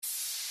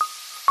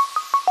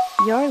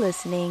You're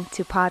listening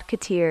to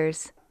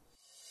Podcateers.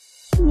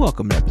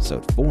 Welcome to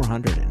episode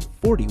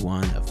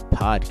 441 of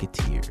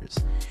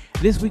Podcateers.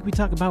 This week we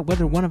talk about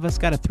whether one of us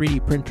got a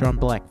 3D printer on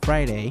Black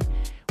Friday.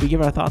 We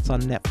give our thoughts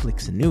on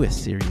Netflix's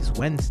newest series,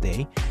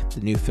 Wednesday,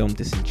 the new film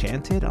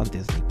Disenchanted on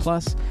Disney+,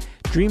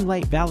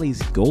 Dreamlight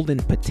Valley's Golden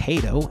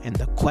Potato and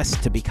the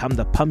quest to become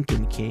the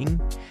Pumpkin King,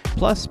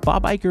 plus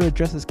Bob Iger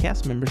addresses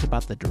cast members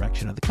about the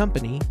direction of the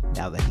company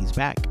now that he's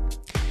back.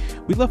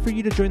 We'd love for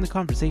you to join the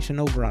conversation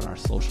over on our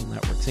social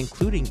networks,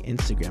 including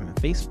Instagram and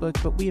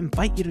Facebook, but we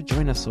invite you to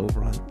join us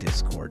over on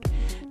Discord.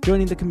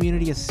 Joining the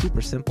community is super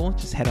simple.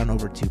 Just head on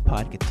over to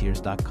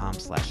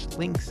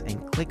podcateers.com/links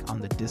and click on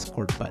the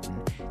Discord button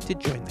to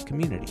join the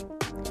community.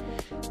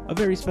 A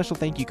very special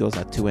thank you goes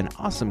out to an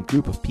awesome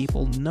group of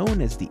people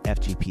known as the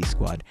FGP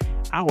Squad,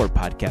 our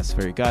podcast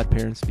fairy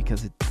godparents,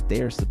 because it's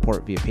their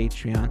support via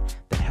Patreon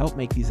that help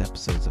make these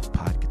episodes of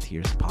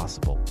Podcateers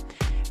possible.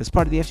 As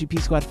part of the FGP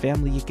Squad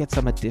family, you get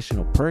some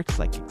additional perks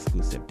like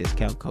exclusive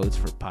discount codes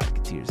for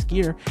Podcateers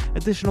gear,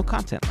 additional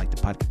content like the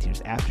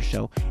Podcateers After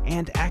Show,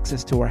 and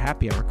access to our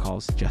happy hour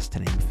calls, just to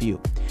name a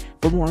few.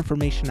 For more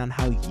information on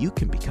how you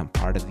can become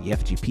part of the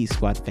FGP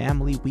Squad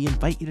family, we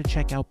invite you to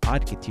check out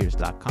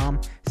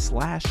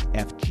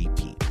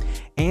podcateers.com/FGP.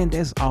 And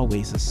as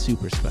always, a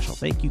super special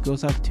thank you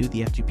goes out to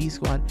the FGP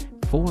Squad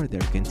for their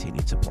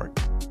continued support.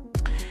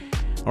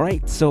 All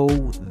right, so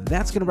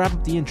that's going to wrap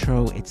up the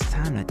intro. It's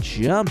time to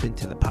jump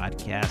into the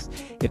podcast.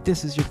 If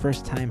this is your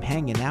first time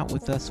hanging out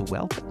with us,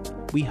 welcome.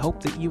 We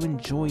hope that you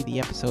enjoy the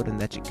episode and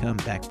that you come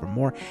back for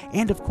more.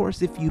 And of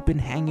course, if you've been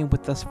hanging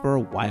with us for a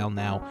while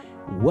now,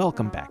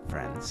 welcome back,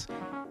 friends.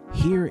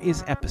 Here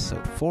is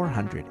episode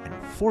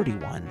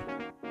 441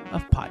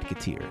 of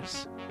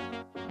Podcateers.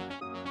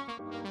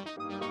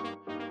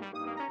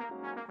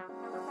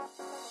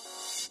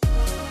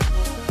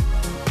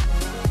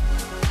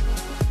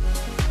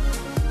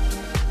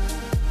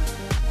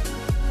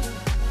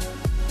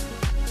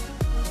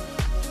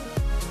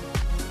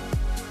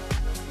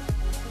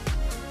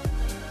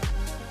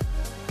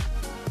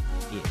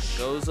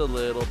 Goes a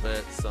little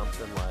bit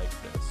something like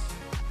this.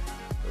 I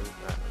don't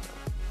know.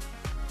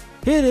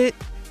 Hit it.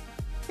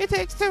 It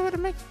takes two to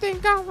make the thing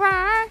go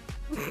right.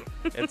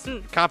 It's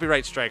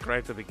copyright strike right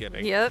at the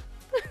beginning. Yep.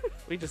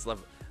 We just love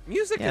it.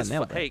 Music Yeah, is fun.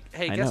 nailed it.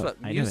 Hey, I guess know what? it.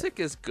 I knew Music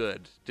is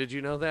good. Did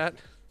you know that?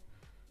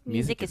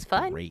 Music is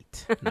fun.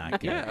 Great.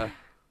 Not good. Yeah.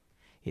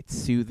 It's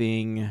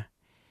soothing.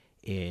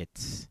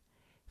 It's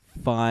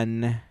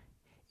fun.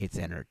 It's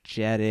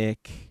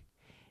energetic.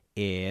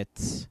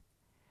 It's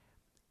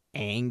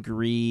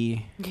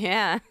angry.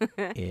 Yeah.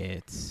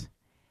 It's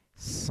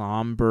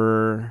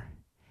somber.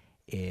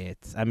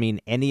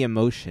 Any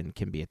emotion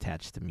can be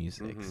attached to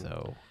music. Mhm.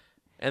 So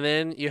And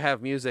then you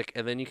have music,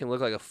 and then you can look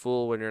like a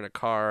fool when you're in a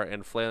car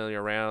and flailing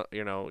around,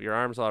 your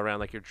arms all around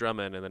like you're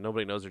drumming, and then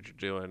nobody knows what you're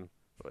doing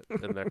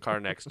in the car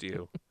next to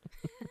you.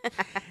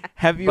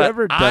 have you But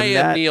ever done I'm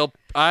that?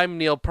 I'm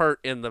Neil Peart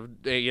in the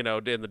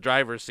in the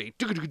driver's seat.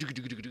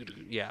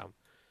 Yeah.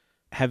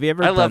 Have you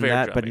ever I love done air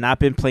that but drumming. not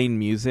been playing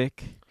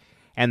music?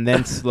 And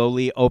then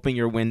slowly open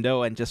your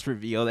window and just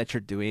reveal that you're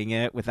doing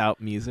it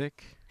without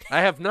music? I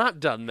have not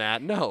done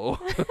that. No.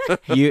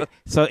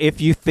 So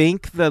if you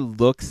think the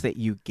looks that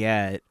you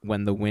get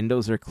when the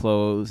windows are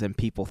closed and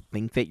people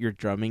think that you're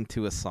drumming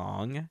to a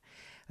song,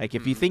 like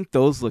if you think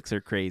those looks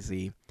are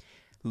crazy,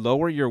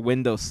 lower your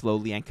window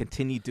slowly and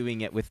continue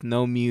doing it with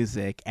no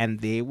music, and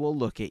they will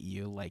look at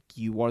you like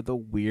you are the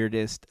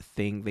weirdest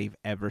thing they've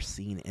ever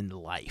seen in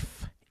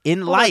life.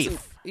 In Well,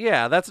 life.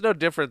 that's no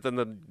different than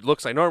the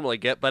looks I normally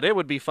get, but it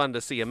would be fun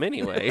to see them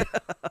anyway.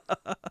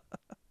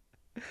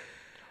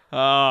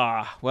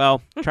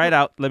 Well, try it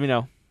out. Let me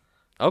know.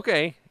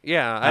 Okay.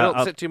 Yeah, I don't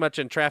I'll- sit too much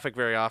in traffic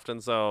very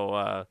often,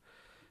 so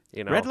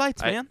Red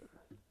lights, man.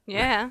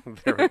 Yeah.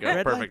 There we go.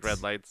 Red Perfect lights.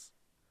 red lights.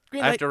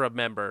 Green I have light. to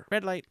remember.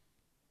 Red light.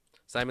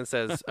 Simon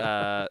says,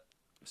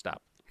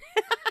 stop.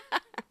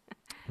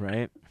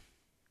 Right.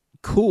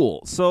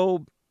 Cool.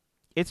 So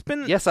it's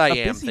been Yes, I a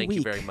am. busy Thank you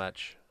week. very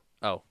much.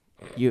 Oh.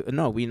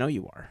 We know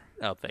you are.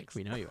 Oh, thanks.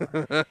 We know you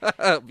are.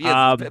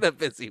 Yes, it's been a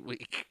busy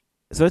week.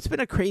 So it's been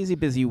a crazy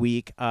busy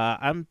week.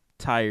 I'm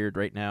tired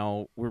right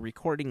now. We're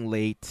recording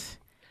late,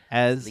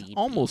 as Sleepy.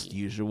 almost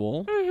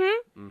usual,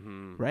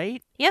 Mm-hmm.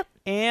 right? Yep.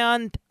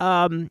 And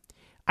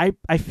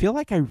I feel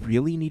like I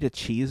really need a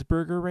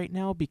cheeseburger right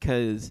now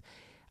because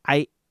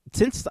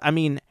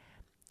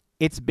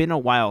it's been a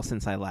while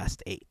since I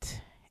last ate,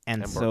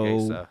 and so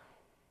Hamburguesa.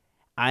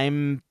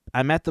 I'm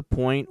at the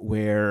point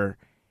where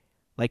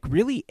like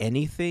really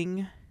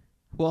anything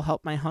will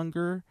help my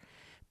hunger,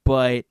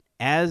 but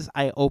as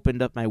I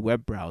opened up my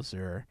web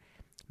browser,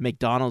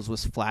 McDonald's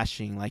was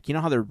flashing, like, you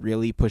know how they're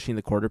really pushing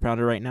the quarter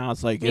pounder right now?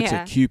 It's like, it's a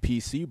Yeah.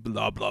 QPC,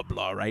 blah, blah,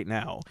 blah right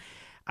now.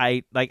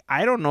 I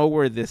don't know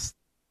where this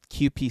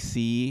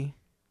QPC,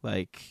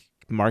 like,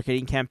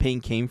 marketing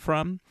campaign came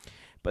from,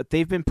 but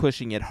they've been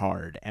pushing it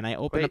hard. And I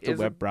opened Wait, up the is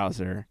web it-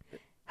 browser.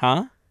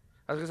 Huh?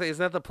 I was gonna say,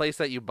 isn't that the place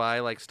that you buy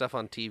like stuff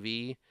on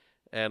TV,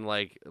 and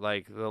like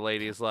the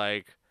lady's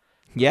like,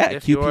 Yeah,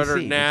 if QPC. you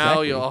order now,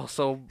 exactly. you'll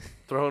also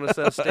throw in a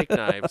set of steak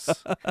knives.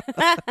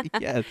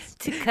 Yes.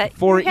 To cut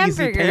 4 your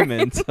easy hamburger.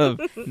 payments of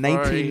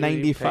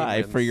 $19.95 for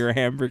payments. your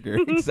hamburger.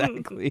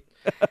 Exactly.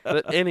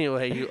 But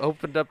anyway, you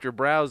opened up your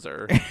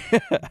browser.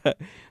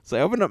 So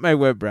I opened up my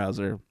web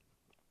browser,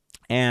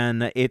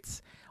 and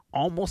it's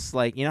almost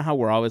like, you know how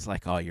we're always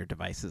like, oh, your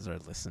devices are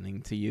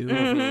listening to you,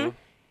 Mhm.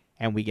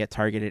 and we get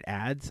targeted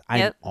ads? Yep.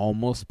 I'm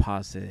almost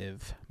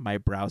positive my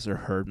browser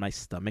heard my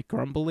stomach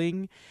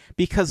grumbling,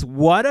 because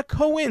what a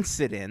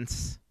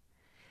coincidence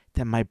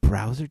that my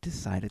browser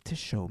decided to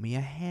show me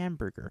a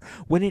hamburger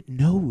when it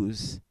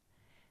knows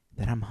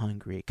that I'm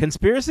hungry.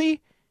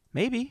 Conspiracy?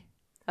 Maybe.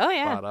 Oh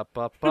yeah.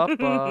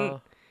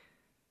 Ba-da-ba-ba-ba.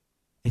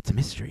 It's a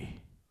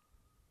mystery.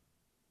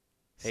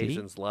 See?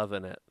 Asians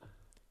loving it.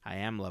 I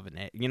am loving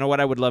it. You know what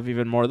I would love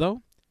even more,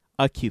 though?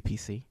 A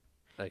QPC.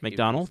 Like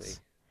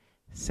McDonald's?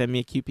 Send me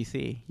a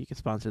QPC. You can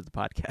sponsor the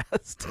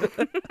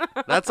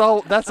podcast. That's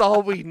all. That's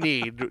all we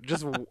need.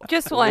 Just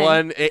Just one.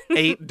 one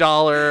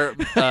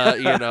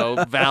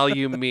 $8,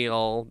 value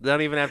meal. They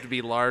don't even have to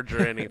be large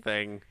or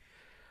anything.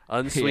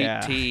 Unsweet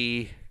Yeah.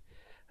 tea,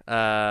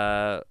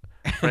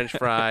 French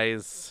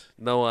fries,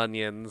 no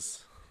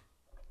onions.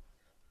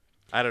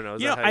 I don't know.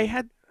 Is you that know, how I you,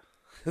 had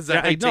is that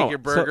yeah, how I you know. take your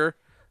burger?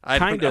 I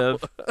don't kind know.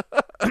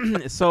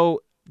 of.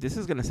 So this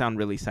is going to sound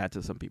really sad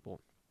to some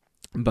people,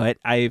 but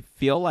I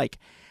feel like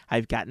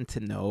I've gotten to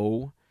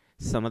know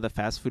some of the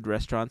fast food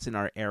restaurants in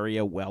our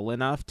area well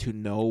enough to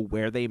know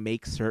where they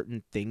make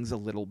certain things a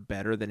little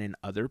better than in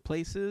other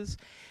places.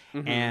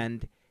 Mhm.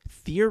 And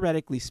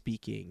theoretically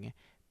speaking,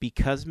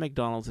 because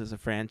McDonald's is a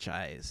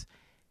franchise,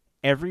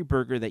 every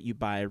burger that you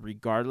buy,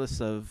 regardless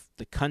of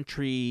the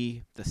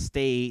country, the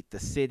state, the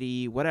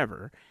city,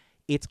 whatever,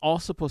 it's all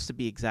supposed to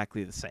be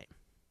exactly the same,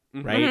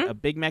 Mhm. right? A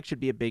Big Mac should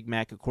be a Big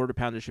Mac. A Quarter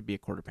Pounder should be a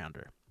Quarter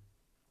Pounder.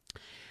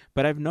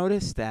 But I've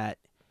noticed that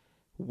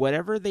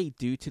whatever they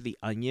do to the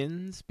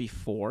onions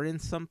before in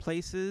some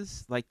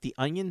places, like the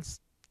onions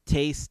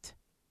taste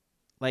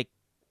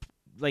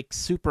like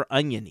super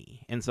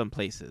oniony in some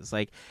places.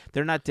 Like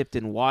they're not dipped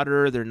in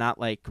water, they're not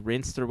like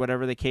rinsed or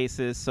whatever the case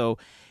is. So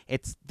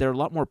they're a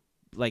lot more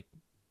like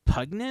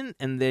pungent,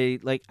 and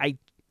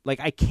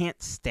I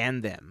can't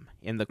stand them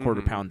in the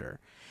Quarter Mhm. Pounder.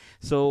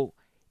 So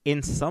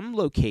in some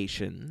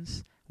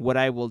locations, what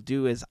I will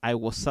do is I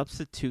will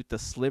substitute the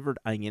slivered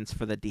onions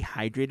for the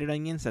dehydrated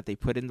onions that they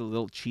put in the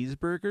little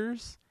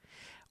cheeseburgers,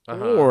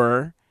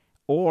 Uh-huh.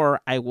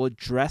 or I will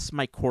dress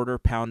my Quarter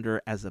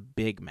Pounder as a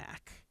Big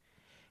Mac.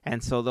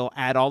 And so they'll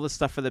add all the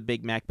stuff for the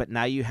Big Mac, but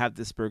now you have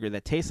this burger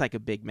that tastes like a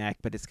Big Mac,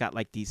 but it's got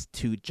like these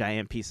 2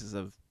 giant pieces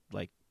of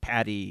like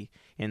patty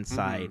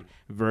inside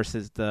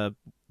versus the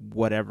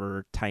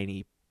whatever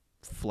tiny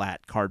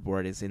flat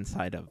cardboard is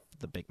inside of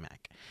the Big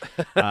Mac.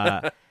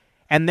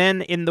 And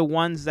then in the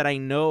ones that I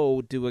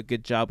know do a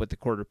good job with the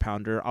Quarter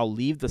Pounder, I'll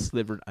leave the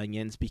slivered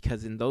onions,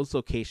 because in those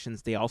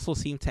locations they also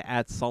seem to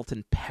add salt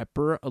and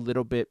pepper a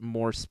little bit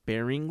more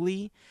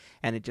sparingly,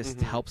 and it just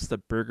helps the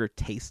burger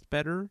taste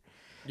better.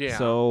 Yeah.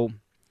 So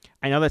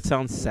I know that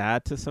sounds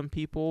sad to some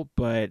people,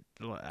 but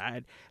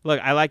I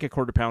like a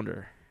Quarter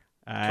Pounder.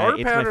 Quarter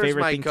it's my Pounder is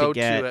favorite my thing go-to to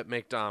get. at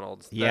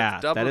McDonald's. Yeah,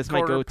 That's double that is my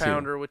Quarter go-to.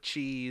 Pounder with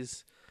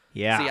cheese.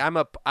 Yeah. See, I'm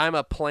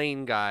a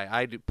plain guy.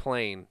 I do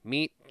plain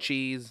meat,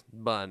 cheese,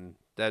 bun.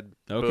 That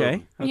Okay.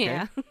 boom. Okay.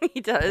 Yeah,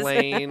 he does.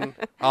 Plain.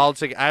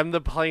 I'm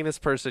the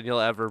plainest person you'll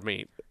ever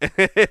meet.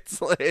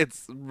 It's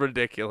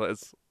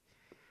ridiculous.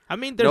 I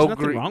mean, there's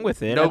nothing wrong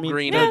with it. No I mean,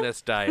 green in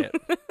this diet.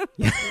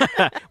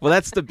 well,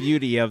 that's the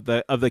beauty of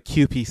the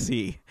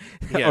QPC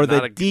Yeah, or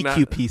the not a-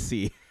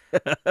 DQPC.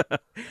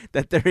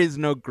 That there is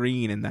no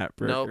green in that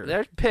burger. No,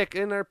 there's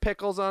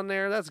pickles on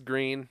there. That's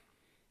green.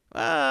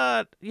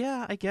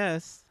 Yeah, I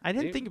guess I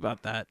didn't See? think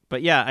about that,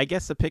 but yeah, I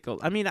guess the pickles.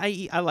 I mean,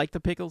 I like the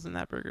pickles in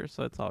that burger,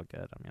 so it's all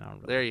good. I mean, I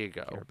don't really There you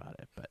go. care about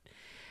it, but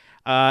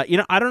I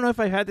don't know if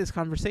I've had this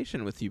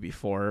conversation with you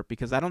before,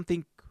 because I don't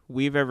think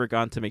we've ever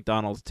gone to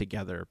McDonald's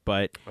together.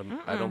 But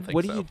I don't think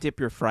what so. do you dip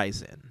your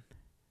fries in?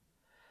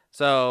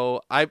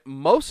 So I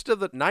most of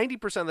the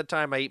 90% of the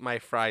time I eat my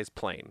fries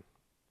plain.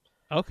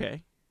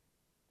 Okay.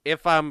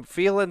 If I'm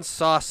feeling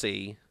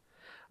saucy,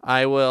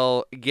 I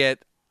will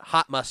get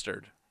hot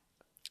mustard.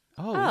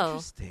 Oh, Oh.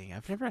 interesting.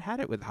 I've never had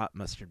it with hot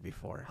mustard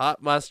before.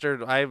 Hot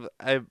mustard.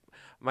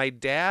 My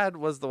dad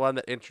was the one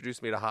that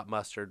introduced me to hot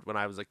mustard when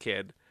I was a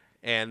kid,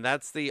 and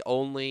that's the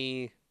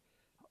only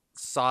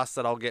sauce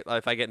that I'll get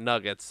if I get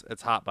nuggets.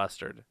 It's hot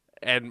mustard,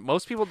 and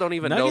most people don't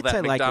even know Nuggets that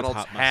I like with McDonald's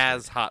hot has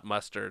mustard. hot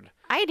mustard.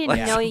 I didn't Like,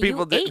 know some you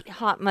people did- ate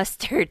hot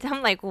mustard.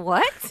 I'm like,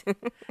 what?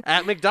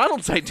 At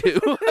McDonald's, I do.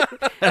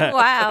 Wow.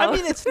 I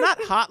mean, it's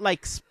not hot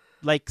like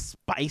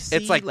spicy.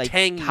 It's like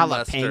tangy jalapeno.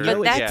 mustard. But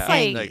It's that's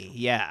tangy. like-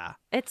 yeah,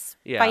 it's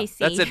Yeah, spicy.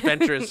 that's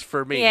adventurous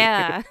for me.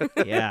 Yeah.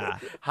 yeah.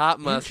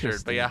 Hot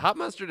mustard. But yeah, Interesting. hot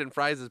mustard and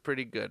fries is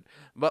pretty good.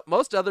 But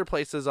most other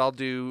places I'll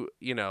do,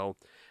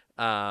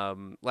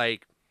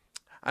 like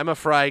I'm a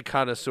fry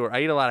connoisseur.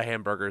 I eat a lot of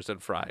hamburgers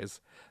and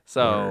fries.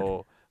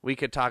 So we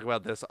could talk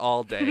about this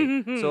all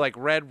day. So like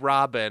Red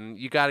Robin,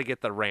 you got to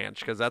get the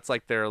ranch because that's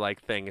like their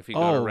like thing if you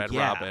go to Oh, Red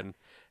yeah. Robin.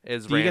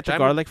 is Do you ranch. get the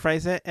garlic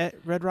fries at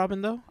Red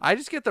Robin though? I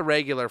just get the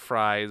regular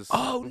fries.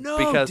 Oh no,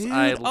 because dude!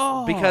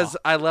 because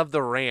I love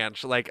the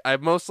ranch. Like I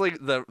mostly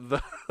the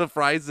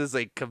fries is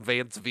a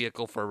conveyance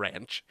vehicle for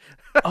ranch.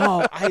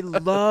 Oh, I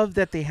love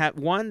that they have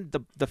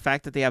the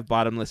fact that they have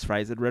bottomless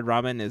fries at Red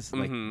Robin is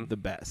like the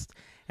best,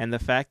 and the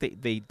fact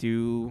that they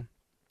do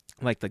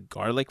like the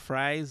garlic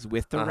fries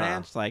with the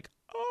ranch, like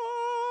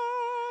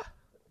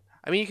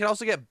I mean, you can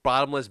also get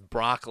bottomless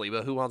broccoli,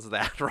 but who wants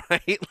that,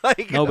 right?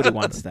 Like nobody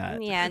wants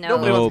that. Yeah, no.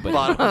 Nobody wants Nobody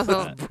wants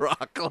bottomless that.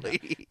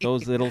 broccoli.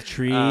 Those little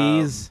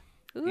trees.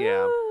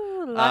 Yeah.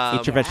 Ooh, lots Eat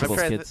of your that. vegetables,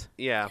 I'm trying to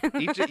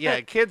kids. yeah,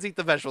 kids eat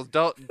the vegetables.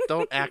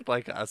 Don't act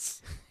like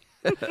us.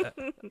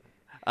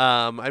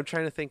 I'm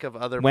trying to think of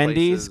other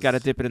Wendy's places. got to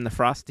dip it in the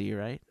Frosty,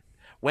 right?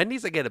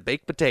 Wendy's, I get a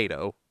baked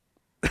potato.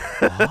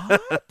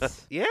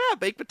 What? Yeah,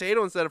 baked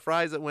potato instead of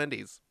fries at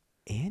Wendy's.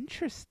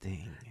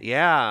 Interesting.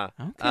 Yeah.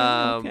 Okay.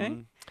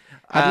 Okay.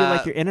 How do you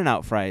like your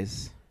In-N-Out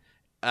fries?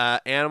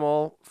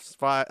 animal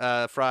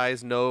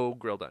fries, no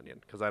grilled onion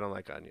because I don't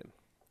like onion.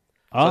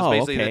 So Oh,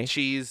 it's basically okay.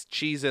 the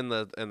cheese in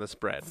the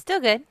spread. Still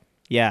good.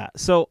 Yeah.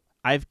 So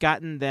I've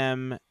gotten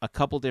them a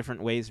couple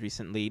different ways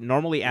recently.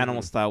 Normally,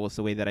 animal style was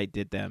the way that I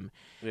did them.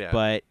 Yeah.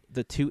 But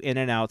the two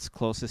In-N-Outs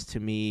closest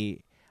to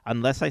me,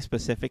 unless I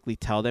specifically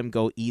tell them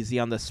go easy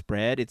on the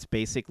spread, it's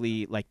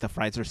basically like the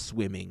fries are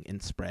swimming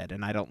in spread,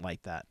 and I don't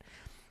like that.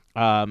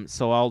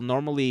 So I'll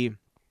normally,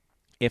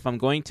 if I'm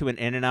going to an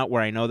In-N-Out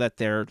where I know that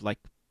they're like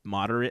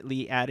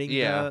moderately adding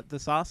the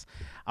sauce,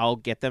 I'll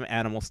get them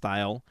animal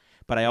style,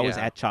 but I always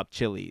add chopped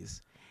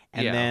chilies.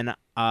 And then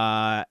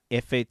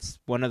if it's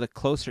one of the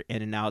closer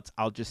In-N-Outs,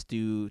 I'll just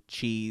do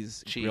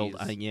cheese, grilled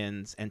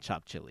onions, and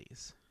chopped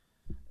chilies.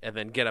 And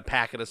then get a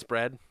packet of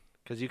spread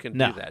because you can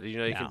No. do that. You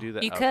know you can do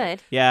that. You Okay.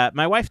 could. Yeah,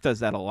 my wife does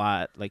that a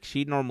lot. Like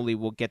she normally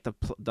will get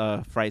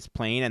the fries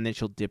plain and then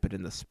she'll dip it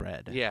in the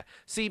spread. Yeah.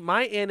 See,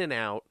 my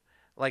In-N-Out,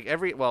 like I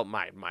go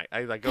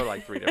to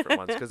like 3 different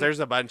ones because there's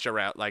a bunch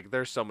around. Like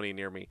there's so many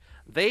near me.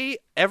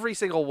 Every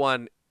single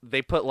one.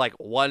 They put like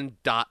 1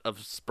 dot of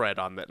spread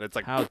on it. And it's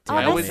like How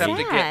I always dare have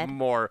to they. get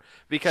more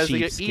because you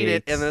eat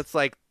it and Cheapskates. it's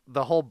like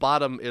the whole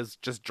bottom is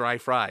just dry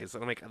fries.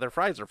 And I'm like, their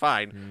fries are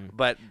fine,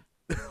 but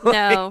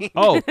No.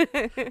 Oh,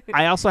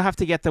 I also have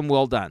to get them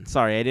well done.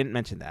 Sorry, I didn't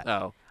mention that.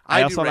 oh, I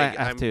I also do have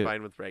I'm to-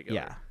 fine with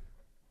regular.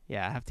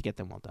 Yeah, I have to get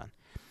them well done.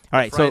 All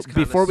right, so fries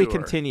before we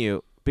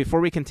connoisseur.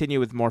 continue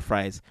with more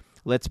fries,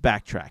 let's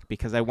backtrack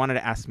because I wanted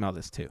to ask Mel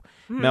this too.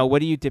 Hmm. Mel,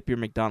 what do you dip your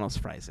McDonald's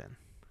fries in?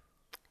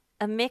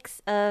 A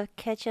mix of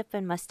ketchup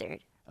and mustard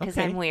because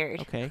Okay. I'm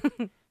weird. Okay.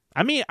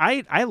 I mean,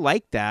 I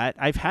like that.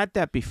 I've had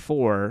that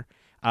before.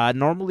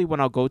 Normally, when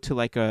I'll go to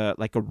like a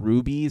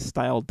Ruby's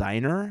style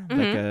diner,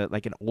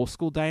 like an old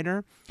school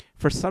diner,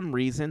 for some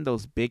reason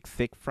those big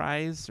thick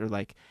fries or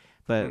like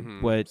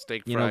what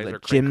Steak you know fries the or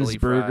Jim's crinkly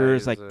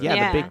burgers, fries, like yeah. the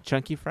Yeah. big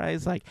chunky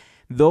fries, like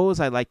those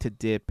I like to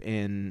dip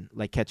in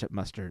like ketchup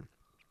mustard.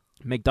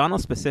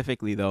 McDonald's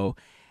specifically though,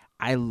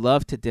 I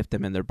love to dip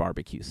them in their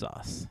barbecue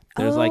sauce.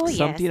 There's like Oh, yes,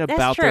 something that's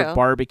about their true.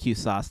 barbecue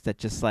sauce that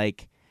just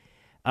like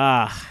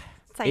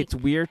It's like, it's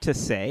weird to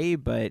say,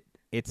 but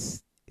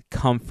it's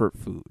comfort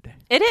food.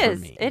 It for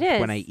is. me It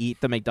is. when I eat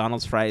the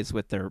McDonald's fries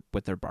with their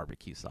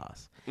barbecue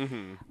sauce.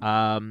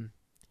 Mm-hmm.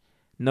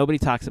 Nobody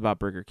talks about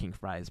Burger King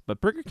fries, but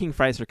Burger King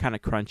fries are kind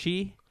of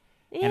crunchy,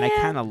 and I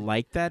Yeah. kind of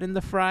like that in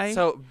the fry.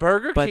 So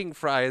Burger but- King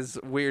fries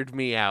weird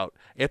me out.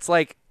 It's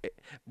like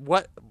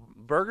what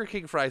Burger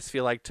King fries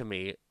feel like to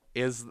me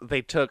is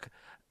they took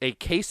a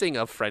casing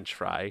of French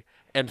fry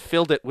and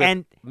filled it with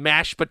And-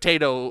 mashed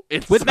potato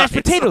inside. with mashed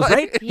potatoes, Like-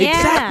 right? Yeah.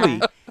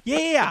 Exactly.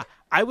 Yeah.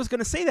 I was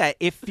gonna say that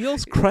it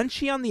feels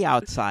crunchy on the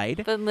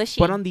outside, But mushy.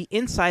 but on the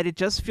inside, it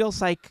just feels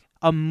like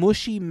a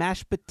mushy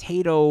mashed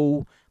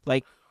potato.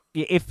 Like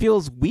it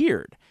feels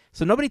weird.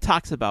 So nobody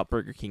talks about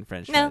Burger King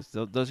French No.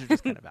 fries. Those are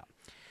just kind of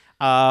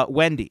out.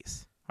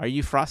 Wendy's. Are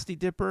you Frosty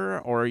Dipper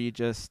or are you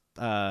just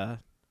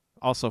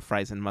also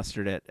fries and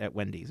mustard at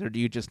Wendy's, or do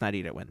you just not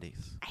eat at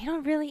Wendy's? I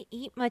don't really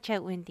eat much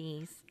at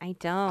Wendy's. I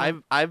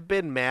don't. I've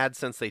been mad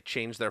since they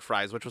changed their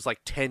fries, which was like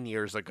 10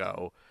 years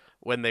ago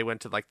when they went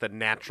to like the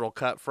natural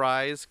cut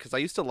fries. Because I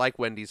used to like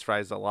Wendy's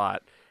fries a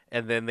lot,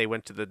 and then they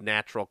went to the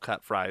natural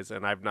cut fries,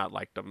 and I've not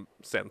liked them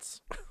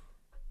since.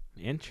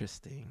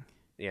 Interesting.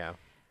 Yeah.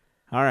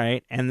 All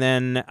right, and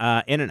then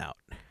In-N-Out.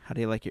 How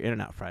do you like your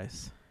In-N-Out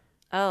fries?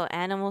 Oh,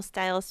 animal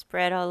style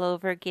spread all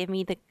over. Give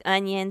me the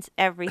onions,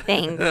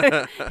 everything.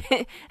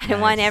 I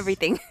want Nice.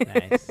 everything.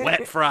 Nice.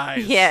 Wet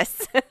fries.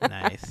 Yes.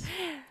 Nice.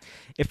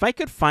 If I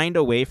could find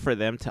a way for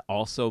them to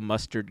also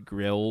mustard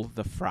grill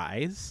the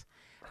fries,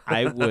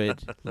 I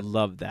would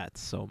love that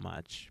so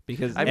much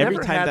because I've every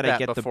never time had that I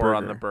get the before burger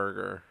on the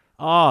burger.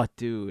 Oh,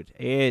 dude,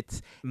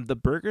 it's the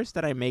burgers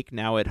that I make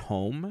now at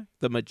home.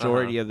 The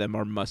majority of them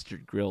are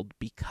mustard grilled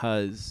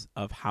because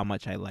of how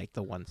much I like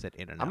the ones at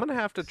In-N-Out. I'm gonna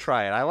have to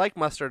try it. I like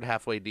mustard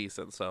halfway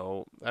decent,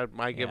 so I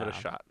might give it a Yeah.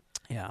 shot.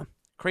 Yeah.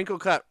 Crinkle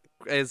cut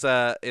is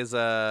a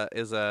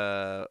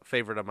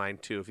favorite of mine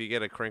too. If you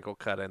get a crinkle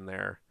cut in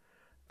there,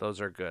 Those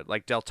are good.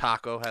 Like Del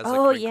Taco has Oh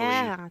the crinkly,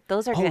 yeah,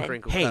 those are good.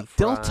 crinkle Hey, cut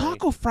Del fry.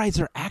 Taco fries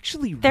are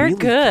actually They're really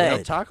good.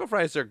 Del Taco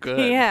fries are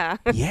good. Yeah,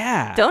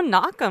 Yeah. don't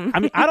knock them. I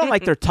mean, I don't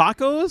like their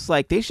tacos.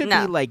 Like, they should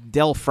No. be like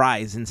Del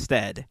fries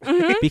instead.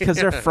 Mm-hmm. Because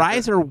their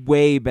fries are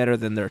way better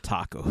than their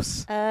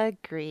tacos.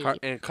 Agreed.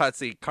 And let's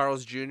see,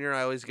 Carl's Jr.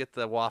 I always get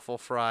the waffle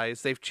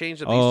fries. They've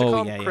changed them. They used to Oh,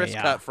 call yeah, them yeah, crisp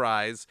yeah. cut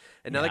fries,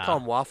 and now they Yeah. call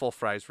them waffle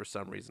fries for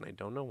some reason. I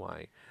don't know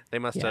why. They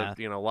must Yeah. have,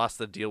 lost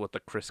the deal with the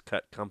crisp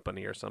cut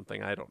company or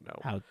something. I don't know.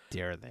 How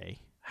dare they?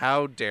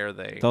 How dare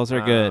they? Those are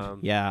good. Um,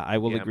 Yeah, I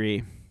will yeah.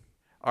 agree.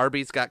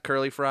 Arby's got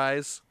curly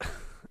fries.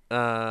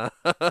 Oh,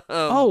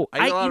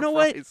 I eat a lot you of know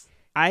what? fries.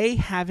 I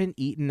haven't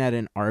eaten at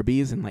an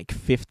Arby's in like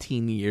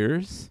 15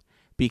 years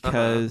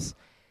because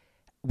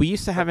we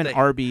used to have But an they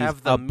Arby's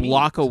have the a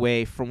block meat.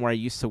 away from where I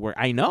used to work.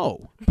 I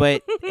know,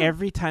 but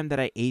every time that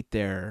I ate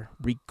there,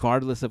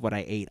 regardless of what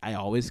I ate, I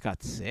always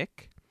got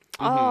sick.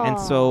 Oh. And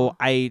so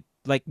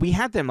we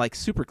had them like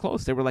super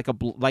close. They were like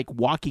like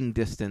walking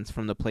distance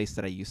from the place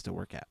that I used to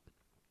work at.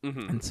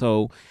 Mhm. And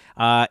so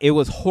it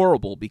was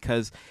horrible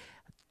because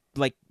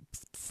like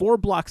 4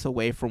 blocks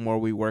away from where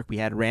we work, we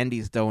had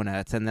Randy's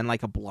Donuts, and then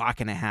like a block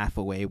and a half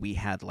away, we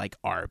had like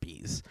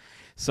Arby's.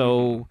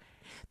 So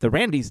the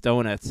Randy's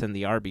Donuts and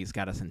the Arby's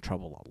got us in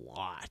trouble a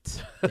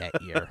lot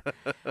that year.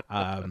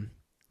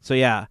 So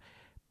yeah,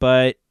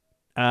 but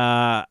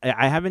I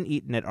haven't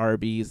eaten at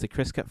Arby's. The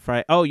crisp cut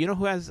fry. Oh, you know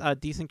who has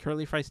decent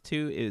curly fries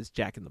too? Is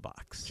Jack in the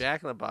Box.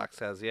 Jack in the Box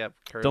has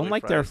curly Don't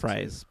like their too.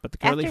 fries, but the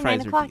curly After fries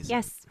 9 are o'clock, decent.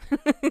 yes.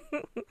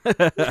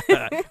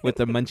 With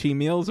the munchie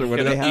meals, or what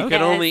do You they can- You have?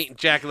 can Yes. only eat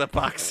Jack in the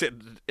Box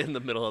in the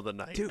middle of the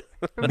night. Dude,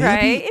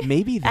 Right?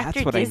 Maybe that's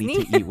After what I Disney?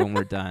 need to eat when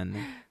we're done.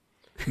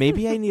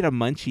 Maybe I need a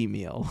munchie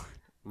meal.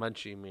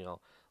 Munchie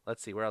meal.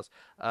 Let's see where else.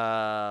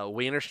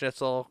 Wiener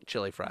Schnitzel,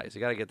 chili fries.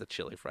 You gotta get the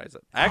chili fries.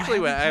 Actually,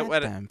 Oh, when I I haven't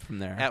went had them from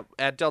there.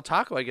 at Del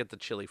Taco, I get the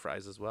chili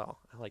fries as well.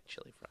 I like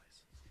chili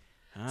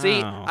fries.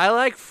 See, Oh. I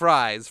like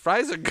fries.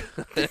 Fries are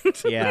good.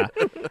 Yeah,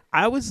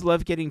 I always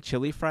love getting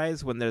chili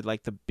fries when they're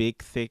like the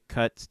big, thick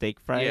cut steak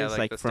fries,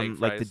 like the from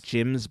steak like the fries.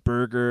 Jim's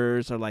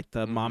Burgers or like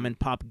the Mhm. Mom and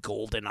Pop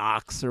Golden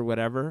Ox or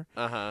whatever.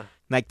 Uh-huh.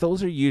 Like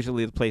those are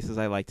usually the places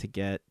I like to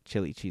get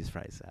chili cheese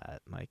fries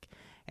at. Like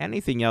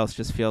anything else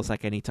just feels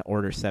like I need to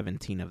order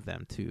 17 of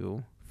them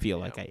to feel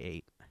like I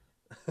ate.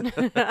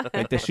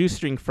 Like the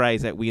shoestring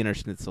fries at Wiener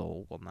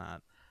Schnitzel will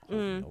not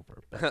hold me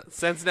over. But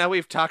Since now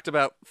we've talked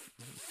about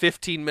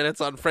 15 minutes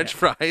on French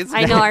fries.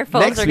 I know our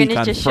phones Next are going week to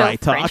on just Fry show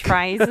French Talk.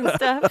 fries and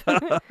stuff.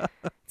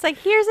 It's like,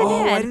 here's an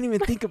oh, I ad. didn't even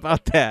think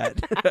about that.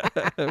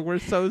 We're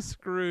so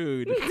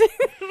screwed.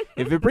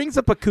 If it brings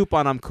up a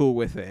coupon, I'm cool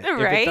with it.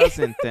 Right? If it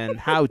doesn't, then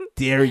how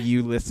dare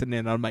you listen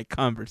in on my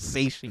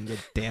conversation, you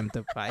damn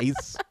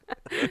device.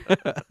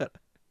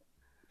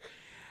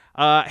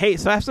 Hey,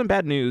 so I have some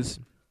bad news.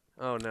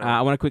 Oh, no.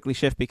 I want to quickly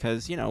shift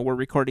because, we're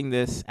recording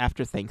this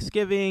after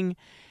Thanksgiving.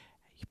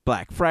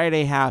 Black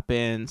Friday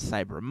happened,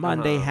 Cyber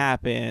Monday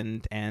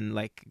happened, and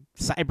like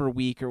Cyber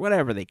Week or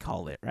whatever they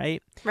call it,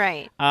 right?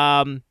 Right.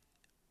 I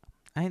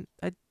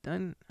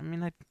didn't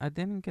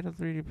get a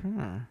 3D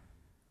printer.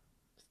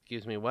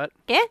 Excuse me, what?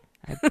 Yeah.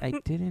 I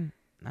didn't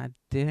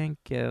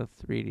get a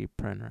 3D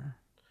printer.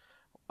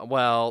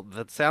 Well,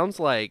 that sounds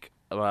like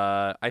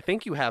I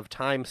think you have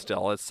time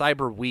still. It's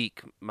Cyber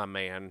Week, my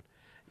man.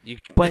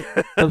 But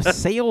those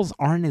sales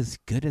aren't as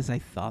good as I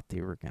thought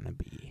they were gonna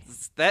be.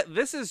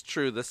 This is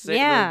true.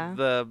 Yeah.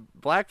 The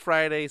Black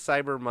Friday,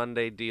 Cyber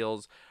Monday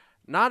deals,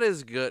 not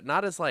as good.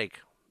 Not as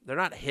they're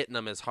not hitting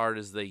them as hard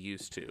as they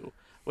used to.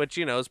 Which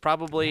is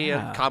probably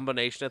Yeah. a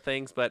combination of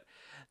things. But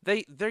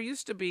there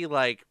used to be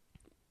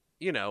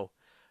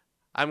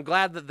I'm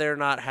glad that they're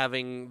not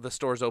having the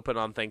stores open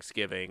on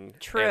Thanksgiving.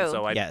 True. And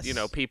so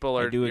Yes. people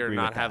I are do you're agree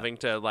not with that. having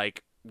to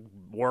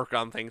work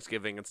on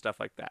Thanksgiving and stuff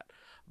like that.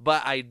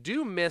 But I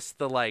do miss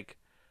the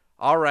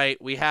all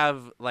right, we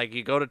have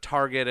you go to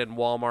Target and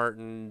Walmart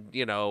and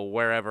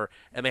wherever,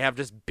 and they have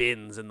just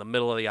bins in the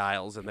middle of the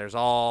aisles, and there's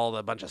all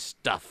a bunch of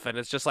stuff, and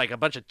it's just a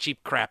bunch of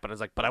cheap crap, and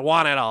it's but I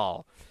want it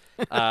all.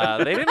 They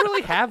didn't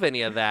really have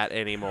any of that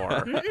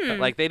anymore.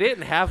 They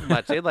didn't have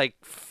much. They had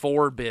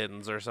 4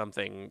 bins or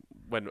something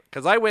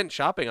because I went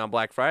shopping on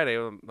Black Friday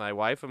with my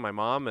wife and my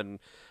mom, and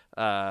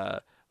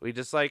we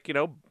just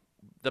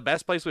the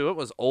best place we went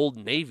was Old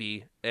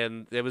Navy,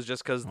 and it was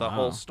just because the Wow.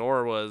 whole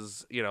store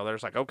was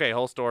there's okay,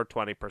 whole store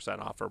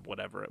 20% off or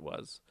whatever it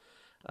was.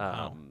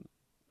 Wow.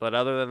 But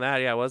other than that,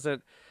 yeah, it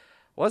wasn't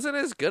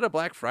as good a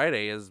Black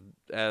Friday as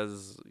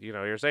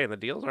you're saying. The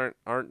deals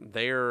aren't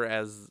there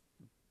as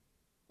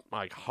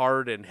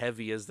hard and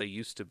heavy as they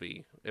used to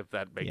be, if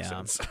that makes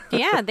Yeah. sense.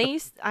 Yeah,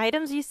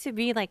 items used to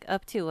be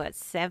up to what,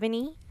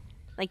 70?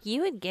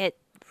 You would get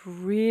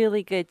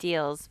really good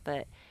deals,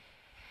 but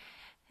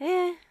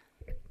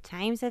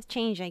times have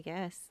changed, I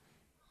guess.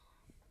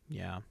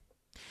 Yeah.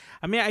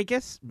 I mean, I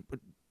guess,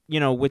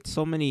 with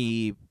so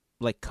many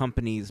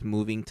companies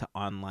moving to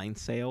online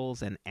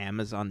sales and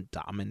Amazon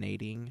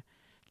dominating,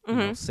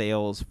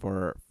 sales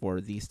for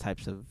these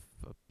types of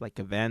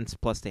events,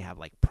 plus they have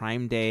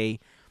Prime Day.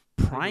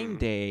 Prime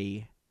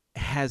Day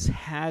has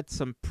had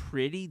some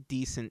pretty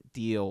decent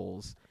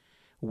deals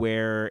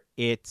where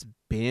it's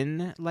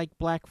been like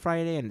Black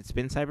Friday and it's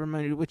been Cyber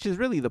Monday, which is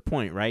really the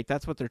point, right?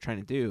 That's what they're trying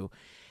to do.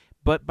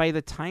 But by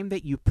the time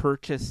that you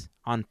purchase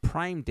on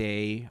Prime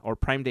Day or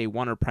Prime Day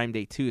 1 or Prime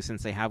Day 2,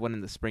 since they have one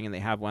in the spring and they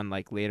have one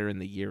like later in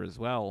the year as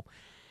well,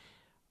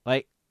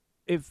 like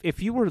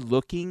if you were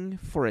looking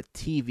for a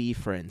TV,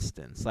 for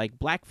instance, like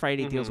Black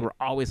Friday deals were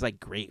always like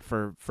great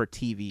for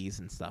TVs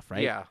and stuff,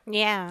 right? Yeah.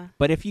 Yeah.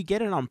 But if you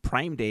get it on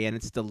Prime Day and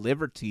it's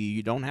delivered to you,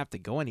 you don't have to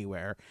go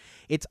anywhere.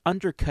 It's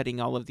undercutting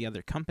all of the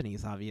other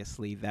companies,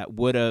 obviously, that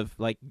would have,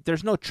 like,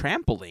 there's no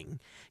trampling.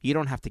 You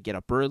don't have to get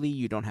up early.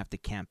 You don't have to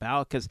camp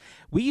out. Because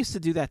we used to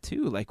do that,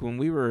 too. Like, when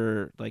we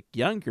were, like,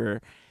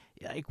 younger,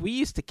 like, we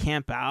used to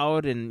camp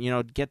out and,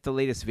 get the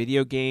latest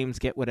video games,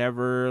 get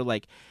whatever,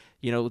 like,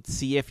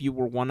 see if you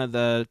were one of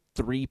the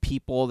 3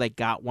 people that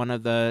got one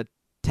of the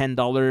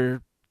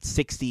 $10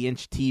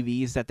 60-inch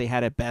TVs that they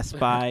had at Best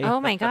Buy.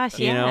 Oh my gosh,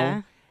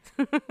 yeah.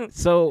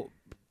 So,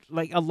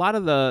 like, a lot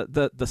of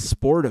the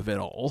sport of it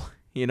all,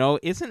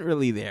 isn't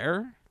really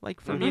there,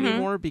 like, for me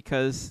anymore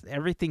because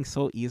everything's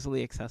so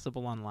easily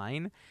accessible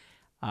online.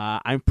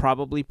 I'm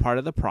probably part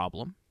of the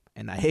problem,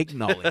 and I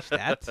acknowledge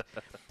that.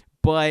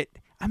 But,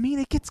 I mean,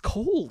 it gets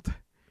cold,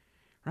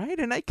 right?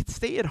 And I could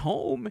stay at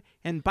home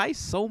and buy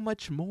so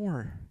much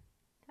more.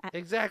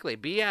 Exactly.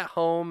 Be at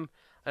home.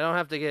 I don't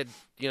have to get,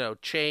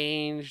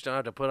 changed. Don't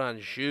have to put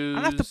on shoes.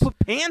 I don't have to put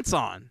pants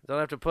on. Don't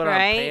have to put on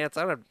pants.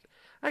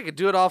 I could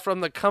do it all from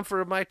the comfort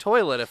of my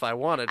toilet if I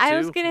wanted to. I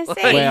was going to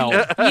say, well,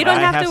 you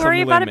don't have to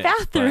worry about limits,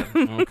 a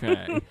bathroom.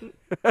 Okay.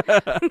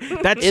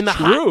 That's in the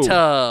true. hot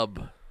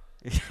tub.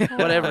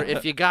 Whatever,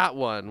 if you got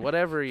one.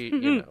 Whatever,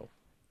 you know.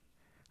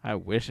 I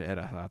wish I had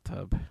a hot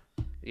tub.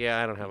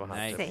 Yeah, I don't have a hot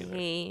tub either.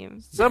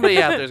 Same. Somebody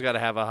out there's got to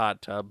have a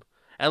hot tub.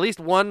 At least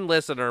one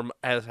listener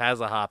has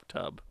a hot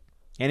tub.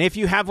 And if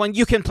you have one,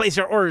 you can place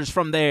your orders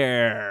from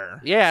there.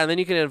 Yeah, and then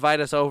you can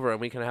invite us over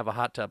and we can have a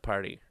hot tub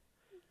party.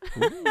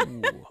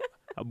 Ooh.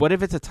 What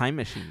if it's a time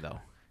machine, though?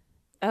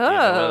 Oh.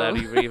 Yeah, well,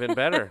 that'd be even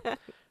better.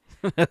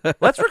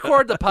 Let's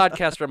record the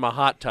podcast from a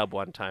hot tub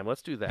one time.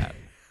 Let's do that.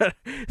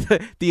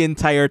 The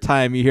entire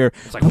time you hear...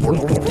 It's like...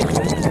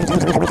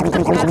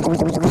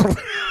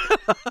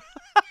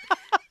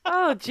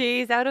 Oh,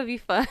 geez, that would be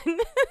fun.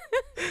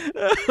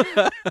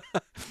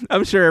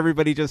 I'm sure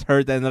everybody just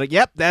heard that and they're like,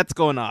 yep, that's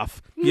going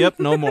off. Yep,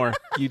 no more.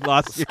 You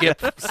lost skip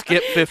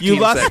 15 You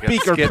lost seconds.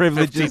 speaker Skip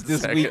privileges 15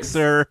 this seconds. week,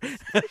 sir.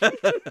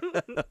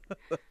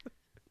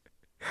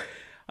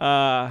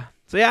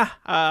 So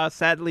yeah,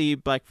 sadly,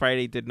 Black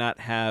Friday did not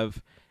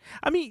have...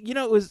 I mean,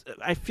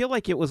 I feel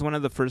like it was one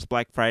of the first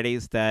Black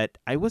Fridays that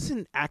I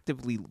wasn't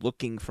actively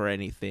looking for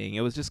anything.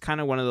 It was just kind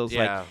of one of those,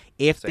 like,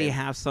 if they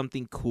have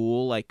something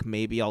cool, like,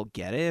 maybe I'll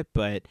get it.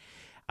 But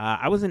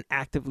I wasn't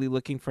actively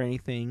looking for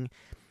anything.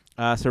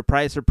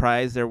 Surprise,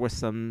 surprise, there were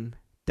some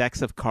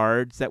decks of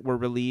cards that were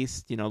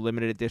released,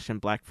 limited edition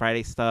Black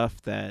Friday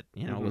stuff that,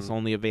 was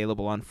only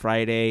available on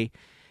Friday.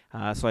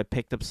 So I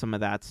picked up some of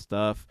that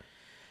stuff.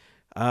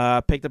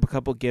 Picked up a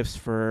couple gifts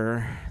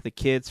for the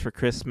kids for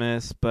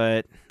Christmas,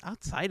 but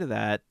outside of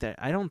that,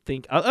 I don't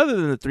think, other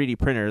than the 3D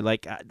printer,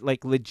 like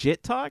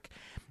legit talk,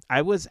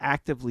 I was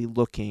actively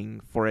looking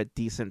for a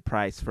decent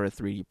price for a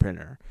 3D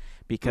printer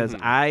because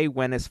I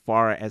went as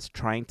far as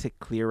trying to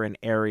clear an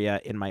area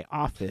in my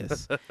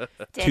office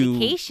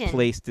to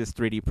place this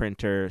 3D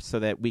printer so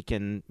that we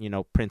can,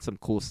 print some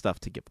cool stuff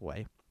to give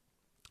away.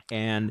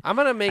 And I'm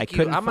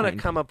gonna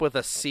come up with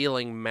a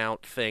ceiling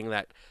mount thing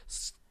that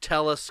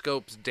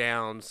telescopes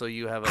down so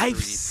you have a 3D I've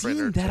printer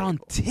seen that table. on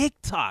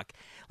TikTok.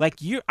 Like,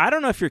 I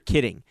don't know if you're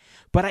kidding,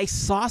 but I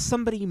saw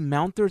somebody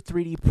mount their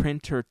 3D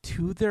printer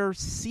to their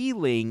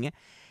ceiling,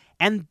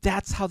 and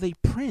that's how they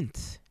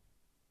print.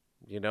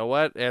 You know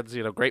what? It's,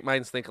 great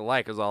minds think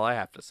alike is all I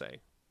have to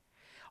say.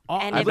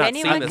 And I've if not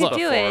anyone seen this could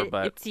do before, it,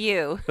 but- it's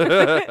you.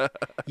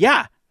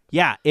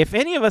 Yeah. If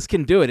any of us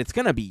can do it, it's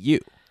gonna be you.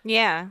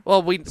 Yeah.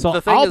 Well, So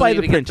the thing I'll is buy we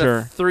the need to get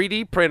printer. the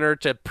 3D printer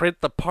to print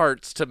the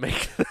parts to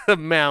make the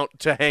mount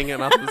to hang it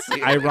on the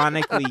ceiling.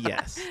 Ironically,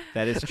 yes,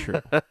 that is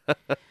true.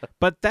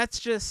 But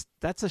that's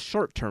a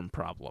short-term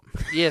problem.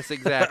 Yes,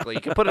 exactly.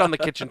 You can put it on the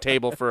kitchen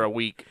table for a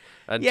week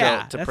to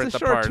That's print a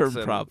the parts.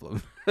 short-term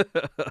problem.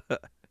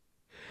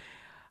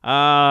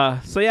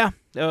 So yeah,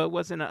 it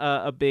wasn't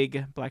a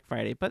big Black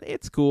Friday, but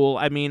it's cool.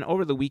 I mean,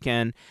 over the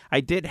weekend,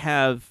 I did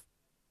have,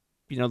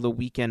 the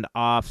weekend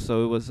off,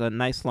 so it was a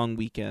nice long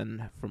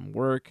weekend from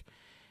work.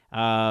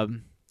 Got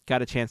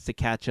a chance to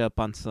catch up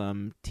on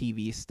some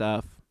TV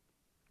stuff.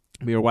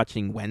 We were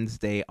watching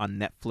Wednesday on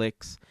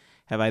Netflix.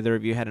 Have either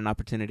of you had an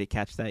opportunity to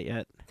catch that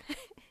yet?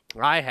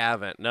 I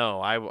haven't. No,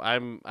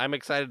 I'm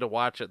excited to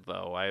watch it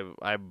though.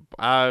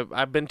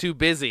 I've been too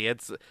busy.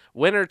 It's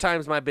winter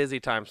time's my busy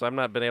time, so I've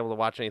not been able to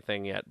watch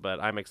anything yet. But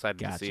I'm excited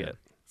to see it.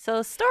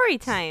 So story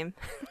time.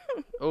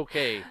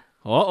 Okay.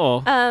 Uh-oh.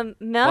 Mel and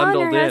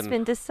Bundled her in.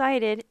 husband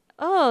decided,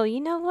 oh,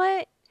 you know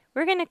what?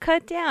 We're going to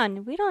cut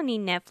down. We don't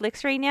need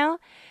Netflix right now.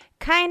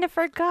 Kind of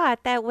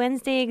forgot that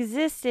Wednesday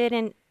existed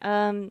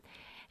and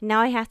now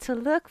I have to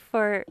look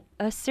for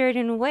a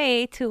certain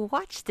way to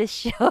watch this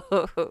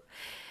show.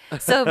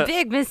 So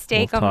big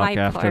mistake on my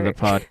part. After the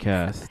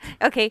podcast.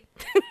 Okay.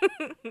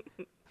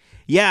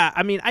 Yeah,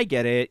 I mean, I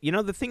get it. You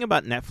know, the thing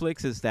about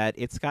Netflix is that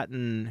it's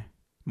gotten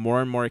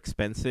more and more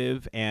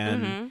expensive,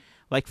 and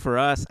like for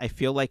us, I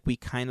feel like we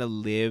kind of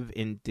live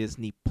in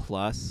Disney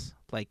Plus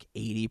like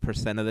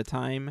 80% of the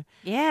time.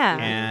 Yeah.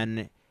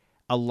 And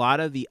a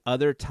lot of the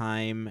other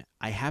time,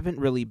 I haven't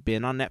really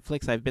been on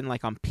Netflix. I've been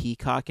like on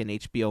Peacock and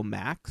HBO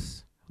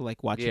Max,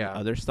 like watching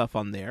other stuff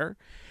on there.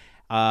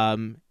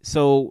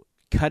 So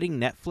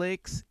cutting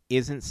Netflix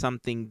isn't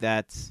something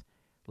that's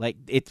like,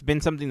 it's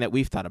been something that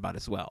we've thought about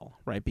as well,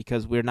 right?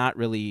 Because we're not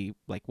really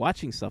like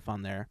watching stuff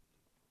on there.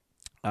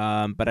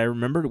 But I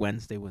remembered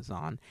Wednesday was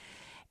on,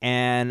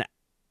 and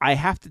I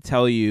have to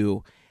tell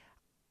you,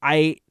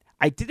 I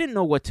didn't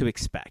know what to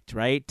expect,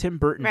 right? Tim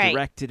Burton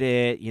directed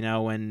it, you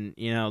know, and,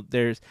 you know,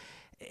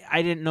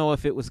 I didn't know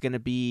if it was going to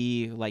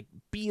be like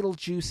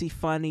Beetlejuicy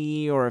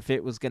funny, or if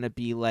it was going to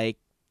be like,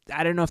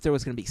 I don't know if there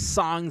was going to be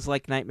songs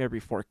like Nightmare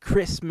Before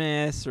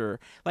Christmas, or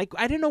like,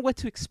 I didn't know what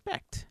to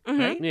expect,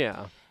 right?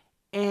 Yeah.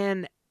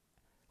 And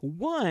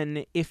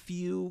one, if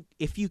you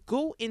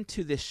go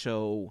into this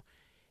show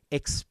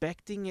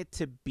expecting it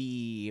to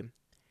be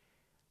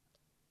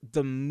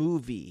the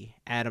movie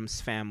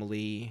Addams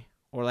Family,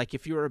 or like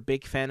if you're a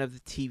big fan of the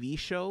TV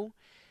show,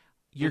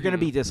 you're going to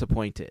be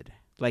disappointed.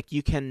 Like,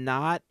 you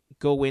cannot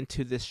go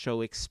into this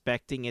show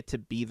expecting it to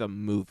be the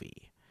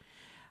movie,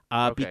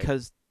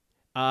 because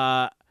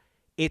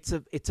it's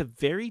a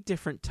very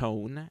different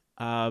tone.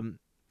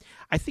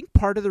 I think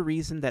part of the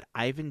reason that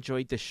I've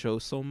enjoyed the show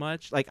so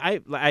much, like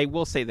I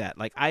will say that,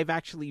 like, I've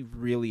actually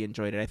really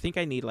enjoyed it. I think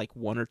I need like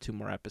 1 or 2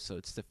 more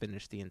episodes to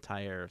finish the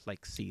entire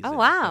like season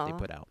that they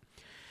put out.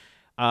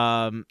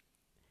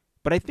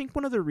 But I think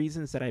one of the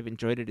reasons that I've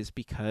enjoyed it is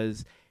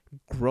because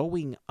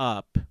growing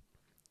up,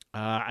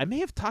 I may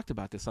have talked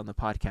about this on the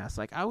podcast.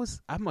 Like,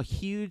 I'm a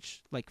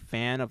huge like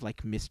fan of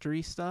like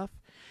mystery stuff.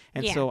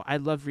 And so I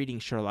love reading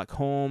Sherlock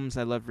Holmes.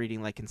 I love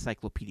reading like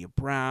Encyclopedia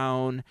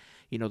Brown,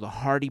 you know, the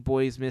Hardy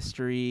Boys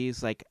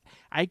mysteries. Like,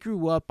 I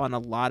grew up on a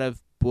lot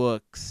of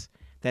books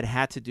that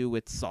had to do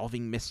with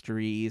solving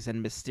mysteries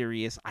and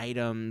mysterious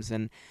items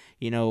and,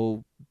 you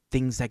know,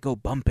 things that go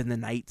bump in the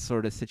night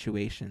sort of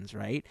situations,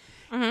 right?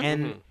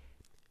 And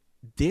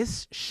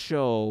this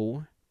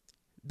show,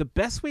 the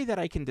best way that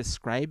I can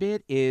describe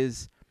it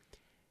is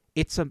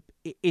it's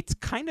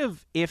kind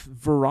of if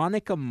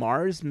Veronica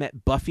Mars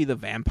met Buffy the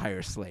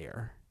Vampire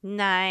Slayer.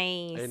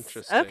 Nice.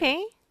 Interesting.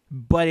 Okay.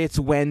 But it's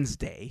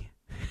Wednesday.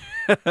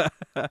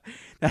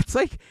 That's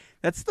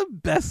the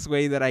best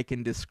way that I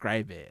can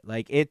describe it.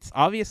 Like, it's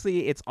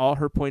obviously it's all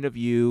her point of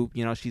view.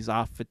 You know, she's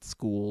off at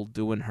school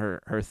doing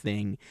her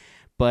thing.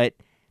 But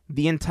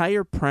the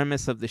entire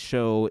premise of the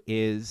show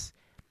is,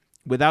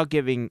 without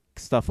giving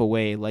stuff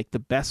away, like, the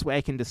best way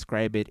I can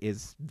describe it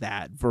is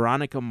that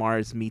Veronica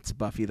Mars meets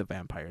Buffy the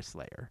Vampire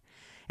Slayer.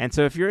 And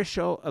so if you're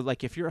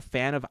if you're a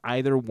fan of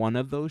either one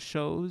of those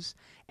shows,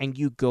 and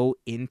you go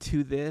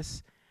into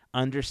this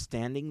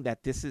understanding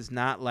that this is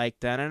not like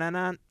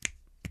da-na-na-na,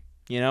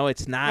 you know,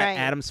 it's not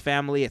Addams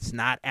Family, it's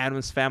not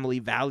Addams Family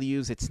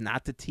Values, it's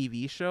not the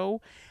TV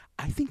show,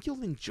 I think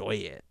you'll enjoy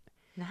it.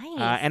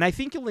 Nice. And I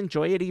think you'll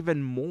enjoy it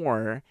even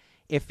more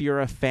if you're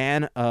a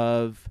fan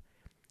of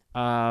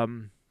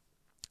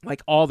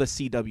like all the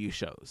CW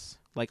shows.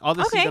 Like, all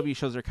the CW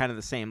shows are kind of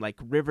the same. Like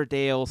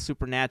Riverdale,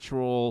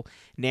 Supernatural,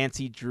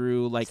 Nancy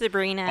Drew, like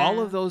Sabrina.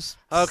 all of those.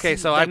 Okay,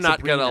 so like I'm not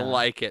Sabrina. gonna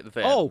like it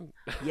then. Oh,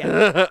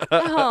 yeah.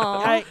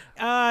 Oh.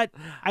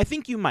 I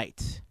think you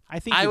might.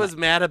 I was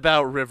mad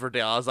about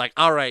Riverdale. I was like,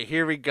 all right,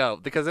 here we go.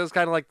 Because it was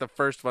kind of like the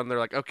first one. They're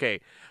like,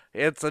 okay,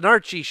 it's an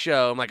Archie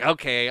show. I'm like,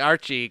 okay,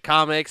 Archie,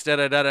 comics,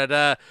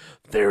 da-da-da-da-da.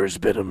 There's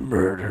been a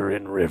murder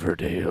in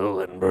Riverdale.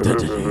 And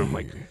I'm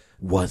like,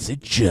 was it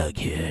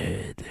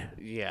Jughead?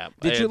 yeah.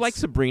 Did you like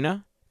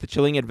Sabrina? The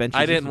Chilling Adventures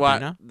I didn't of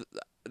watch.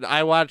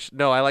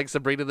 Sabrina? I like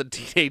Sabrina the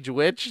Teenage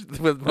Witch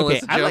with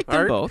Melissa I like them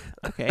Joan Hart. both.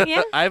 Okay.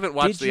 Yeah. I haven't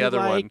watched the other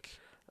one.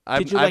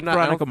 Did you like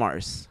Veronica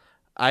Mars?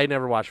 I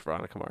never watched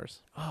Veronica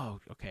Mars. Oh,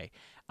 okay.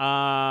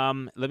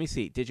 Let me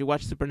see. Did you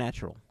watch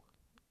Supernatural?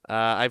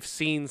 I've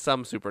seen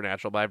some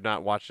Supernatural, but I've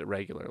not watched it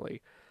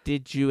regularly.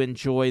 Did you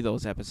enjoy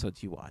those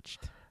episodes you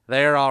watched?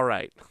 They're all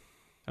right.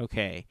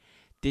 Okay.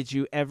 Did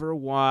you ever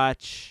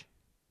watch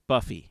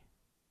Buffy?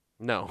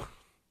 No.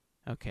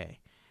 Okay.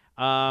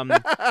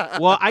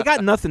 Well, I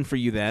got nothing for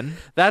you then.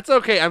 That's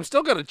okay. I'm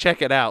still gonna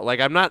check it out. Like,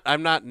 I'm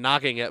not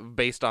knocking it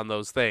based on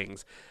those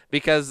things,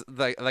 because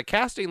the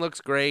casting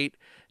looks great.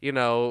 You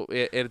know,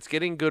 it's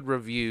getting good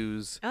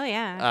reviews. Oh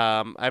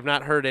yeah. I've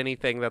not heard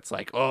anything that's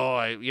like,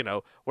 where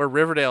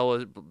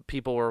Riverdale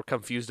people were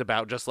confused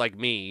about, just like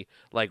me.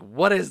 Like,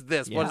 what is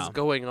this? Yeah. What is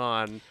going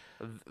on?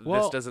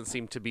 Well, this doesn't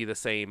seem to be the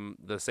same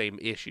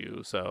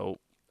issue. So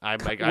I'm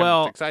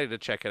well, excited to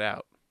check it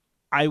out.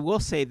 I will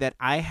say that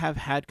I have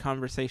had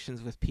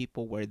conversations with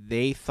people where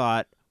they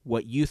thought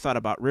what you thought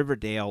about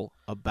Riverdale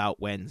about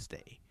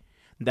Wednesday.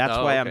 That's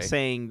why I'm okay.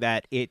 saying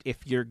that if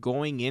you're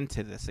going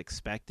into this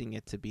expecting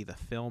it to be the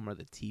film or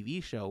the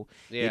TV show,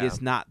 it Yeah.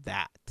 is not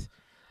that.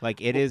 Like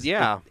it Well, is.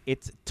 yeah.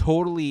 It's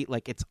totally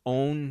like its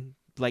own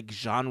like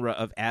genre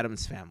of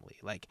Addams Family.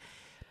 Like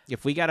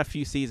if we got a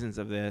few seasons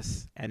of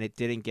this and it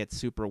didn't get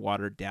super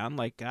watered down,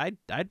 like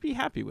I'd be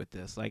happy with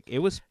this. Like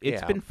it's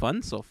Yeah. been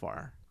fun so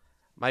far.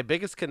 My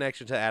biggest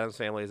connection to Addams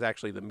Family is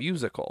actually the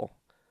musical.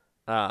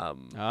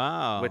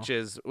 Oh, Which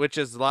is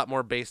a lot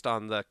more based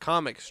on the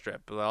comic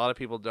strip. A lot of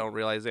people don't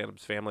realize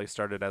Addams Family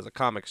started as a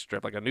comic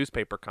strip, like a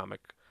newspaper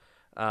comic,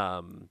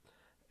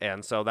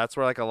 and so that's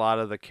where like a lot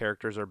of the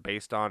characters are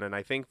based on. And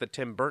I think the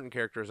Tim Burton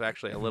character is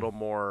actually a little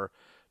more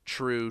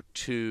true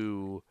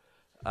to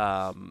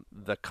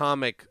the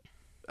comic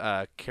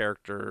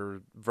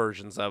character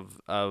versions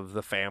of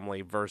the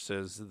family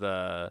versus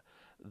the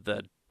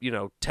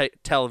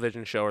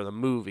television show or the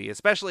movie,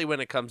 especially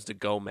when it comes to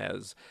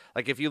Gomez.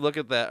 Like if you look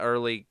at the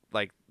early,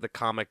 like the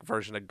comic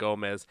version of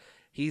Gomez,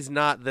 he's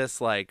not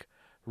this like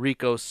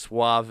Rico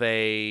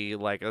Suave,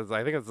 like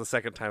I think it's the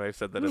second time I've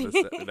said that in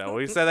this. No,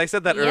 I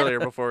said that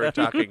earlier before we were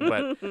talking,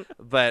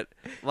 but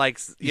like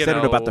you said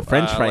it about the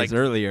French fries like,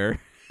 earlier.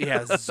 Yeah,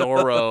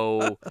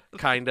 Zorro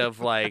kind of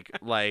like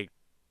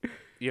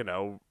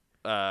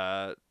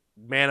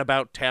man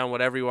about town,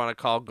 whatever you want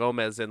to call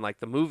Gomez in like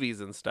the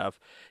movies and stuff.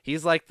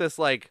 He's like this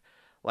like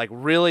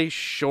really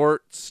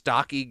short,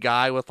 stocky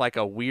guy with like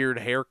a weird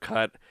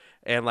haircut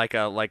and like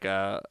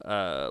a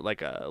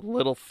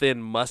little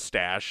thin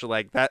mustache.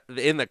 Like that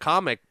in the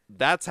comic,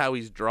 that's how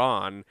he's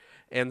drawn.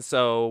 And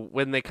so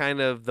when they kind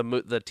of the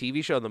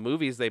TV show and the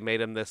movies, they made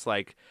him this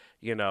like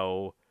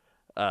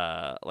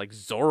like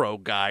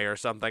Zorro guy or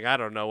something. I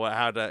don't know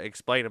how to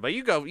explain it, but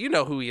you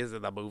know who he is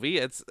in the movie.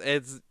 It's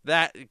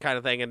that kind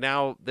of thing. And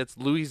now it's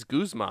Luis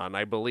Guzman,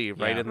 I believe,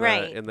 right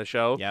in the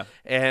show. Yeah.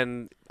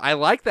 And I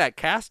like that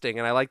casting,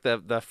 and I like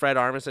the Fred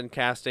Armisen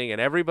casting,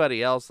 and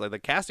everybody else. Like the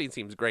casting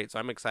seems great, so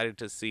I'm excited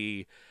to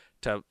see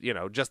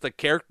just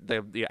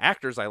the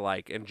actors I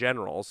like in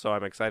general. So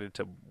I'm excited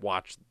to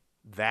watch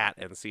that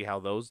and see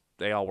how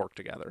they all work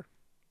together.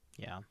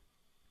 Yeah.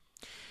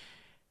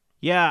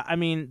 Yeah, I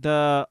mean,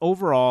 the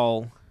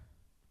overall,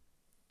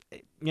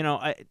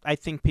 I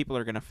think people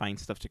are going to find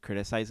stuff to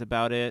criticize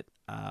about it.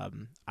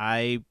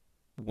 I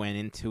went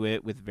into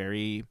it with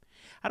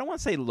I don't want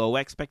to say low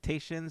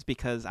expectations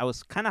because I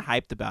was kind of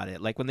hyped about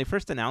it. Like when they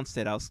first announced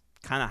it, I was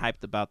kind of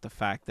hyped about the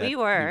fact that we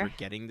were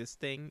getting this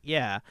thing.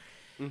 Yeah.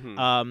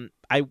 Mm-hmm.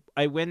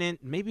 I went in,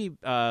 maybe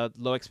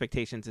low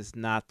expectations is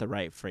not the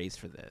right phrase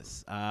for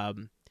this.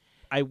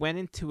 I went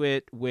into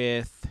it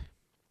with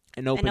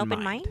an open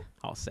mind,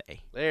 I'll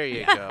say. There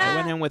you go. I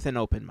went in with an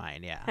open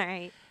mind, yeah. All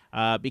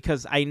right.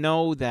 Because I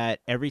know that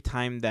every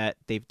time that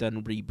they've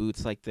done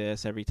reboots like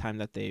this, every time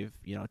that they've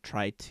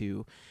tried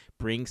to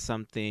bring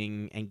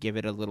something and give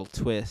it a little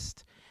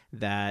twist,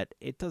 that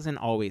it doesn't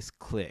always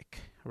click,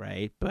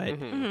 right? But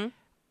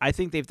I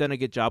think they've done a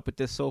good job with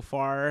this so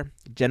far.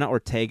 Jenna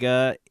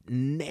Ortega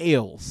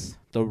nails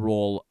the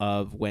role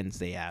of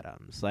Wednesday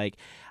Addams. Like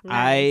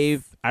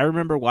Nice. I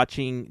remember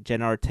watching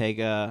Jenna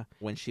Ortega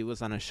when she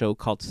was on a show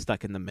called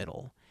Stuck in the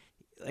Middle.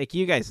 Like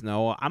you guys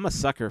know, I'm a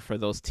sucker for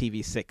those TV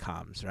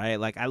sitcoms, right?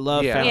 Like I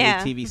love family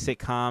TV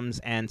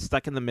sitcoms, and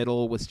Stuck in the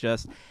Middle was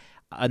just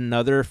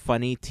another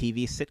funny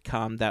TV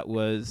sitcom that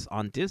was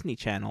on Disney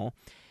Channel.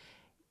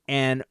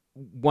 And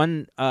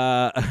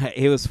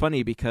it was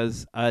funny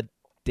because a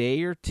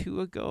day or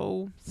two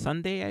ago,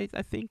 Sunday,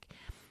 I think,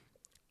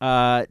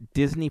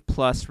 Disney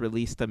Plus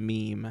released a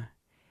meme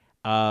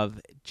of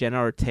Jenna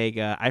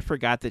Ortega. I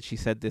forgot that she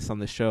said this on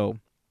the show,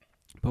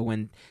 but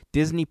when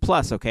Disney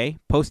Plus,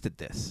 posted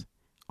this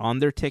on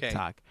their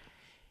TikTok,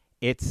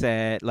 it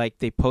said, like,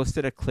 they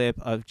posted a clip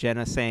of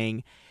Jenna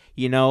saying,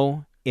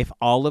 if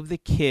all of the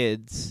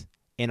kids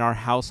in our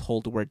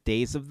household were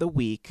days of the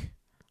week,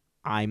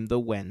 I'm the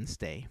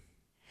Wednesday.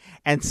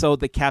 And so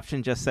the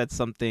caption just said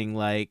something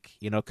like,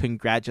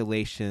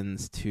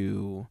 congratulations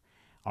to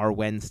our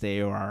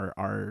Wednesday or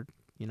our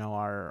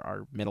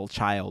middle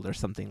child or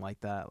something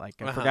like that.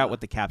 Like I forgot what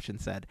the caption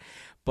said,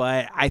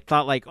 but I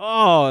thought like,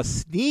 oh,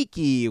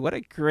 sneaky. What a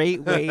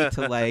great way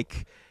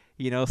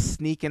to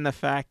sneak in the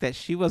fact that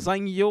she was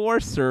on your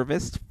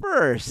service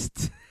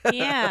first.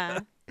 Yeah.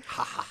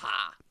 Ha ha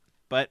ha.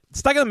 But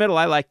Stuck in the Middle,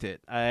 I liked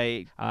it.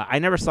 I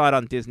never saw it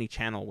on Disney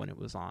Channel when it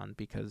was on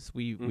because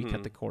we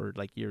cut the cord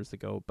like years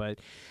ago. But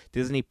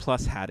Disney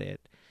Plus had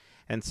it,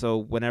 and so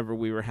whenever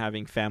we were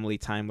having family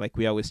time, like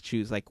we always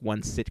choose like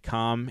one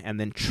sitcom and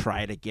then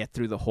try to get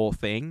through the whole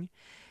thing.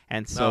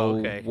 And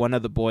so one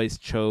of the boys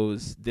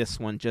chose this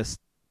one. Just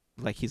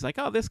like he's like,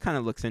 oh, this kind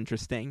of looks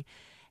interesting,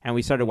 and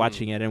we started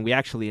watching it, and we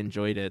actually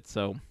enjoyed it.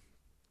 So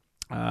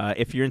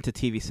if you're into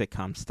TV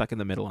sitcoms, Stuck in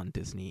the Middle on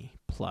Disney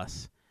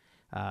Plus.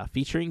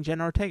 Featuring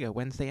Jenna Ortega,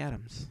 Wednesday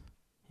Addams.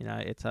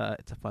 It's a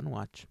fun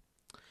watch.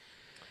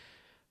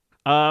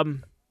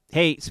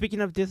 Hey, speaking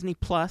of Disney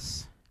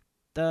Plus,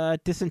 the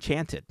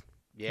Disenchanted.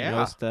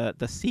 Yeah. It's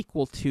the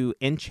sequel to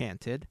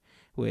Enchanted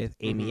with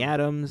Amy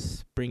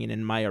Adams, bringing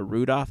in Maya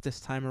Rudolph this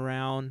time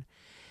around.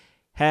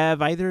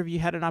 Have either of you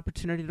had an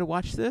opportunity to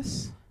watch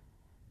this?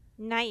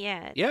 Not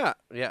yet. Yeah.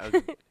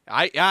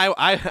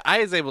 I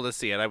was able to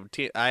see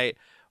it.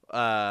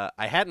 I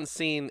hadn't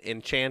seen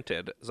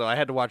Enchanted, so I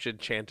had to watch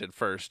Enchanted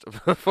first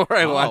before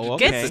I watched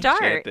okay. Good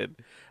start. Disenchanted.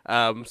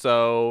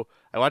 So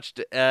I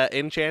watched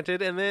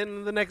Enchanted, and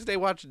then the next day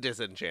watched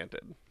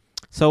Disenchanted.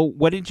 So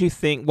what did you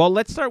think? Well,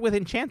 let's start with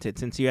Enchanted,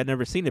 since you had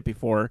never seen it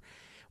before.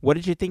 What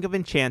did you think of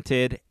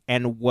Enchanted,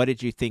 and what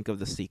did you think of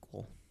the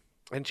sequel?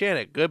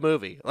 Enchanted, good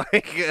movie.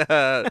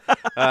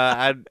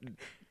 I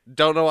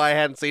don't know why I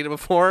hadn't seen it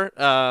before.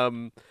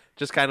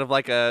 Just kind of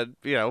like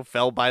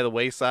fell by the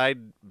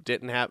wayside.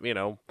 Didn't have,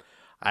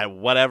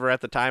 whatever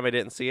at the time. I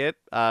didn't see it.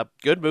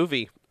 Good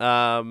movie.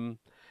 I'm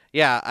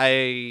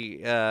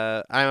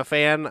a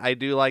fan. I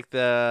do like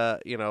the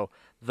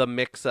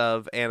mix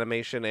of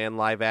animation and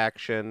live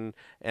action,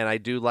 and I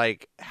do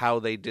like how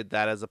they did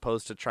that as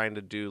opposed to trying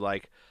to do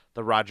like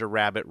the Roger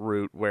Rabbit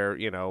route where,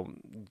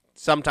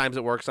 sometimes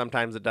it works,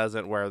 sometimes it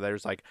doesn't, where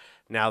there's like,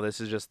 now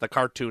this is just the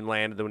cartoon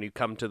land, and then when you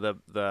come to the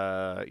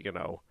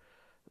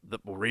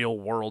real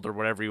world or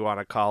whatever you want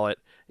to call it,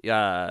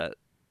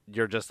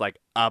 you're just like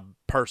a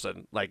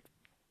person, like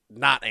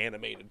not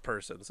animated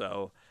person.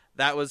 So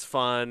that was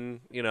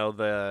fun.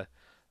 The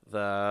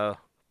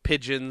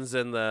pigeons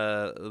and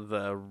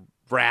the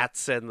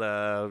rats and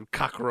the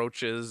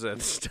cockroaches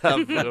and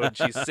stuff when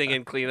she's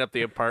singing clean up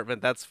the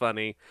apartment. That's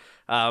funny.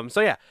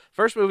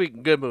 First movie,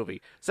 good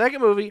movie.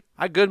 Second movie,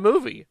 a good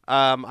movie.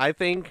 I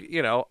think,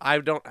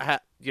 I've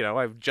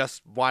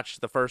just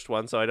watched the first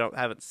one, so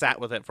haven't sat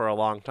with it for a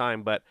long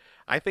time, but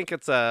I think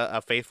it's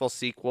a faithful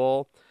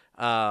sequel.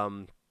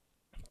 The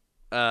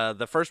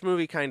first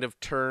movie kind of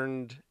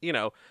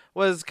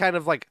was kind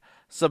of like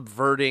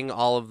subverting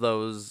all of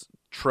those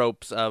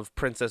tropes of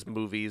princess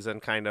movies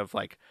and kind of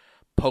like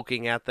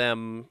poking at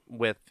them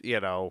with,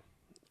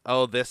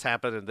 oh, this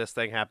happened and this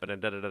thing happened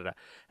and da-da-da-da.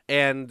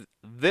 And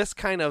this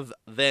kind of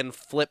then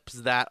flips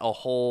that a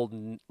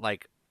whole,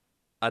 like,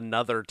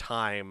 another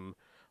time,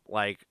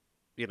 like,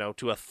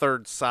 to a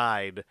third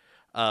side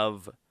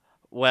of,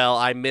 well,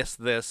 I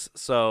missed this,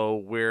 so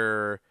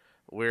we're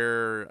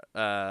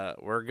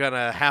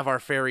gonna have our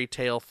fairy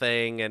tale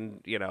thing.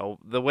 And,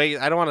 the way,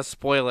 I don't want to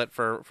spoil it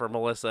for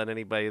Melissa and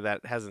anybody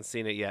that hasn't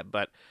seen it yet,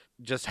 but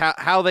just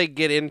how they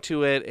get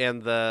into it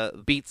and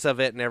the beats of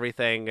it and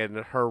everything, and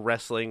her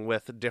wrestling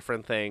with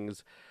different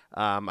things,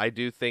 I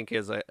do think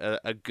is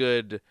a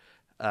good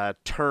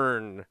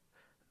turn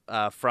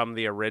from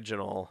the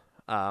original.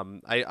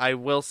 I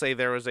will say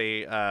there was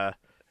a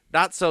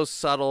not so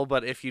subtle,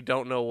 but if you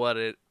don't know what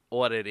it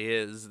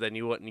is, then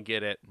you wouldn't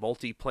get it,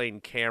 multi-plane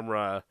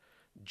camera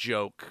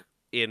joke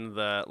in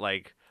the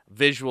like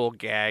visual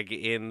gag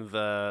in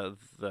the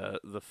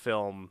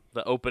film,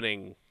 the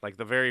opening, like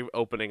the very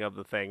opening of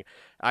the thing.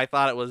 I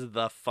thought it was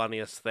the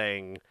funniest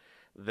thing.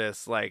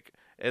 This like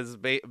is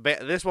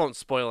this won't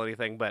spoil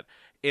anything, but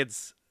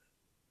it's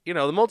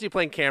the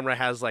multi-plane camera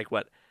has like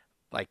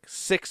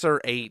 6 or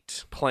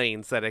 8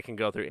 planes that it can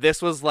go through.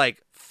 This was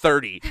like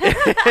 30.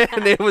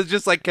 And it was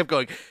just like kept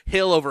going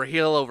hill over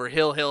hill over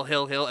hill,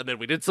 and then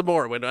we did some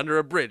more, went under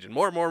a bridge and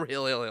more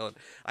hill. And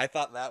I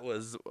thought that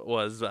was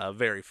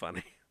very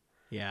funny.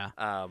 Yeah.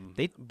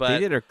 They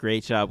did a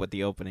great job with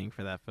the opening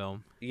for that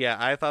film. Yeah,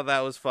 I thought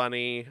that was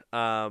funny.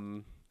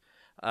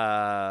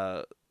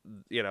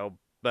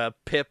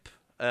 Pip,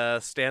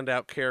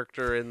 standout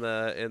character in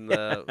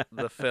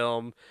the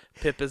film.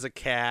 Pip is a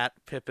cat.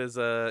 Pip is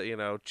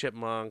a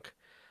chipmunk.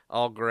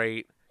 All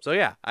great. So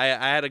yeah, I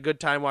had a good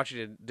time watching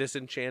it.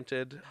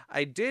 Disenchanted.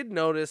 I did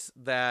notice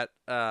that.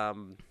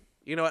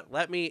 You know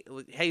what?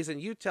 Hazen,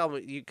 you tell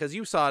me, because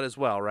you saw it as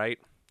well, right?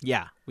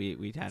 Yeah,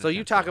 we had. So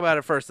you talk about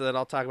it first, and then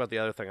I'll talk about the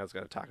other thing I was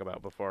going to talk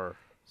about before.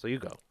 So you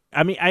go.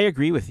 I mean, I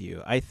agree with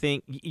you. I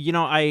think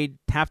I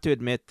have to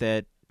admit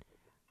that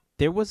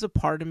there was a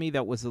part of me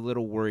that was a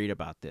little worried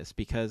about this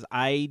because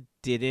I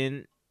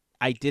didn't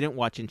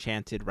watch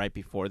Enchanted right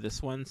before this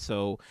one,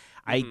 so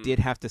I did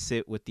have to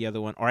sit with the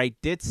other one, or I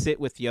did sit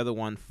with the other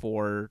one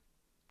for,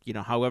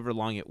 however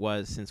long it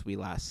was since we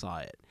last saw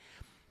it.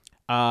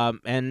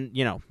 And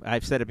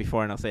I've said it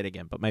before and I'll say it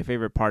again, but my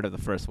favorite part of the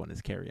first one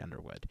is Carrie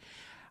Underwood.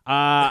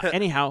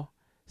 Anyhow,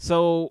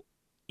 so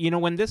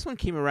when this one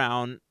came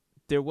around,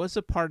 there was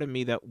a part of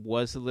me that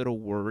was a little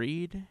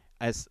worried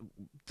as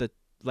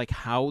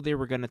how they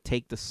were going to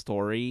take the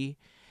story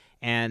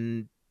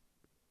and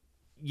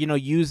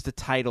use the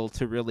title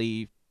to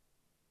really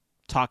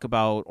talk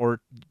about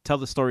or tell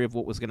the story of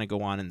what was going to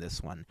go on in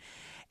this one.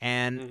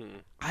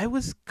 And I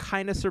was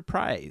kind of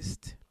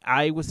surprised.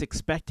 I was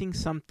expecting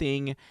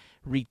something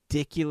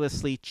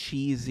ridiculously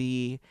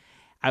cheesy.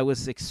 I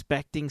was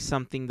expecting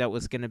something that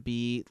was going to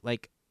be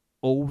like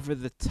over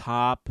the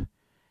top,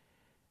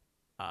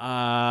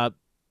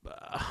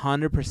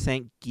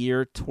 100%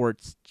 geared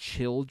towards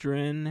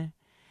children.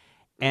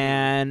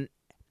 And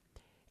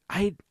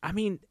I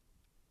mean,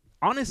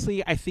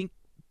 honestly, I think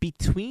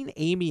between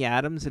Amy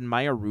Adams and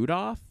Maya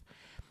Rudolph,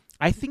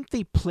 I think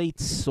they played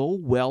so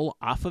well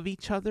off of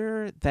each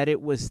other that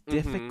it was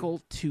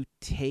difficult to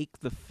take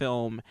the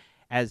film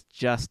as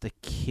just a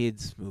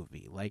kids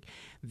movie. Like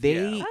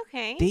they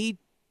Okay.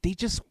 they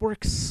just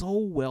work so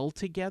well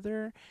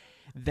together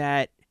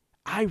that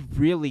I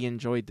really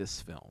enjoyed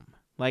this film.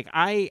 Like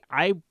I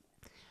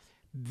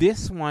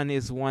this one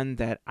is one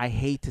that I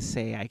hate to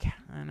say I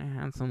kind of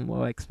had some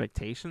low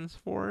expectations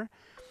for,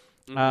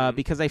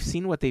 because I've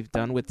seen what they've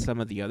done with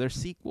some of the other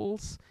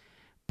sequels,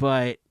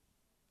 but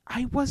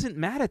I wasn't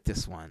mad at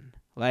this one.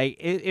 Like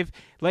if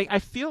like I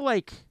feel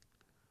like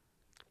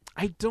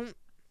I don't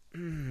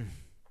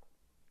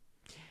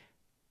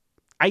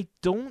I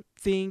don't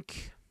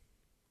think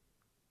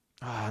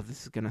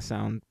this is gonna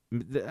sound.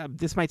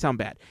 This might sound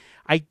bad.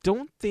 I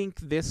don't think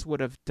this would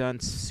have done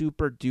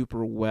super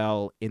duper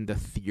well in the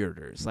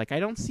theaters. Like, I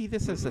don't see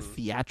this as a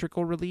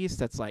theatrical release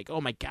that's like,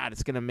 oh my god,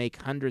 it's gonna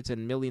make hundreds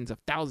and millions of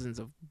thousands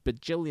of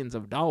bajillions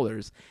of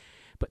dollars.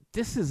 But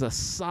this is a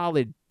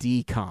solid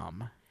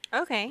DCOM,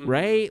 Okay.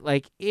 right?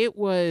 Like, it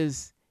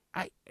was.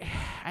 I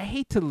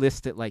hate to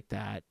list it like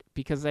that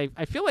because I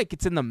feel like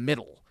it's in the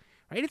middle,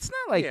 right? It's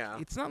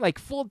not like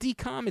full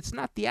DCOM. It's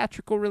not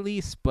theatrical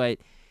release, but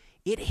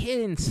it hit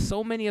in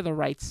so many of the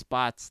right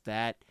spots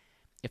that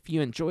if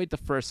you enjoyed the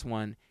first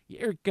one,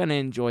 you're gonna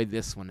enjoy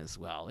this one as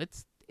well.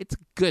 It's a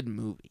good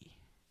movie.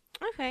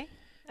 Okay.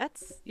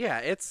 That's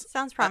It's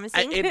sounds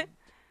promising.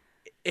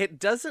 it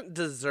doesn't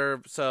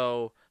deserve.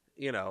 So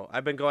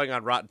I've been going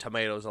on Rotten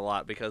Tomatoes a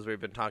lot because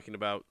we've been talking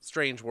about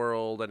Strange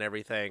World and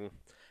everything,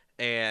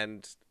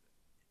 and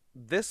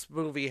this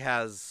movie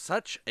has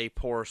such a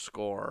poor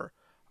score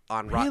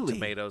on Rotten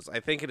Tomatoes. I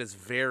think it is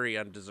very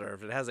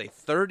undeserved. It has a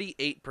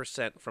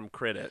 38% from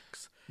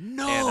critics.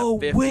 No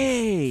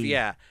way.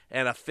 Yeah,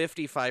 and a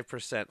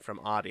 55% from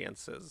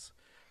audiences.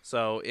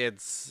 So it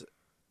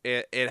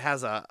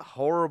has a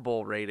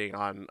horrible rating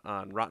on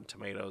Rotten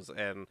Tomatoes,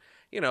 and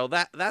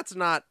that's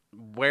not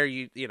where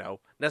you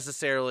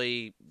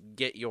necessarily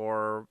get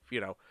your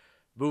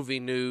movie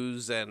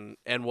news and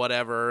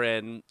whatever,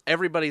 and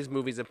everybody's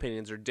movies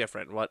opinions are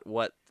different.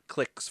 What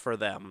clicks for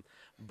them,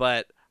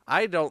 but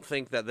I don't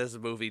think that this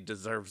movie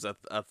deserves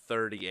a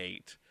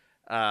 38.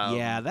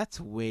 Yeah, that's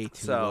way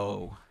too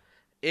low.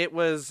 It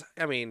was.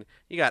 I mean,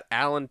 you got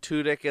Alan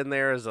Tudyk in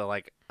there as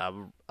a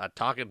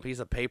talking piece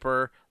of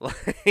paper.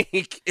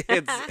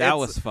 That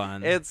was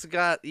fun. It's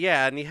got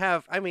and you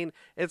have. I mean,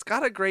 it's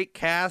got a great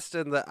cast,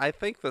 and I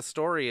think the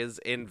story is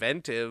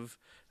inventive.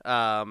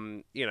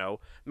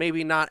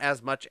 Maybe not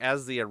as much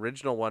as the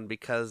original one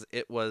because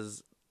it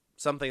was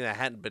something that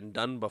hadn't been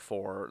done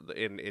before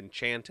in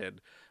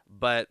Enchanted.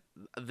 But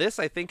this,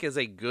 I think, is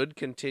a good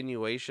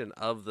continuation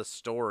of the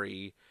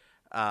story,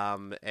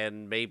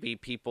 and maybe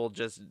people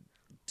just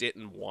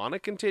didn't want a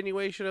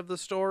continuation of the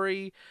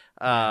story.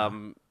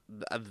 I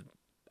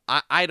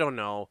don't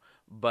know,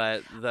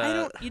 but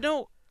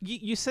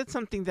You said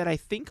something that I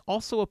think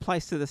also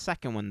applies to the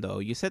second one, though.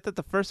 You said that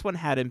the first one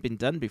hadn't been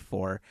done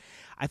before.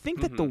 I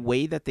think that the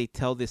way that they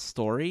tell this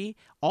story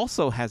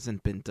also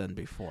hasn't been done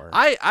before.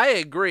 I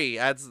agree.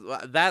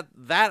 That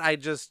I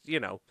just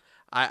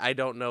I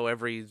don't know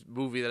every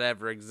movie that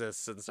ever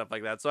exists and stuff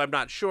like that, so I'm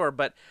not sure.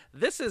 But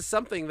this is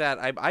something that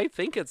I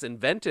think it's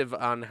inventive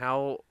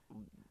on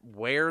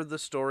where the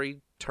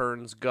story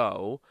turns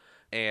go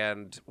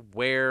and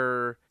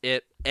where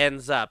it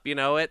ends up. It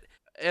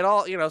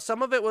all,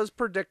 some of it was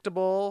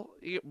predictable,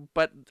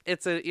 but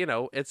it's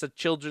a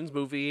children's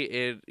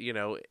movie.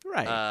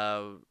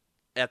 Right.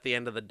 At the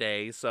end of the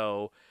day,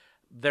 so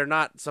they're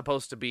not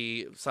supposed to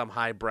be some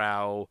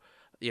highbrow,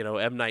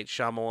 M. Night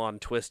Shyamalan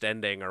twist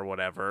ending or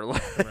whatever.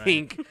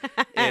 Like,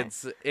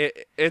 it's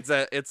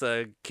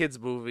a kids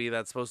movie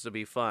that's supposed to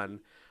be fun.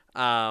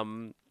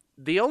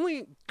 The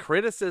only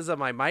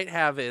criticism I might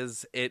have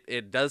is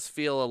it does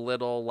feel a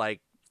little like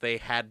they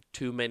had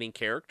too many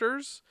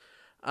characters.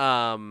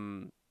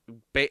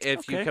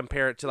 If you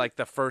compare it to like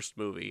the first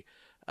movie,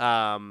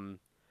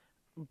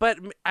 but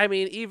I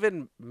mean,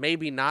 even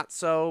maybe not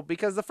so,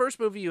 because the first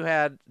movie you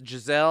had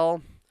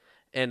Giselle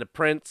and the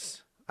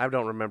Prince. I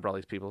don't remember all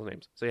these people's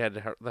names. So you had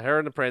her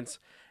and the Prince,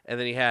 and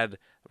then you had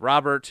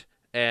Robert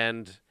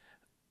and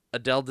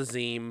Adele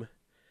Dazeem,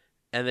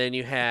 and then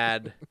you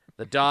had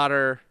the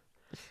daughter,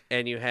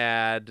 and you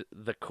had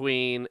the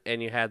Queen,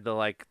 and you had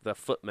the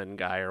footman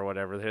guy or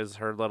whatever.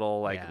 Her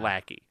little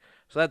lackey.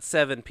 So that's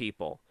 7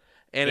 people.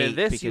 And 8, in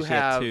this you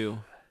have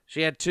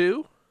She had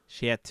 2?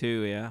 She had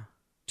 2, yeah.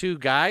 2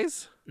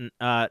 guys?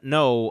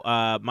 No,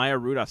 Maya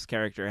Rudolph's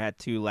character had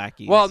 2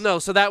 lackeys. Well, no,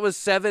 so that was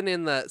 7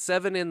 in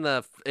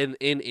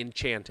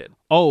Enchanted.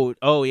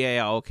 Oh,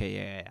 yeah, okay,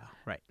 yeah,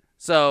 right.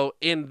 So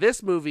in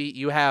this movie,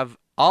 you have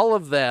all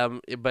of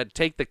them, but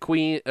take the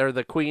Queen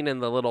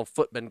and the little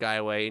footman guy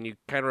away, and you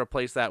kind of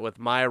replace that with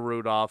Maya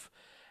Rudolph,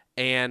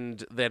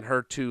 and then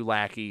her 2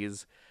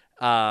 lackeys,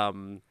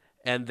 and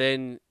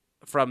then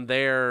from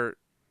there.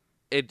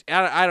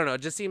 I don't know.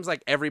 It just seems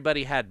like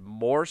everybody had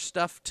more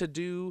stuff to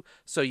do,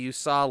 so you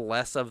saw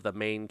less of the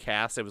main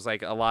cast. It was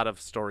like a lot of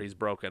stories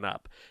broken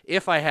up.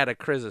 If I had a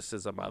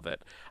criticism of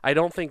it, I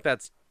don't think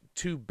that's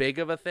too big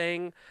of a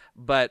thing.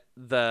 But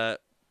the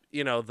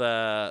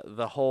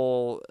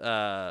whole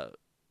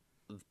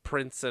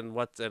Prince and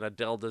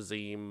Adele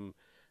Dazeem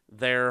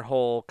their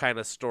whole kind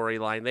of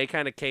storyline. They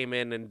kind of came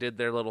in and did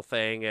their little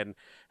thing and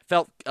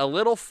felt a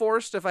little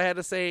forced, if I had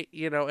to say,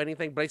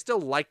 anything, but I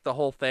still liked the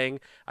whole thing.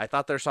 I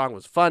thought their song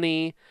was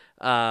funny,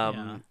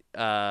 and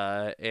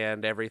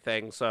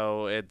everything.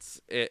 So and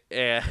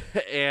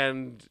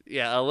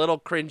a little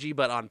cringy,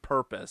 but on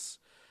purpose.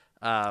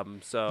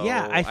 So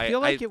yeah, I feel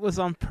like it was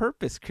on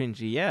purpose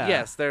cringy. Yeah.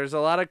 Yes, there's a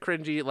lot of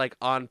cringy, like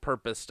on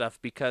purpose stuff,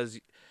 because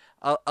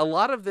a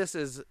lot of this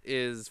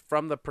is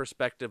from the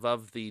perspective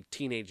of the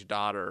teenage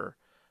daughter,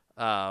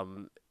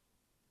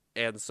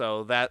 and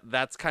so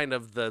that's kind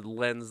of the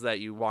lens that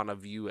you want to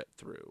view it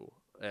through,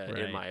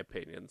 in my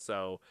opinion.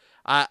 So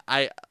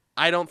I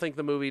don't think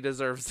the movie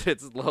deserves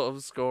its low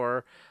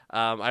score.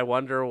 I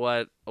wonder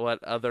what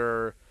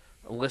other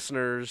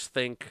listeners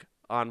think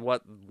on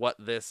what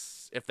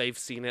this, if they've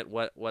seen it,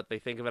 what they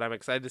think of it. I'm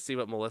excited to see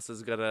what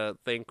Melissa's gonna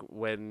think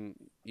when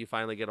you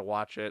finally get to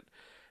watch it,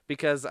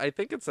 because I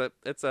think it's a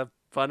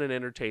fun and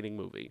entertaining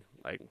movie.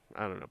 Like,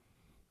 I don't know.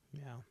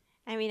 Yeah.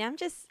 I mean,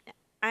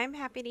 I'm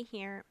happy to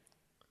hear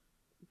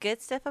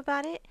good stuff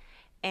about it,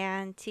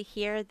 and to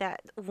hear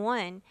that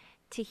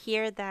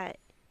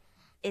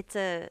it's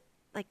a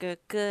good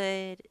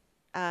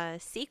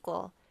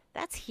sequel.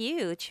 That's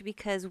huge,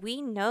 because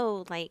we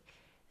know, like,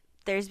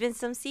 there's been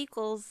some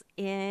sequels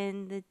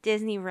in the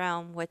Disney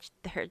realm which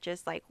they're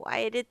just like,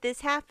 why did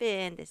this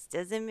happen? This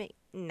doesn't make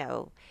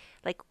no,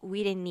 like,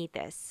 we didn't need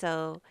this.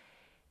 So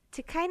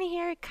to kind of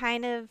hear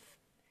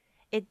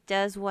it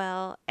does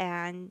well,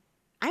 and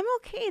I'm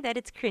okay that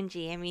it's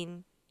cringy. I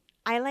mean,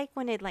 I like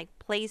when it like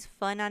plays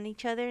fun on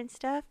each other and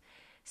stuff.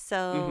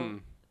 So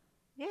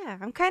yeah,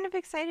 I'm kind of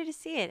excited to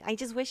see it. I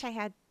just wish I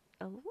had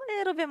a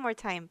little bit more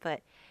time,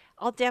 but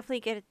I'll definitely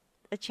get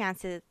a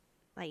chance to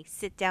like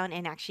sit down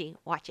and actually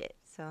watch it.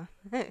 So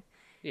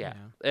yeah.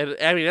 And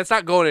I mean, it's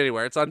not going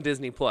anywhere. It's on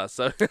Disney Plus.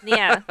 So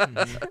yeah.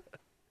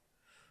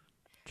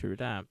 True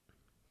that.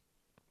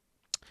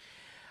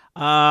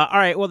 All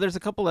right. Well, there's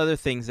a couple other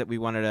things that we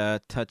wanted to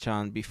touch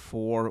on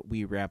before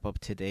we wrap up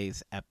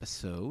today's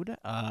episode.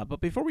 But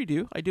before we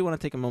do, I do want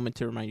to take a moment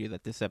to remind you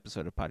that this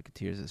episode of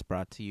Podcateers is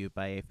brought to you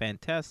by a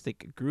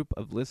fantastic group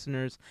of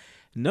listeners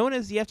known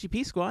as the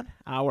FGP Squad,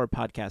 our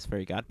podcast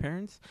fairy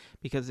godparents,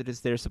 because it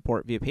is their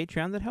support via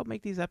Patreon that help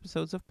make these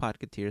episodes of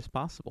Podcateers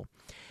possible.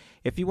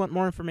 If you want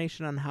more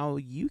information on how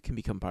you can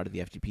become part of the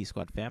FGP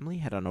Squad family,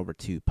 head on over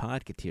to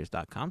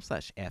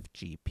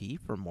podcateers.com/FGP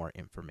for more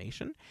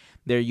information.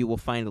 There you will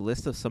find a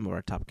list of some of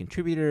our top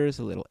contributors,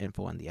 a little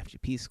info on the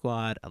FGP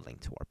Squad, a link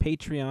to our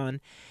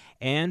Patreon.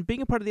 And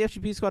being a part of the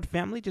FGP Squad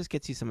family just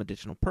gets you some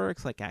additional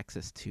perks, like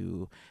access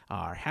to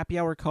our happy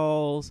hour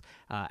calls,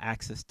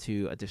 access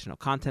to additional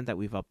content that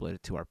we've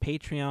uploaded to our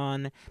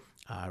Patreon,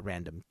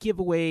 random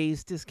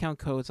giveaways, discount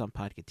codes on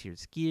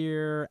Podcateers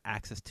gear,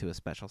 access to a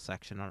special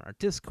section on our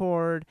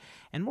Discord,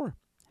 and more.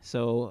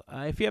 So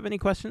if you have any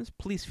questions,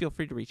 please feel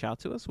free to reach out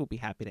to us. We'll be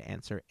happy to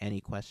answer any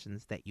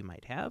questions that you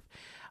might have.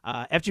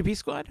 FGP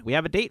Squad, we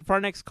have a date for our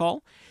next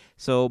call,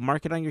 so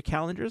mark it on your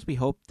calendars. We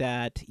hope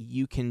that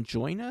you can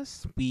join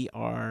us. We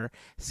are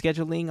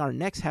scheduling our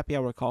next happy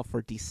hour call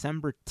for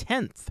December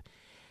 10th.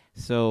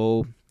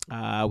 So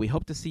we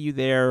hope to see you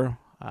there.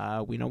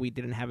 We know we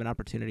didn't have an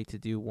opportunity to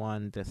do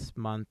one this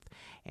month,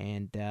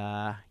 and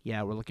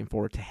we're looking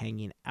forward to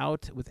hanging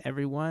out with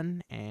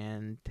everyone.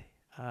 And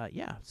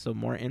so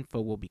more info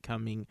will be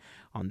coming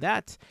on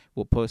that.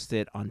 We'll post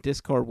it on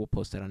Discord. We'll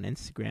post it on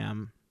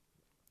Instagram.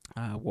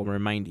 We'll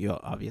remind you,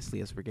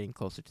 obviously, as we're getting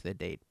closer to the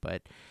date,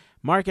 but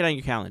mark it on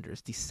your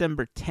calendars.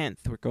 December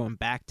 10th, we're going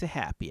back to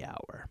happy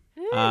hour.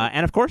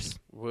 And of course,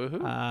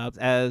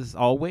 as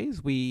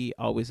always, we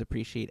always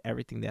appreciate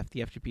everything that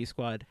the FGP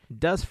Squad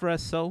does for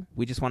us. So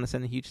we just want to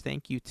send a huge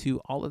thank you to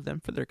all of them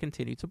for their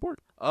continued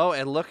support. Oh,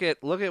 and look at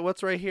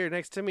what's right here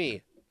next to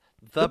me.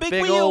 The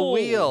big old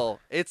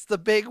wheel. It's the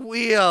big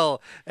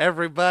wheel.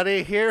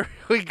 Everybody, here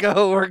we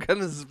go. We're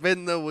going to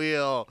spin the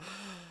wheel.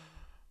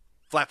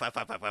 Flap, flap,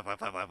 flap, flap, flap, flap,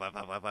 flap, flap, flap,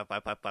 flap, flap,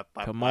 flap, flap,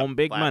 flap, Come on,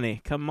 big flap,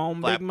 money. Come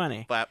on, flap, big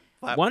money. flap,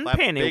 flap, One flap.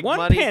 penny, Big one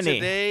money penny.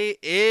 today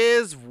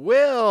is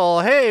Will.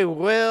 Hey,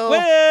 Will.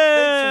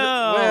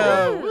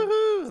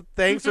 Will.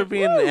 Thanks for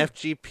being an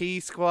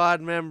FGP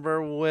Squad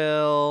member,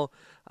 Will.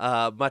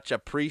 Much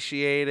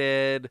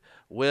appreciated.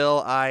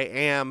 Will, I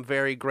am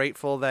very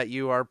grateful that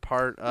you are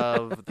part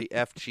of the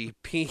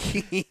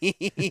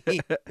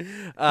FGP.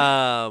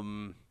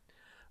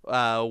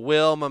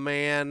 Will, my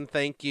man,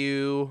 thank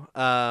you.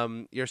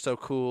 You're so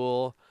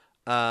cool.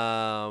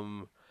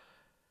 I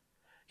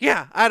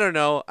don't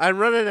know. I'm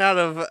running out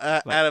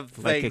of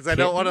things. I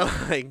don't want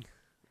to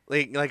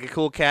like a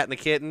cool cat and a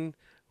kitten.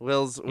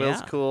 Will's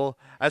cool.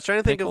 I was trying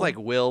to think of like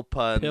Will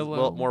puns,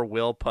 more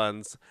Will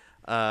puns.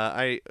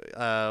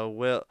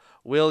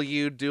 Will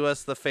you do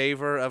us the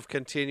favor of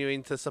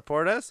continuing to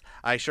support us?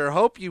 I sure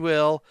hope you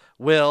will.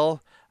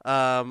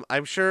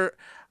 I'm sure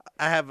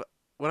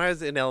when I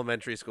was in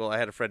elementary school, I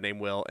had a friend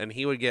named Will, and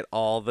he would get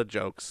all the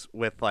jokes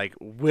with like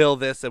Will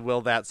this and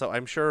Will that. So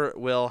I'm sure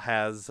Will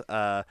has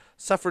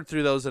suffered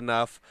through those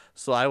enough.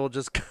 So I will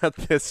just cut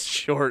this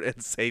short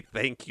and say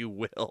thank you,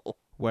 Will.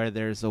 Where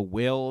there's a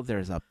will,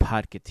 there's a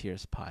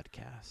Podcateers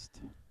podcast.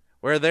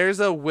 Where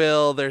there's a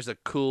Will, there's a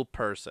cool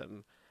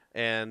person,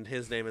 and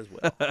his name is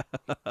Will.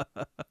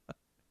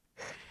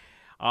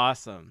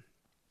 Awesome.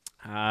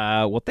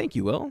 Well, thank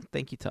you, Will.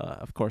 Thank you to,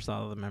 of course,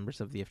 all of the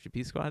members of the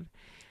FGP squad.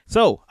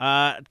 So,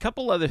 a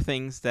couple other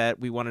things that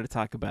we wanted to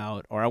talk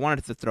about, or I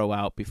wanted to throw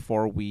out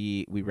before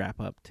we wrap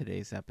up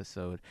today's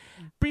episode.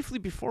 Briefly,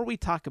 before we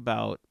talk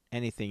about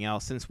anything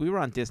else, since we were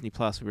on Disney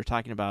Plus, we were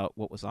talking about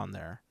what was on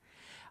there.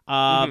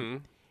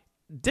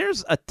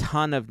 There's a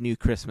ton of new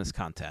Christmas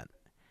content.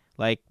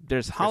 Like,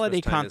 there's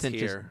holiday time is content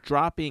just here.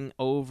 dropping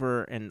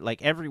over, and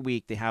like every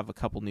week they have a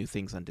couple new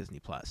things on Disney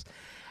Plus.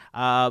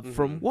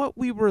 From what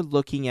we were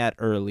looking at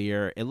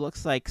earlier, it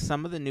looks like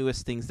some of the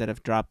newest things that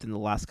have dropped in the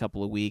last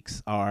couple of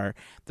weeks are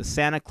the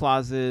Santa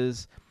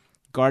Clauses,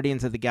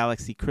 Guardians of the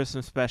Galaxy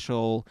Christmas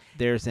special.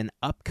 There's an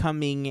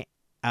upcoming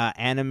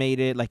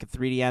animated, like a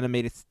 3D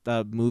animated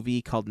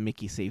movie called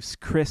Mickey Saves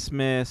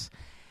Christmas.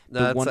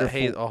 No, hold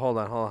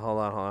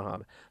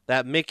on.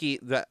 That Mickey,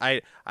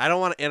 I don't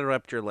want to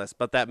interrupt your list,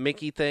 but that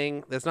Mickey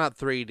thing, that's not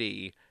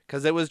 3D.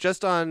 Because it was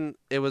on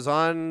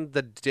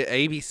the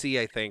ABC,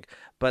 I think,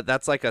 but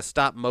that's like a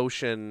stop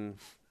motion,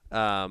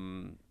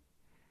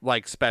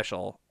 like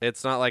special.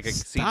 It's not like a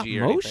Stop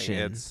CG or motion?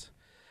 anything. It's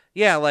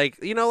like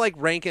like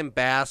Rankin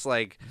Bass,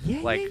 like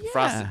Yeah.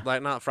 Frosty,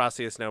 like not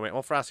Frosty the Snowman.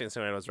 Well, Frosty the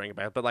Snowman was Rankin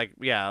Bass, but like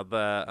the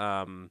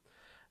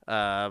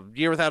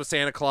Year Without a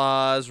Santa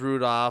Claus,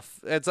 Rudolph.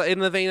 It's in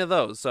the vein of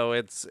those. So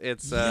it's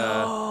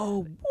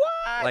Yo,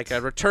 what? like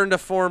a return to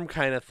form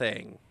kind of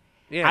thing.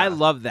 Yeah, I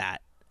love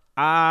that.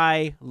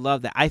 I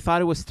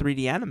thought it was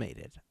 3D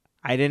animated.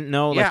 I didn't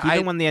know. Like, Yeah,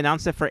 even when they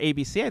announced it for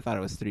ABC, I thought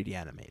it was 3D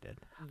animated.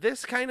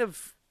 This kind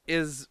of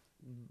is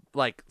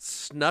like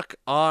snuck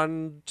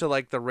on to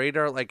like the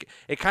radar. Like,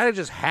 it kind of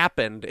just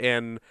happened,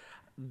 and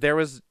there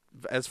was,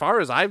 as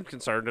far as I'm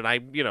concerned, and I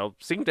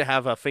seem to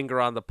have a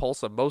finger on the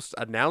pulse of most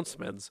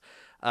announcements.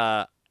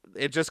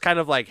 It just kind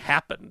of like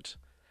happened.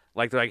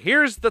 Like, they're like,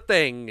 here's the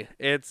thing.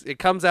 It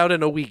comes out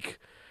in a week,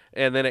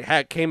 and then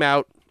it came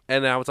out,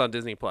 and now it's on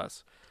Disney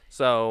Plus.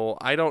 So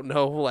I don't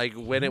know like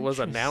when it was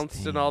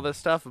announced and all this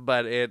stuff,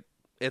 but it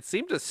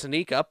seemed to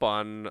sneak up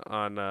on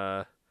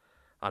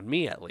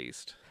me at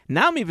least.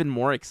 Now I'm even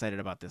more excited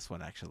about this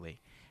one, actually.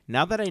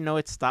 Now that I know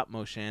it's stop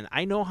motion,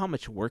 I know how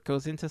much work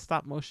goes into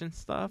stop motion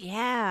stuff.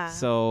 Yeah.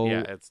 So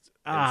Yeah, it's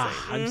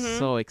insane. I'm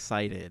so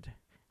excited.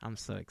 I'm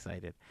so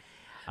excited.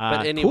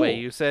 But anyway,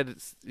 cool. you said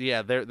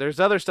there's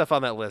other stuff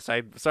on that list.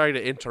 I'm sorry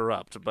to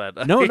interrupt,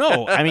 but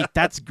No. I mean,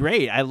 that's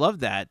great. I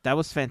love that. That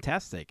was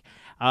fantastic.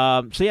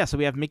 So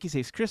we have Mickey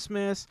Saves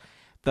Christmas.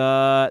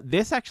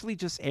 This actually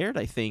just aired,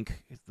 I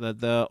think,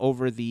 the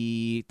over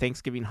the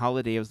Thanksgiving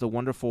holiday. It was the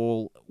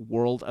Wonderful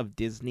World of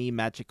Disney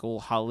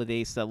Magical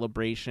Holiday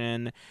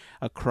Celebration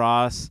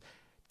across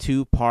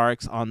 2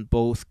 parks on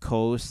both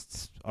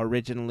coasts,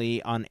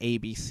 originally on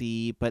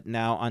ABC, but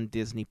now on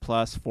Disney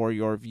Plus for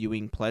your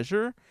viewing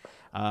pleasure.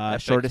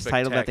 Shortest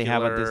title that they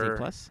have on Disney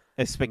Plus.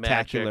 A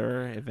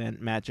spectacular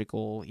event,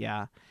 magical,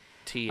 yeah.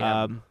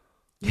 TM.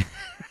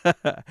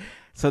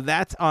 So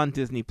that's on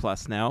Disney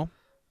Plus now.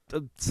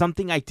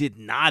 Something I did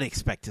not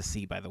expect to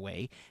see, by the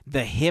way.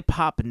 The Hip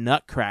Hop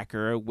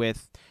Nutcracker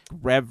with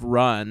Rev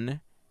Run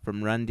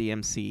from Run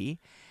DMC.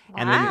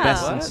 And then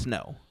Best in What?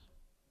 Snow.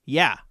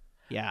 Yeah.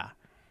 Best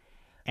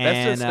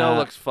in Snow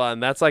looks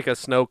fun. That's like a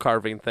snow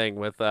carving thing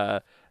with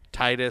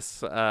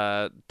Titus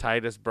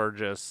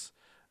Burgess.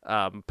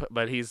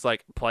 But he's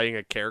like playing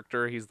a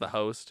character. He's the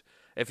host.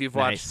 If you've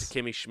watched Nice.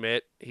 Kimmy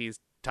Schmidt, he's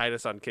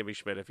Titus on Kimmy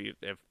Schmidt.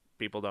 If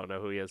people don't know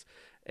who he is,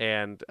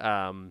 and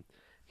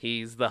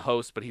he's the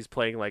host, but he's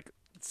playing like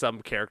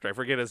some character. I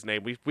forget his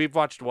name. We've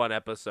watched one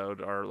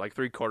episode or like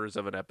 3/4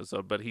 of an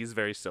episode, but he's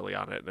very silly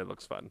on it, and it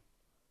looks fun.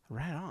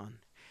 Right on.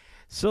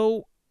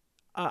 So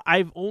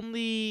I've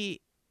only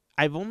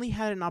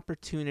had an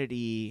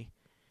opportunity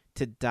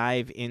to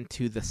dive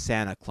into the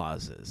Santa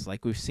Clauses.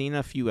 Like, we've seen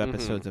a few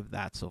episodes of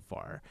that so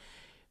far.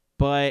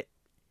 But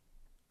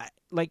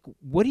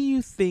what do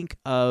you think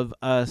of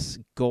us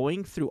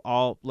going through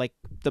all, like,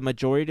 the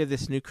majority of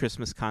this new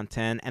Christmas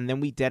content, and then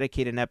we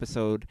dedicate an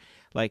episode,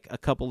 like a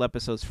couple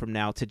episodes from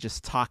now, to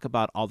just talk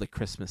about all the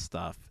Christmas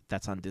stuff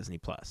that's on Disney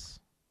Plus?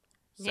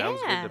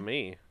 Sounds Yeah. good to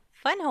me.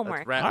 Fun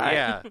homework. All right.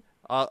 Yeah.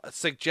 I'll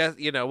suggest,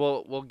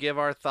 we'll give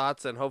our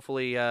thoughts, and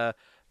hopefully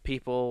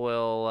people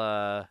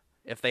will,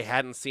 if they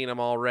hadn't seen them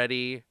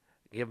already,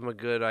 give them a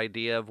good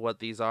idea of what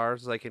these are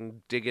so they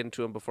can dig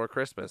into them before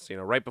Christmas,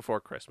 right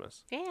before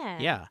Christmas. Yeah.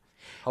 Yeah.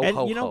 Ho, And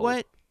ho, you know ho.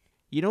 what?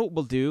 You know what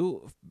we'll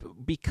do?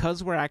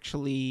 Because we're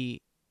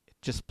actually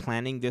just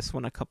planning this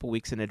one a couple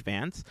weeks in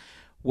advance,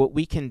 what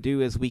we can do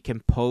is we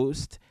can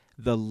post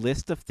the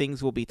list of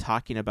things we'll be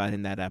talking about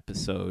in that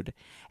episode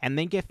and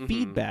then get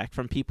feedback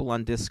from people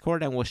on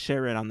Discord, and we'll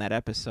share it on that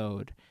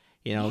episode,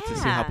 to see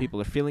how Yeah. people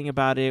are feeling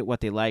about it,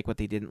 what they like, what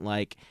they didn't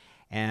like.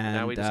 And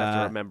Now we just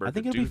have to remember I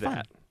think to it'll do be fun.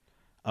 that.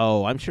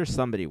 Oh, I'm sure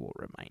somebody will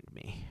remind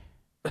me.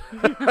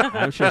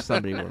 I'm sure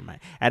somebody will remind.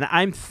 And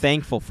I'm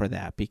thankful for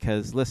that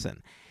because,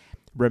 listen,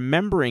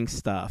 remembering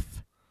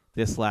stuff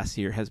this last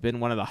year has been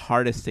one of the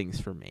hardest things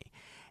for me.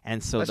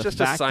 And so Let's the just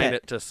fact assign that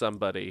it to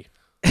somebody.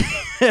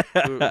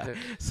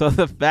 so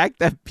the fact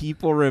that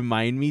people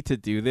remind me to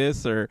do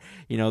this, or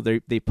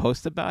they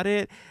post about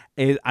it,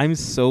 I'm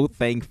so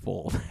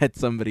thankful that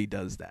somebody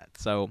does that.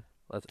 So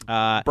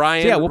Brian,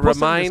 we'll post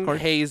it on remind Discord.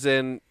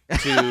 Hazen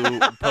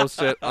to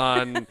post it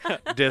on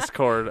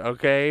Discord,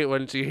 okay?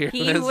 When she hears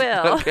He this,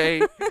 will.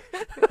 okay?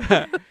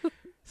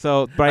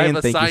 So Brian,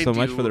 I've thank you so assigned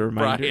much you, for the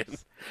Brian.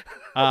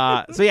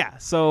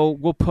 reminders. So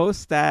we'll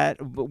post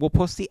that. We'll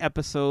post the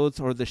episodes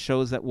or the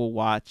shows that we'll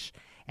watch,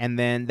 and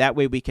then that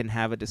way we can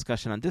have a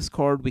discussion on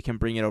Discord. We can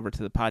bring it over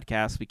to the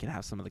podcast. We can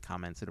have some of the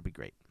comments. It'll be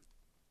great.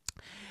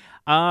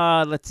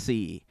 Let's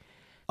see.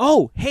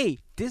 Oh, hey,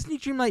 Disney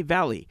Dreamlight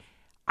Valley.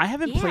 I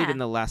haven't played Yeah. in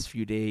the last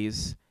few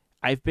days.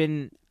 I've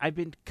been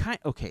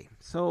okay.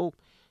 So,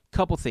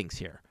 couple things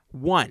here.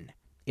 One,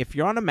 if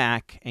you're on a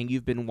Mac and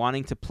you've been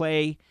wanting to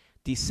play,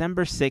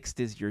 December 6th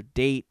is your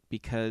date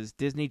because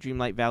Disney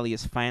Dreamlight Valley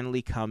is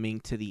finally coming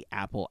to the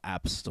Apple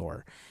App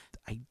Store.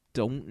 I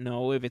don't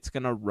know if it's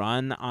going to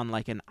run on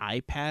like an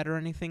iPad or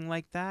anything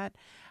like that.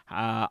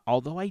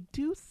 Although I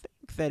do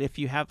think that if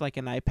you have like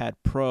an iPad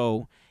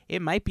Pro,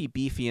 it might be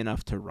beefy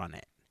enough to run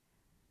it.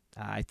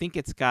 I think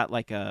it's got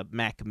like a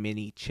Mac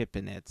Mini chip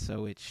in it,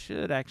 so it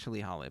should actually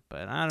haul it.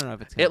 But I don't know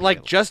if it's gonna It be like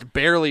able- just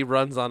barely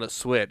runs on a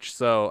Switch,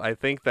 so I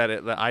think that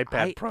the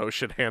iPad Pro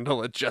should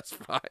handle it just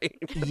fine.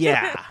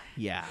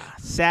 yeah.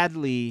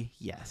 Sadly,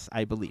 yes,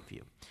 I believe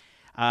you.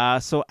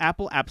 So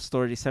Apple App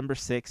Store, December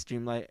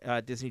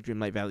 6th, Disney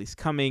Dreamlight Valley's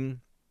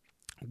coming.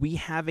 We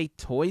have a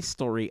Toy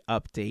Story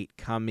update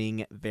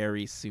coming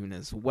very soon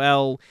as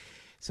well.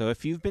 So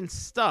if you've been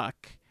stuck,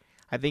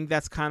 I think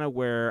that's kind of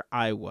where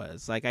I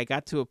was. Like, I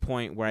got to a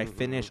point where I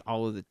finished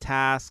all of the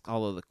tasks,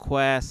 all of the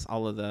quests,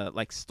 all of the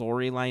like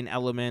storyline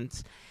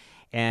elements,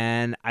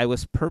 and I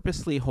was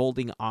purposely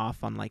holding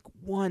off on like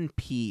one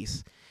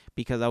piece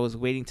because I was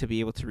waiting to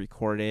be able to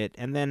record it,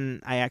 and then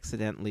I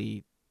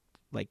accidentally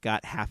like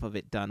got half of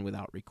it done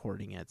without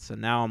recording it. So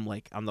now I'm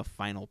like on the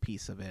final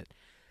piece of it.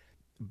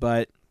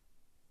 But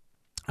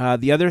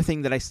the other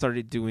thing that I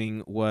started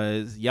doing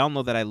was, y'all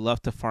know that I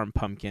love to farm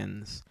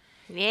pumpkins.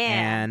 Yeah.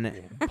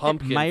 And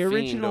Pumpkin my fiend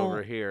original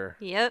over here.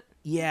 Yep.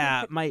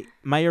 yeah, my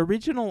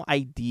original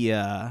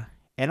idea,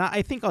 and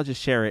I think I'll just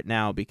share it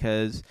now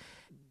because,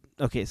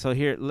 okay, so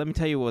here, let me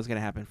tell you what was going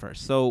to happen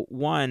first. So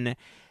one,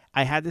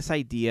 I had this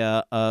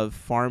idea of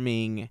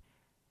farming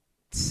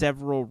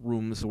several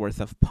rooms worth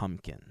of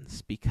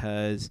pumpkins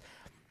because,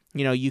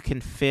 you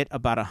can fit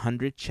about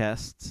 100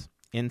 chests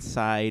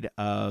inside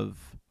of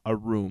a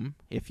room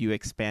if you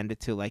expand it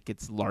to like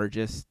its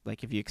largest,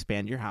 like if you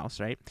expand your house,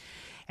 right?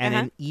 And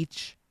in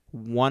each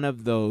one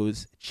of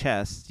those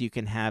chests, you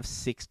can have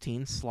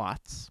 16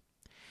 slots.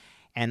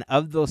 And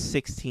of those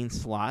 16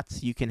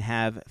 slots, you can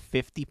have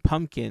 50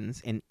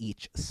 pumpkins in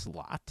each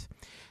slot.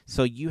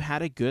 So you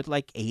had a good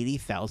like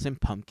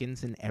 80,000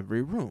 pumpkins in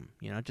every room,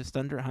 just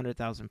under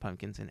 100,000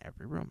 pumpkins in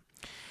every room.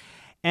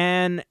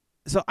 And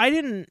so I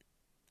didn't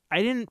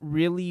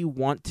really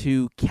want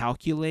to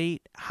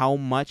calculate how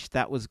much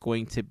that was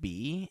going to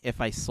be if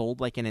I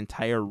sold like an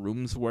entire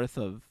room's worth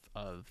of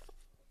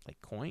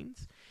like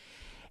coins.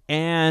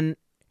 And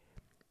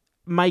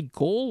my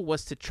goal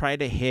was to try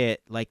to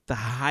hit like the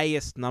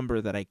highest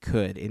number that I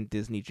could in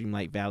Disney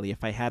Dreamlight Valley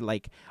if I had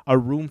like a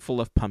room full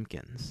of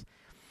pumpkins.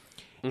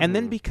 And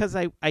then because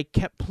I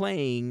kept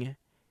playing,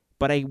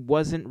 but I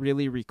wasn't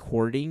really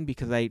recording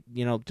because I,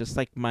 just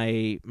like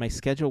my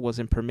schedule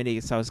wasn't permitting.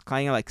 So I was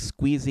kind of like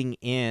squeezing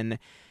in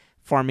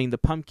farming the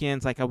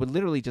pumpkins. Like I would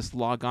literally just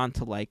log on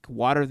to like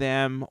water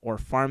them or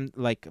farm,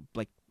 like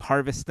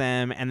harvest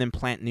them and then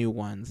plant new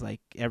ones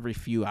like every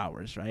few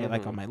hours, right?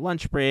 Like on my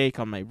lunch break,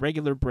 on my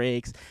regular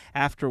breaks,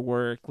 after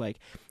work, like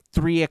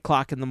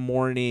 3:00 in the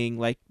morning,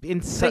 like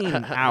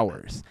insane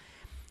hours.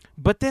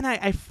 But then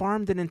I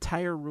farmed an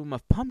entire room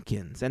of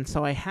pumpkins, and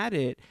so I had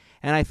it,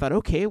 and I thought,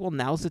 okay, well,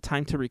 now's the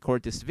time to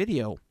record this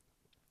video.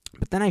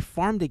 But then I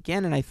farmed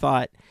again, and I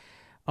thought,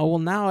 oh, well,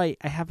 now I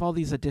have all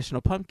these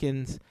additional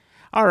pumpkins.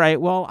 All right,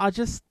 well, I'll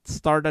just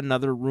start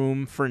another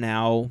room for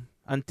now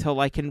until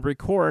I can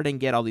record and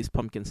get all these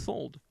pumpkins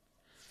sold.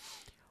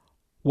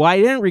 Well, I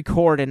didn't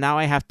record, and now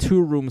I have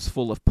 2 rooms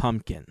full of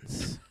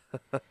pumpkins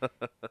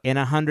in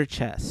 100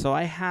 chests. So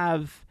I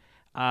have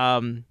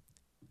a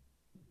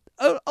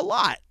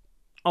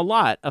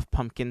lot of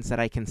pumpkins that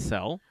I can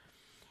sell.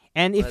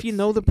 And if you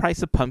know the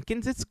price of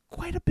pumpkins, it's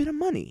quite a bit of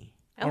money.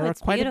 Oh, or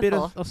it's quite a bit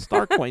beautiful. of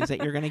star coins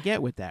that you're going to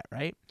get with that,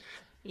 right?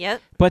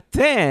 Yep. But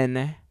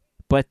then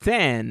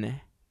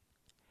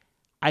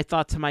I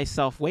thought to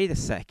myself, wait a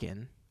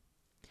second.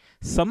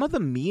 Some of the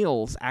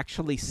meals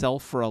actually sell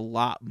for a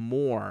lot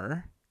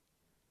more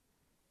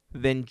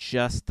than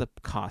just the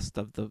cost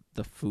of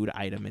the food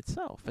item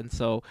itself. And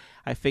so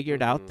I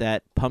figured out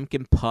that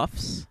pumpkin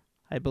puffs,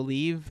 I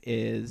believe,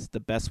 is the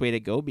best way to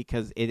go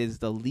because it is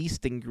the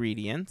least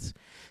ingredients.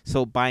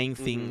 So buying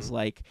things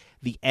like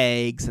the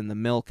eggs and the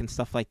milk and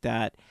stuff like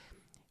that,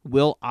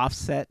 will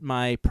offset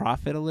my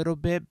profit a little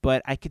bit,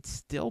 but I could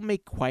still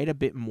make quite a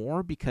bit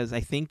more because I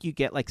think you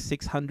get like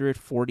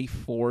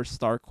 644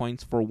 star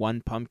coins for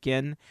one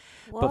pumpkin,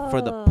 but for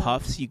the Whoa.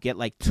 puffs you get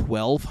like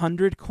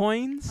 1,200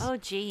 coins. Oh,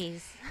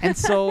 jeez. And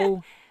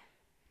so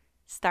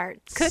Start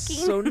cooking.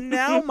 So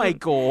now my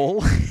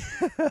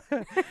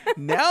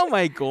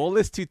goal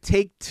is to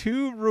take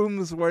 2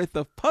 rooms worth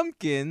of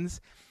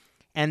pumpkins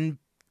and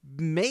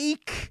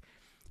make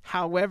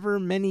however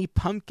many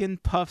pumpkin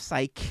puffs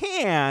I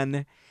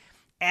can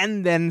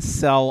and then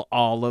sell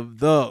all of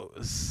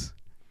those.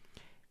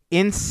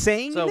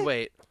 Insane? So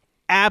wait.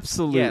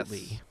 Absolutely.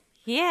 Yes.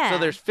 Yeah. So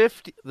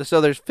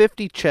there's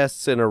 50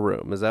 chests in a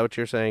room. Is that what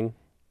you're saying?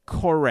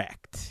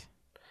 Correct.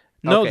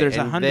 No, Okay, there's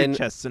and 100 then-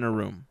 chests in a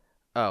room.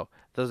 Oh,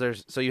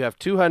 so you have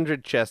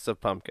 200 chests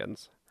of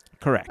pumpkins.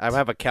 Correct. I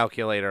have a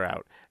calculator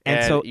out.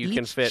 and so you each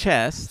can fit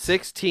chest,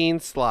 16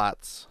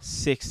 slots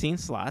 16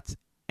 slots,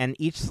 and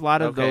each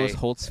slot of Okay. those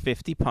holds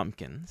 50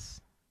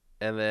 pumpkins.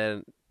 and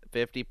then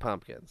 50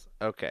 pumpkins.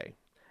 Okay.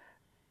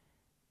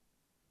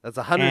 That's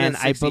And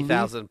I believe-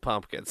 160,000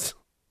 pumpkins.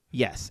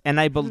 Yes, and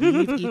I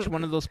believe each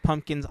one of those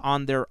pumpkins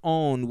on their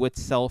own would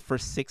sell for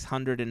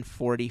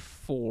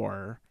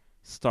 644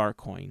 star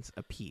coins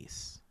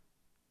apiece.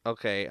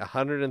 Okay,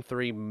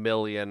 103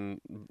 million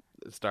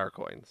star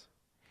coins.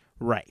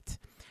 Right.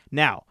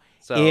 Now,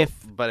 So,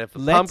 if but if the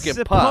let's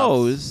pumpkin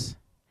puffs,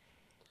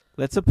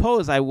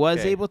 suppose I was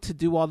Okay. able to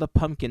do all the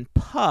pumpkin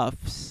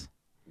puffs,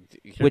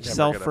 you're which never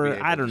sell gonna for, be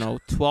able I don't to- know,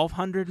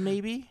 1,200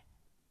 maybe?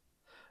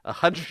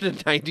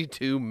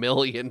 192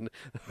 million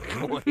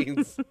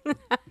coins.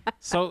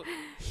 So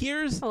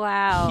here's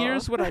Wow.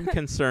 here's what I'm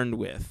concerned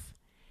with.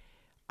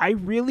 I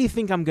really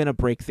think I'm going to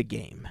break the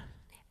game.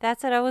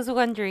 That's what I was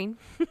wondering.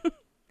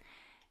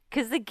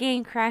 Because the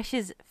game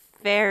crashes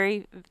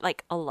very,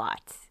 a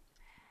lot.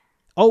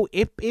 Oh,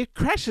 it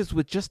crashes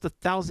with just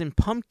 1,000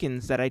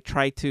 pumpkins that I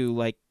try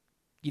to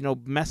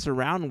mess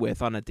around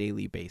with on a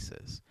daily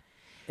basis.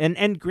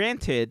 And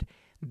granted,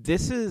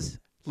 this is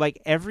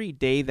like every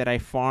day that I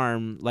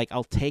farm,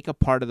 I'll take a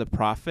part of the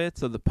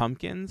profits of the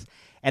pumpkins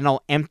and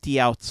I'll empty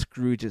out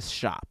Scrooge's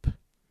shop.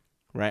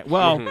 Right?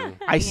 Well, Mhm.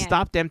 I Yeah.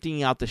 stopped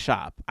emptying out the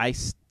shop. I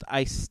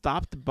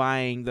stopped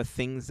buying the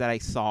things that I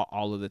saw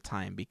all of the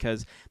time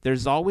because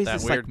there's always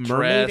That this weird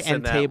mermaid dress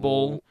and that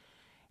table.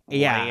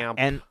 Yeah, lamp.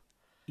 and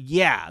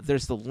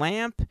there's the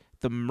lamp,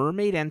 the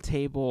mermaid end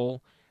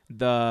table,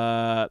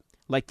 the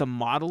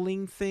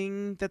modeling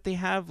thing that they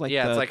have,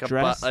 yeah, the it's like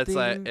dress it's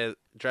thing. a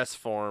dress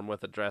form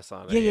with a dress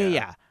on it.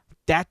 Yeah.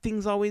 That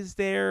thing's always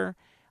there.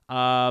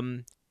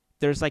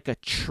 There's like a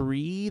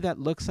tree that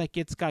looks like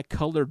it's got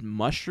colored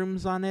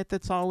mushrooms on it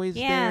that's always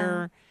Yeah.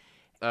 there.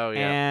 Oh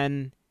yeah.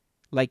 And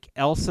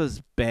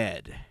Elsa's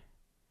bed,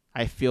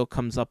 I feel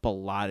comes up a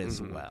lot as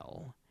Mhm.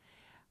 well.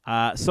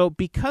 So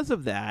because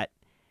of that,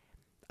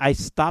 I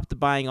stopped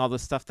buying all the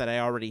stuff that I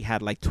already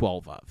had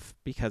 12 of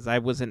because I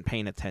wasn't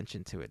paying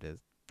attention to it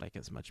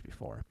as much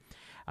before.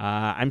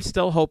 I'm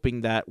still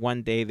hoping that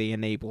one day they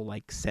enable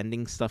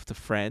sending stuff to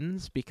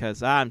friends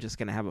because I'm just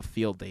going to have a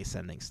field day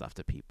sending stuff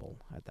to people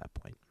at that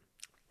point.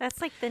 That's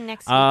the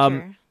next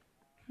Um,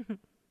 feature.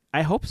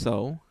 I hope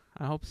so.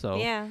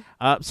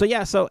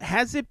 Yeah. So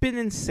has it been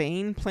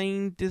insane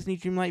playing Disney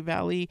Dreamlight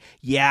Valley?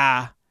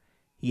 Yeah.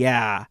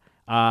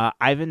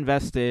 I've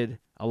invested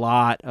a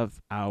lot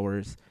of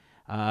hours,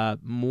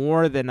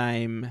 more than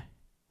I'm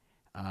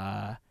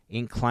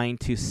inclined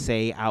to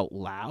say out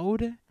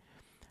loud.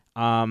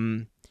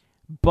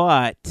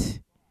 But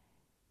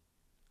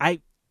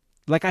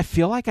I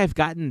feel like I've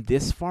gotten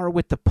this far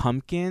with the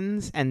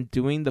pumpkins, and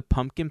doing the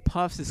pumpkin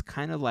puffs is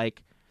kind of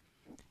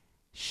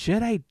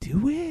should I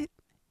do it?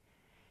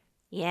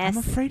 Yes. I'm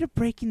afraid of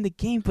breaking the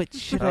game, but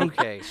should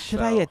Okay, I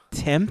so-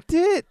 attempt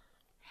it?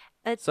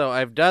 So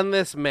I've done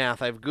this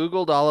math. I've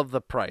Googled all of the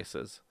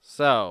prices.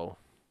 So,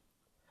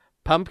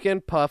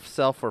 pumpkin puffs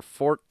sell for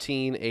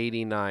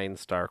 14.89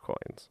 star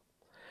coins,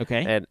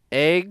 Okay. and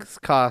eggs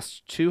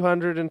cost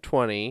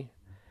 220,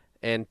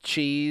 and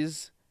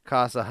cheese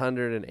costs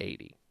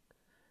 180.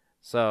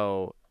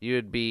 So you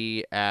would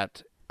be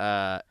at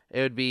it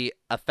would be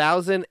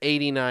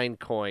 1,089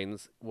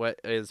 coins. What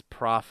is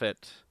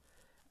profit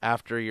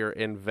after your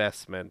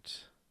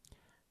investment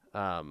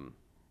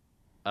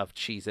of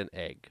cheese and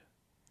egg?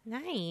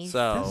 Nice.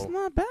 That's So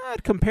not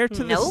bad compared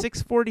to the Nope.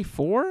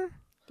 644.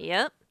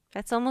 Yep.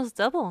 That's almost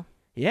double.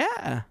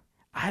 Yeah.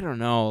 I don't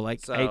know.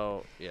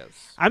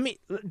 yes. I mean,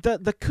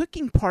 the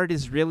cooking part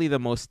is really the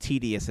most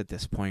tedious at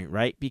this point,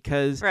 right?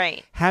 Because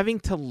Right. having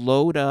to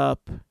load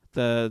up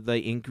the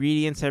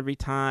ingredients every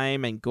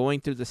time and going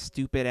through the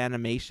stupid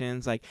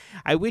animations,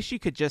 I wish you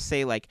could just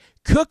say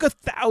cook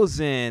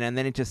 1,000 and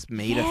then it just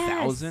made Yes.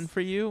 1,000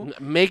 for you.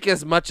 Make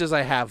as much as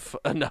I have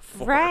enough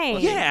for. Right.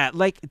 Yeah,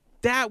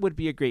 that would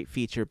be a great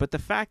feature. But the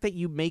fact that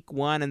you make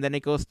one and then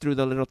it goes through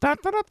the little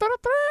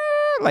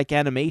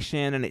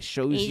animation and it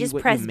shows You you just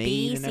what press you made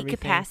B and so you everything.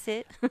 could pass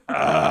it.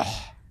 Ugh.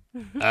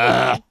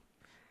 Ugh.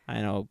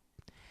 I know.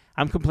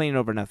 I'm complaining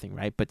over nothing,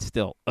 right? But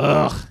still,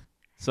 ugh.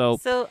 So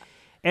So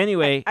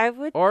Anyway, I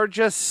would. Or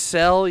just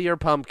sell your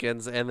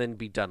pumpkins and then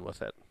be done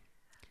with it.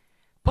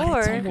 but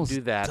it's or- almost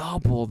Do that.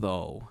 double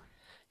though.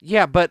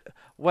 Yeah, but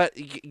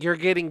you're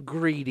getting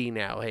greedy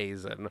now,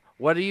 Hazen.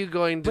 What are you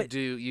going to But do?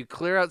 You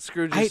clear out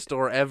Scrooge's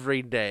store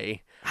every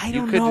day. I You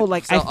don't could know.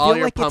 Like I sell all feel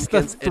your like it's the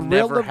pumpkins and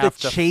thrill never of the have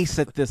to chase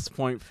at this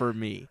point for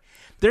me.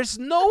 There's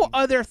no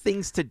other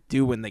things to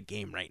do in the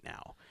game right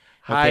now.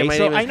 Hi, Okay, my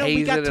so name is I know we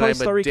Hazen, got and Toy I'm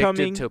Story addicted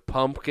coming. to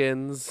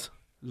pumpkins.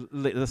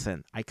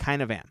 Listen, I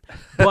kind of am,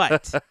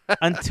 but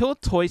until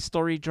Toy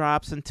Story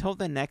drops, until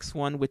the next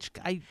one, which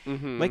I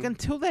Mhm. like,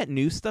 until that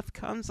new stuff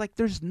comes, like,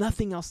 there's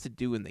nothing else to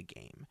do in the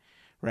game,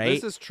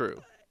 right? This is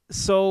true.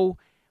 So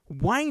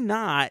why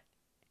not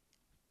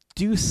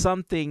do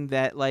something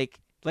that like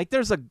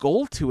there's a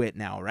goal to it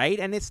now, right?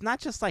 And it's not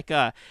just like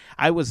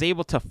I was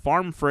able to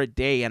farm for a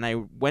day and I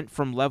went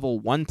from level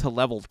 1 to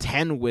level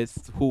 10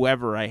 with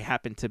whoever I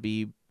happen to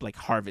be like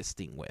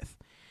harvesting with,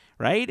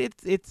 right?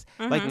 It's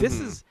like this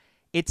Mhm. is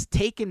it's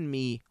taken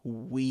me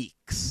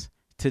weeks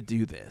to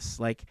do this,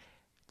 like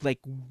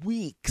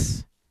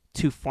weeks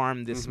to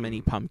farm this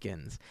many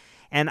pumpkins.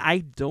 And I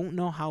don't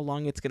know how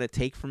long it's going to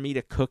take for me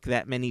to cook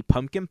that many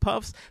pumpkin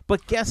puffs.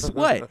 But guess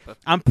what?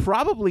 I'm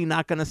probably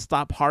not going to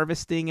stop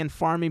harvesting and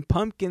farming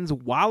pumpkins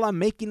while I'm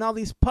making all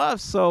these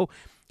puffs. So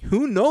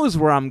who knows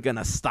where I'm going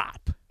to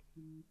stop?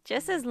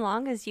 Just as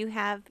long as you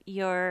have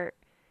your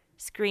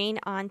screen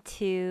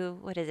onto,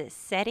 what is it,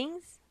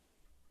 settings?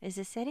 Is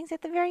it settings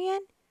at the very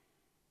end?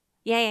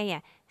 Yeah.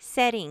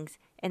 Settings.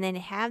 And then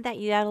have that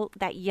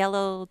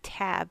yellow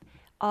tab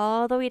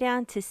all the way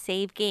down to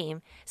save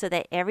game, so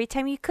that every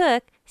time you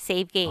cook,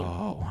 save game.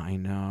 Oh, I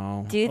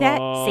know. Do that,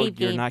 Oh, save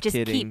you're game. not Just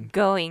kidding. keep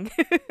going.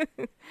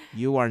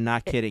 You are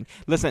not kidding.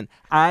 Listen,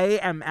 I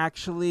am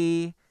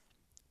actually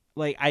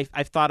like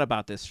I've thought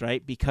about this,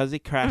 right? Because it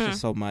crashes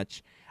so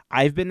much.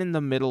 I've been in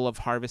the middle of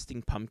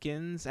harvesting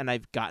pumpkins and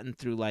I've gotten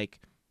through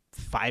like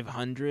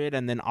 500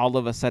 and then all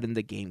of a sudden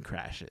the game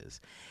crashes.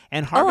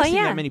 And harvesting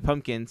yeah. that many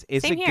pumpkins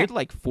is Same a here. good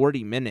like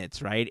 40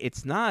 minutes, right?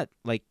 It's not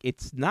like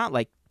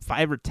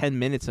 5 or 10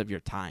 minutes of your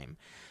time.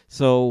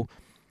 So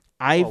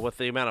Well, with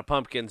the amount of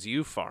pumpkins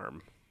you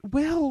farm.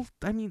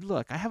 I mean,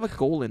 look, I have a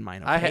goal in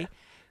mind, okay?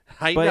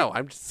 I But- know.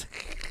 I'm just.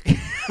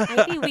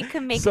 Maybe we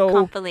could make So, a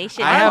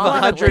compilation. I have of all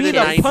the wanna be the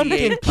 198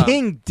 Pumpkin pump-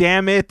 King,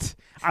 damn it!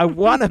 I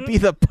want to be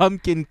the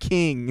Pumpkin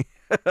King.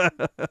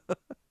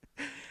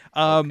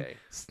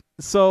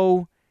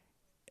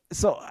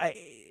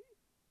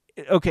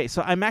 Okay.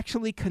 So I'm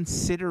actually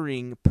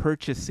considering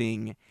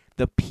purchasing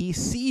the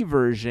PC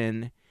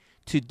version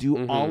to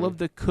do all of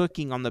the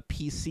cooking on the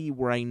PC,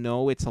 where I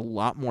know it's a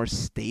lot more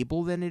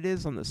stable than it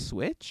is on the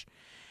Switch.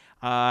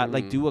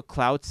 Like do a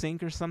cloud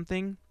sync or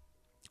something.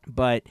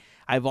 But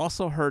I've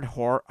also heard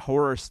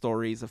horror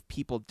stories of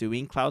people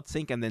doing cloud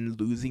sync and then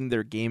losing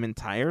their game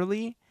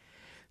entirely.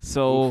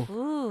 So,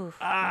 Ooh.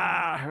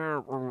 I'm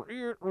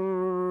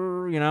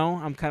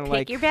kind of Pick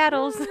like, your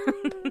battles.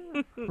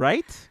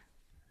 right?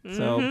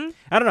 So,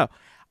 I don't know.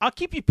 I'll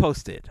keep you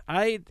posted.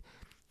 I'm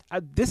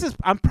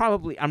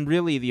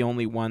really the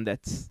only one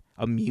that's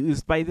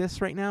amused by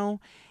this right now,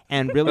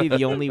 and really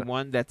the only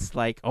one that's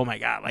like, oh my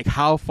God, like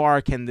how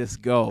far can this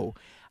go?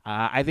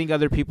 I think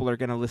other people are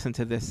going to listen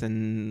to this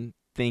and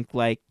think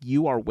like,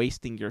 you are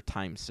wasting your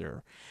time,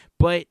 sir.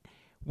 But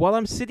while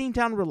I'm sitting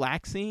down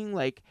relaxing,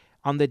 like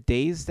on the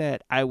days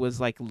that I was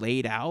like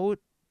laid out,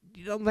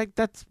 like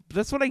that's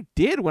what I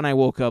did when I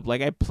woke up.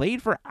 Like I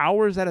played for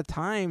hours at a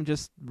time,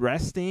 just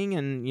resting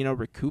and,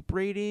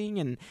 recuperating.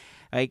 And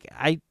like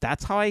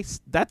that's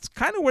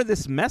kind of where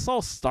this mess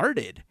all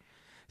started.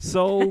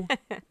 So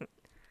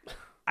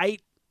I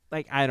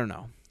don't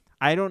know.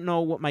 I don't know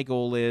what my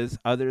goal is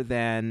other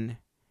than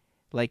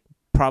like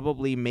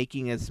probably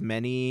making as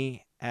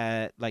many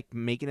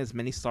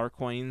star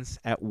coins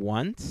at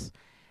once.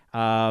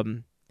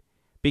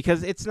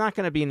 Because it's not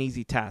going to be an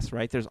easy task,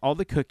 right? There's all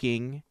the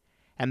cooking,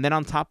 and then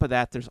on top of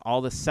that, there's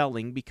all the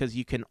selling, because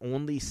you can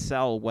only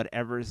sell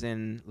whatever's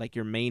in like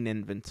your main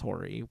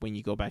inventory when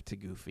you go back to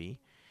Goofy.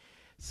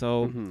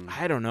 So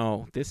I don't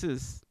know.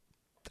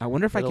 I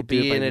wonder if I It'll could do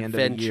it be by an the end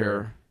of the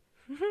year.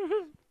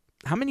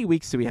 How many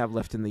weeks do we have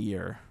left in the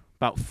year?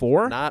 About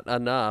 4? Not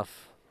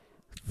enough.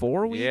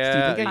 4 weeks? Yeah,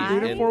 Do you think I can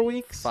do it in 4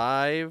 weeks?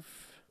 5.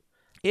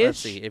 Ish? Let's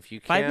see. If you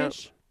count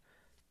 5-ish?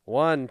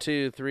 1,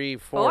 2, 3, 4.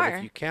 Four.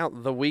 If you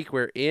count the week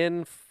we're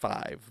in,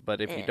 5.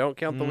 But if you don't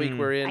count the week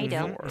we're in, I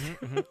don't.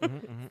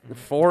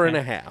 4.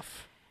 4.5.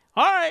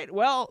 All right.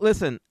 Well,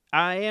 listen,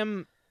 I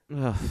am...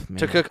 Ugh, man,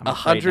 To cook I'm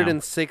afraid now.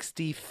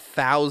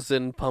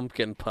 160,000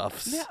 pumpkin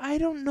puffs. Yeah, I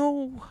don't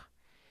know.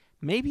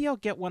 Maybe I'll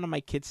get one of my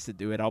kids to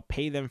do it. I'll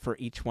pay them for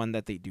each one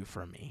that they do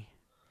for me.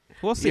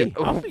 We'll see.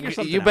 I'll figure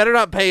something You out. better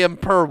not pay him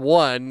per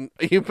one.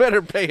 You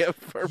better pay him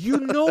for. You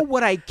know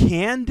what I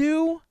can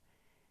do?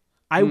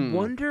 I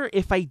wonder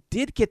if I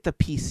did get the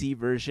PC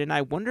version,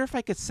 I wonder if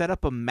I could set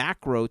up a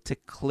macro to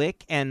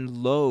click and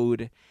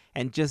load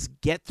and just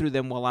get through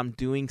them while I'm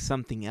doing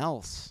something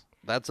else.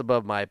 That's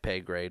above my pay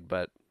grade,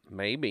 but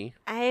maybe.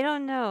 I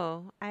don't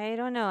know.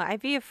 I'd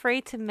be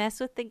afraid to mess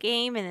with the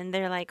game, and then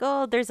they're like,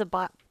 "Oh, there's a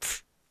bot."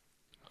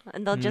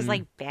 and they'll just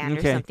like ban or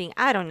okay. something.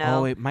 I don't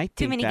know. Oh, it might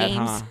Too think many that,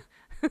 games.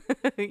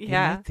 huh? It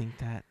Yeah. might think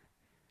that.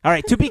 All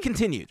right, to be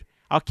continued.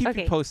 I'll keep you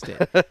Okay.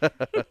 posted.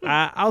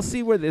 I'll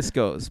see where this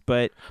goes,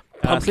 but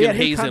Pumpkin new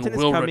Hazen content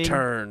is will coming.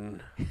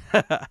 return.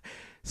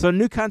 So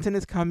new content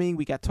is coming.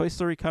 We got Toy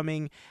Story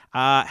coming.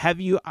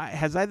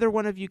 Has either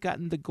one of you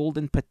gotten the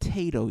golden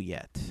potato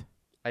yet?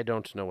 I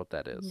don't know what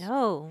that is.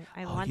 No,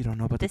 I Oh, want you don't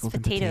know about this the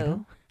golden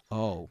potato.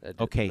 Oh, I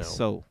didn't okay. know.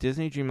 So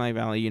Disney Dreamlight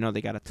Valley,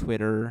 they got a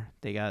Twitter.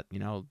 They got,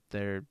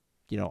 they're,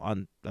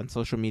 on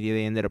social media.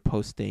 They ended up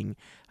posting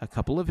a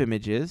couple of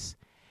images.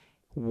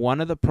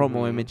 One of the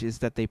promo Mhm. images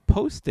that they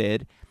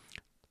posted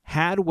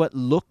had what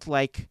looked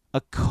like a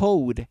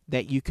code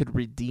that you could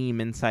redeem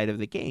inside of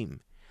the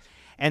game.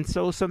 And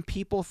so some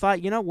people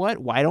thought, you know what?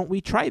 Why don't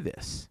we try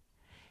this?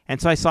 And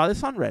so I saw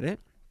this on Reddit.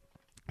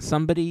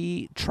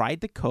 Somebody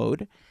tried the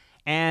code,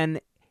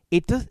 and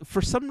it does.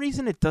 For some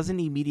reason, it doesn't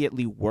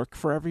immediately work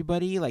for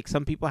everybody. Like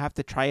some people have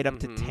to try it up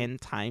to 10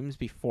 times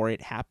before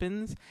it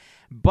happens.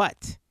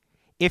 But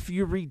if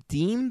you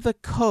redeem the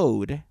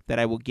code that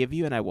I will give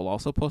you, and I will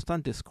also post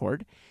on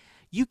Discord,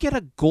 you get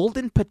a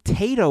golden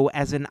potato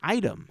as an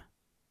item.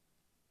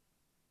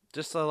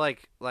 Just so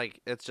like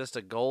it's just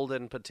a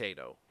golden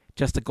potato.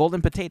 Just a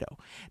golden potato.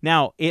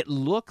 Now, it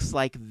looks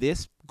like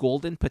this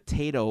golden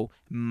potato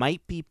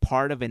might be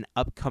part of an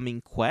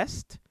upcoming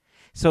quest.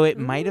 So it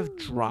might have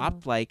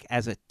dropped like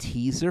as a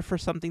teaser for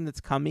something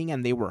that's coming,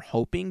 and they were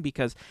hoping,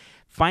 because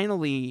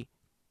finally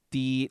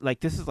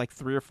this is like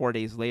 3 or 4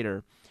 days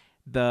later,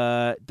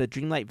 the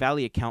Dreamlight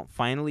Valley account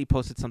finally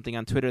posted something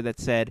on Twitter that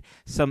said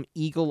some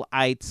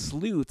eagle-eyed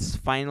sleuths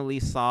finally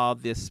saw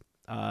this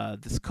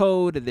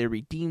code, and they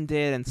redeemed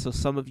it, and so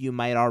some of you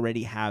might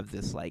already have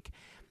this like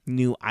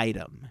new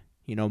item,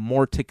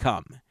 more to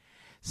come.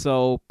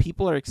 So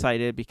people are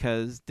excited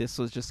because this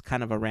was just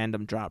kind of a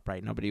random drop,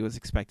 right? Nobody was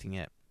expecting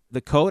it. The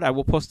code, I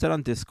will post it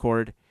on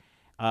Discord,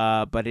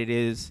 but it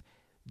is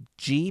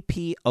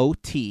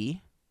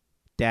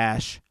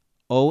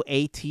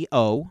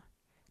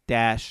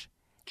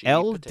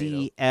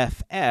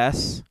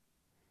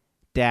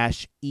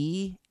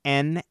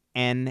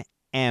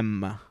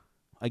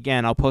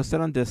Again, I'll post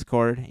it on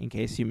Discord in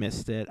case you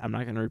missed it. I'm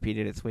not going to repeat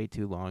it. It's way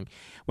too long.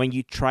 When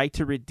you try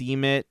to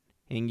redeem it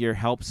in your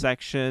help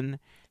section,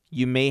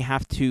 you may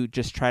have to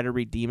just try to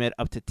redeem it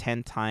up to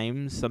 10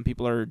 times. Some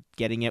people are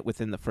getting it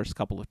within the first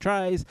couple of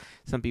tries.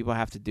 Some people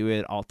have to do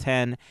it all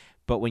 10.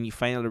 But when you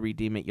finally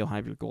redeem it, you'll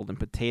have your golden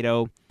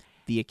potato.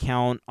 The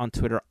account on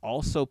Twitter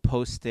also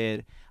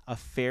posted a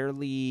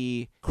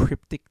fairly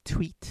cryptic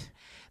tweet.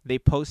 They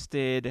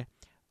posted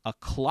a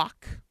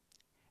clock,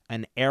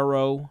 an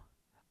arrow,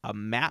 a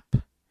map,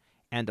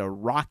 and a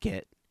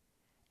rocket,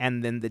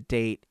 and then the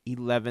date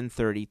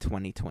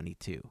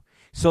 11/30/2022.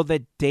 So the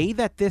day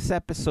that this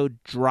episode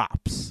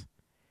drops,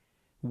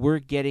 we're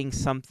getting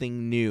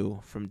something new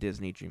from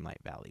Disney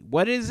Dreamlight Valley.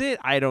 What is it?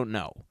 I don't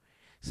know.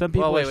 Some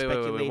people are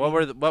speculating.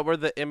 What were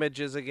the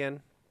images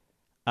again?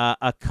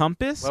 A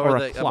compass or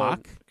a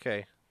clock.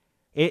 Okay.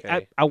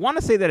 I want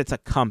to say that it's a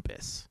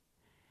compass.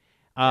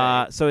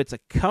 Okay. So it's a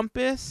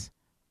compass,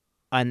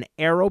 an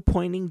arrow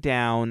pointing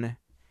down,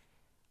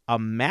 a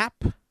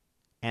map,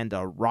 and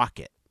a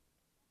rocket.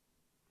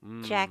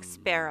 Jack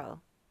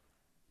Sparrow.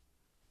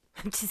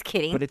 I'm just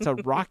kidding. But it's a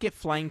rocket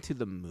flying to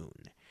the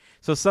moon.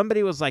 So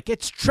somebody was like,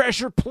 it's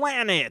Treasure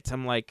Planet.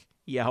 I'm like,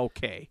 yeah,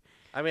 okay.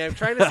 I mean, I'm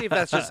trying to see if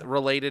that's just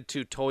related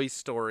to Toy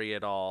Story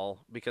at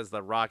all, because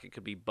the rocket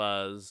could be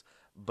Buzz,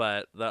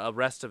 but the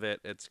rest of it,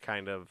 it's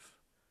kind of,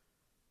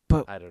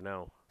 I don't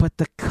know. But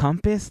the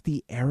compass,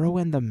 the arrow,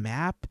 and the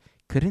map,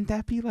 couldn't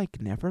that be like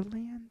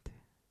Neverland?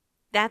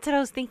 That's what I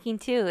was thinking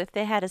too. If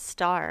they had a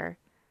star.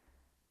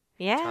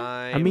 Yeah.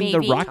 I mean, maybe.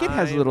 the rocket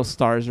has little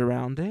stars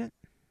around it.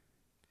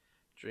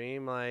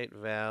 Dreamlight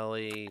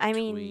Valley I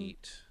mean,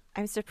 tweet.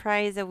 I'm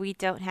surprised that we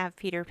don't have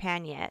Peter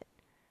Pan yet.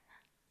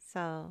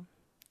 So,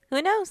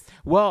 who knows?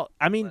 Well,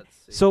 I mean, Let's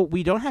see. so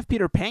we don't have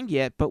Peter Pan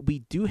yet, but we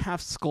do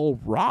have Skull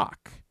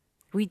Rock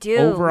We do.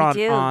 over we on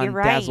do. You're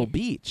right. Dazzle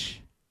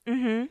Beach.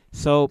 Mm-hmm.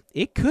 So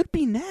it could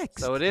be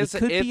next. So it is. It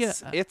could be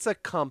It's a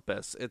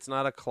compass. It's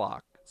not a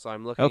clock. So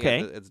I'm looking.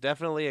 Okay. At it's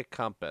definitely a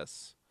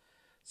compass.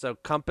 So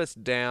compass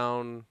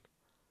down.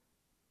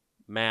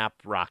 Map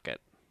rocket.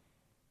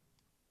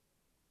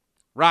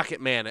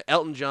 Rocket Man.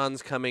 Elton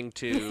John's coming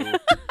to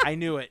I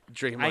knew it.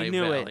 Dreamlight I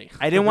knew Valley. it.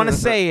 I didn't want to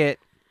say it.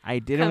 I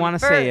didn't want to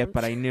say it, Confirmed.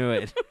 but I knew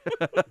it.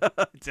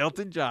 It's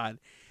Elton John.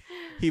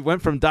 He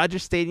went from Dodger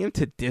Stadium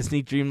to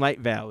Disney Dreamlight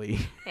Valley.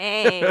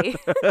 Hey.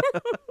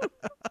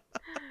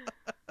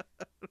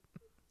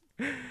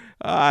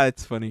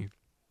 It's funny.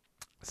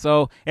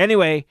 So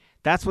anyway,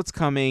 that's what's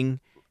coming.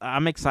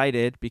 I'm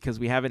excited because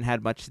we haven't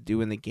had much to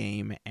do in the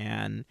game,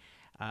 and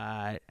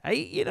I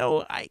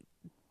know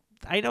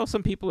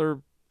some people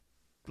are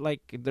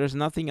like, there's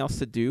nothing else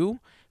to do,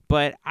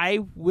 but I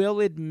will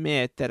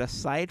admit that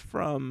aside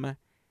from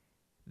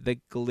the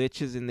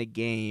glitches in the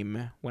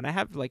game, when I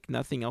have like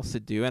nothing else to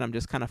do and I'm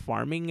just kind of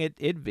farming, it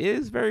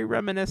is very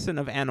reminiscent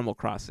of Animal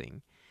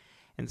Crossing.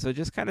 And so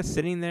just kind of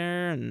sitting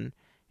there and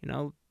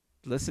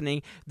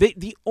listening.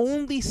 The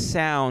only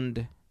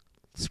sound,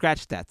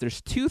 scratch that.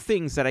 There's two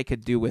things that I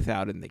could do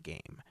without in the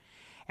game,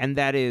 and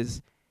that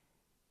is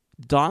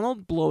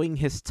Donald blowing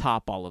his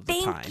top all of the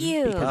Thank time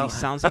you. because he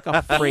sounds like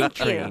a freight Thank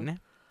you. train.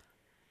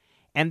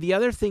 And the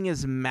other thing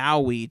is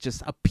Maui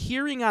just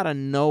appearing out of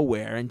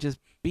nowhere and just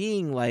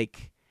being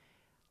like,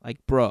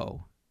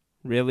 bro,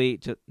 really,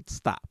 just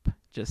stop.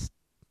 Just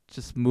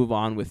move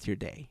on with your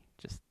day.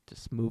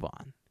 Just move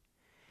on.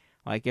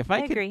 Like if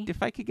I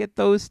could get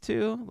those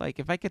two, like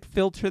if I could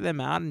filter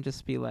them out and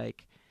just be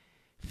like,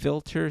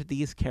 filter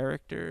these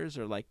characters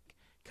or like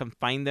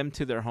confine them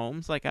to their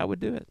homes, like I would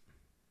do it.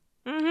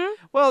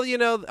 Mm-hmm. Well,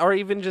 or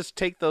even just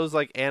take those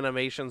like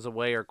animations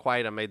away or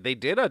quiet them. They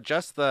did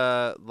adjust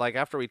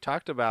after we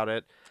talked about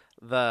it,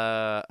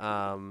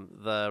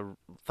 the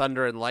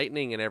thunder and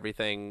lightning and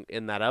everything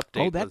in that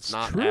update was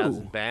not as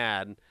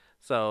bad.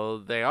 So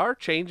they are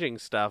changing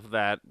stuff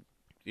that,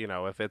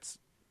 if it's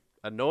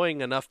annoying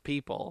enough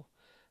people,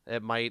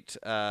 it might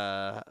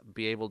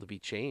be able to be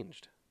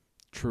changed.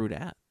 True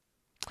that.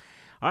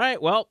 All right,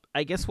 well,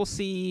 I guess we'll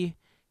see.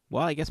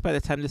 Well, I guess by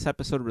the time this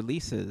episode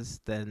releases,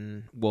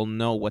 then we'll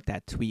know what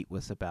that tweet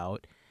was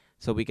about.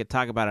 So we could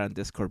talk about it on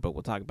Discord, but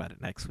we'll talk about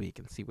it next week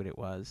and see what it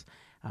was.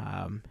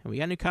 And we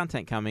got new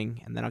content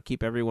coming, and then I'll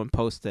keep everyone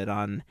posted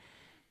on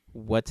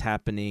what's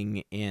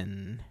happening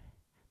in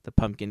the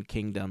Pumpkin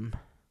Kingdom.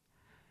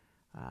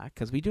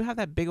 Because we do have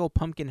that big old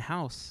pumpkin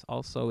house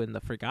also in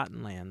the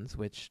Forgotten Lands,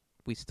 which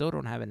we still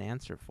don't have an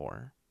answer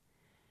for.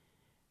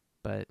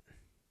 But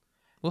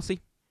we'll see.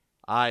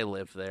 I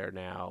live there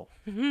now.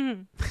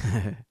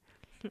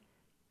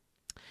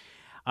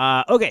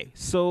 Okay,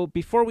 so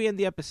before we end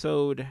the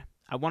episode,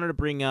 I wanted to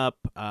bring up,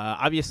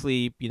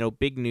 obviously,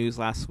 big news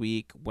last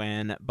week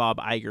when Bob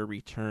Iger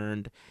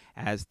returned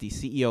as the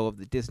CEO of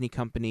the Disney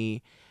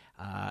company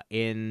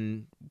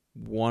in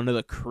one of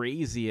the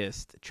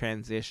craziest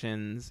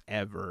transitions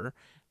ever.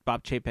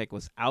 Bob Chapek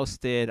was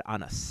ousted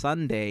on a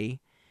Sunday,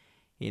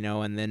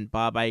 and then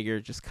Bob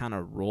Iger just kind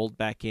of rolled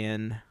back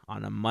in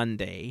on a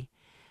Monday.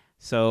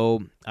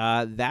 So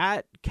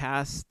that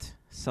cast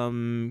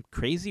some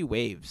crazy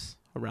waves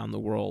around the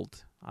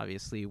world,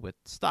 obviously, with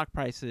stock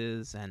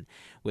prices and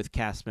with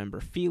cast member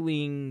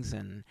feelings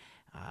and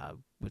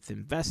with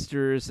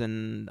investors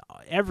and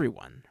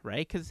everyone,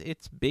 right? Because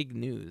it's big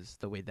news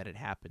the way that it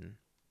happened.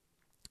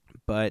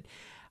 But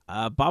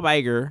Bob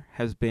Iger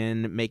has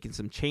been making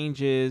some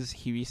changes.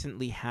 He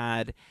recently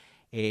had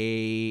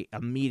a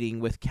meeting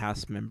with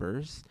cast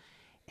members,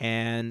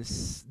 and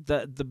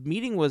the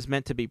meeting was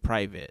meant to be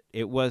private.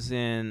 It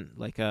wasn't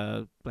like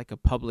a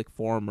public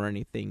forum or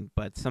anything,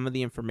 but some of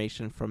the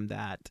information from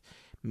that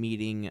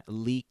meeting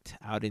leaked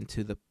out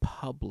into the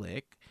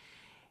public.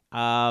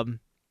 One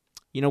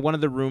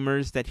of the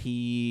rumors that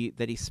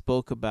he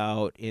spoke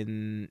about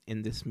in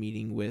this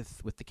meeting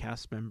with the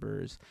cast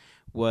members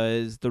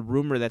was the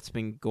rumor that's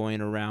been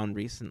going around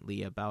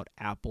recently about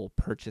Apple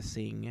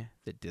purchasing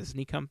the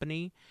Disney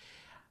company.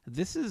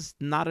 This is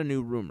not a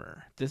new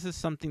rumor. This is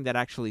something that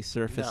actually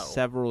surfaced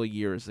several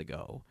years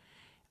ago.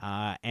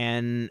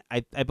 And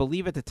I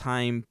believe at the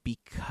time,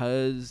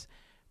 because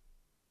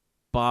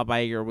Bob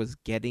Iger was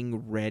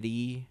getting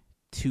ready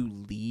to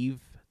leave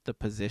the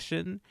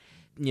position,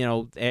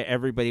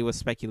 everybody was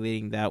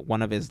speculating that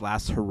one of his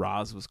last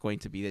hurrahs was going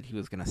to be that he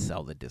was going to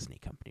sell the Disney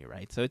company,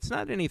 right? So it's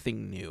not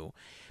anything new.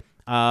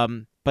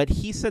 But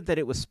he said that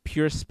it was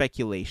pure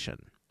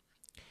speculation.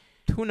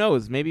 Who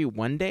knows? Maybe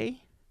one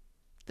day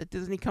the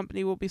Disney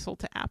company will be sold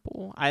to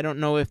Apple. I don't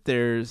know if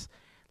there's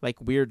like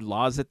weird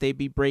laws that they'd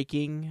be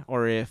breaking,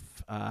 or if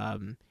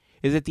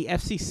is it the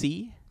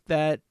FCC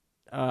that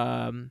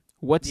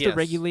what's the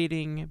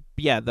regulating?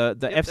 Yeah, the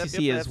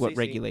FCC is what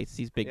regulates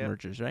these big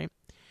mergers, right?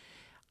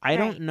 I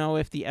don't know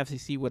if the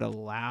FCC would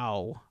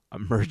allow a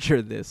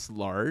merger this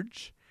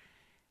large.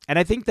 And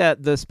I think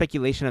that the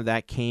speculation of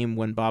that came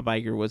when Bob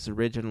Iger was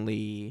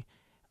originally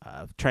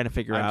trying to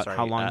figure out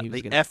how long he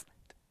was going to...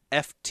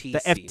 FTC. The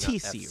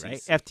FTC, right?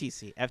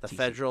 FTC. The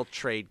Federal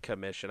Trade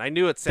Commission. I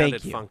knew it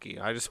sounded funky.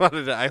 I just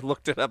wanted to... I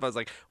looked it up. I was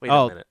like, wait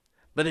a minute.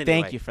 But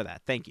anyway. Thank you for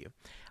that. Thank you.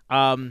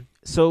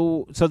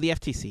 So the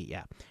FTC,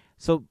 yeah.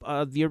 So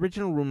the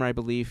original rumor, I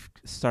believe,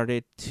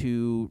 started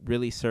to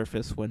really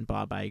surface when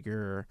Bob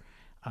Iger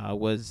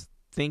was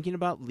thinking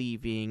about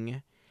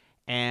leaving,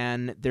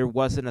 and there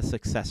wasn't a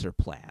successor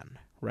plan,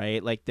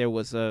 right? Like there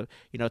was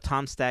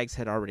Tom Staggs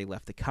had already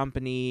left the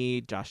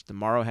company, Josh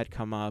D'Amaro had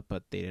come up,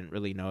 but they didn't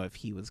really know if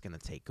he was going to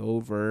take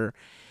over.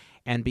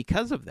 And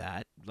because of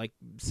that, like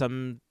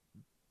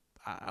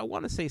I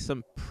want to say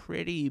some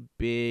pretty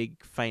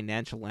big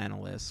financial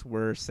analysts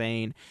were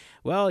saying,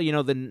 well,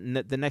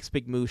 the next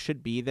big move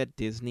should be that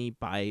Disney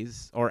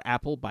buys, or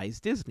Apple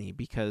buys Disney,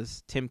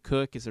 because Tim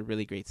Cook is a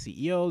really great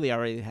CEO. They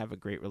already have a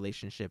great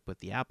relationship with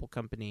the Apple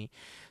company.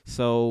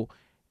 So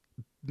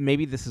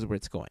maybe this is where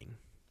it's going.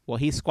 Well,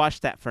 he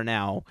squashed that for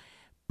now,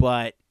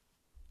 but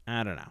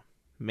I don't know.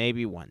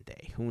 Maybe one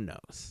day. Who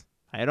knows?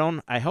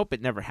 I hope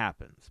it never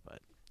happens, but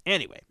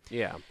anyway.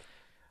 Yeah.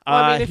 Well,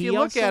 I mean, if you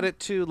look at it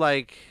too,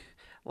 like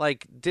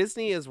like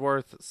Disney is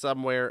worth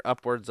somewhere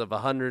upwards of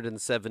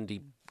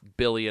 $170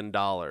 billion.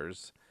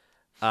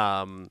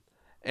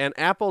 And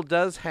Apple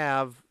does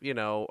have,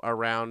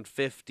 around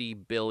 50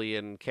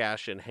 billion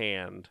cash in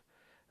hand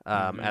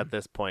at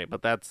this point,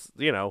 but that's,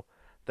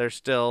 they're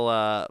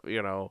still,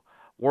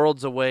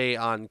 worlds away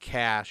on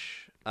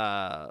cash.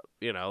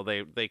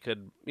 They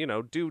could,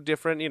 do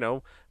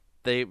different,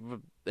 they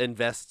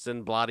invests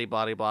in blah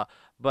blah blah,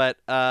 but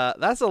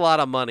that's a lot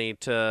of money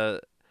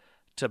to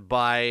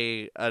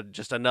buy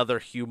just another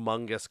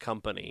humongous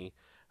company.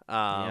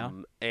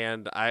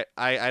 And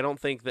I don't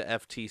think the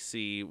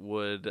FTC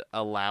would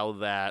allow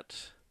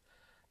that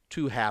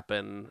to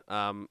happen.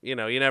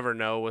 You never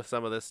know with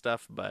some of this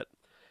stuff, but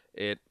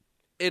it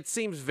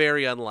seems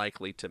very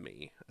unlikely to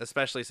me,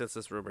 especially since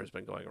this rumor has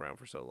been going around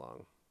for so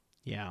long.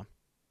 Yeah.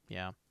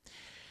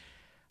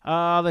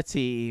 Let's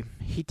see.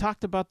 He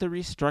talked about the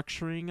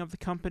restructuring of the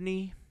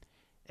company.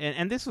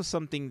 And this was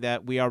something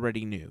that we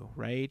already knew,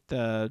 right?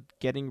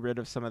 Getting rid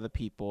of some of the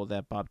people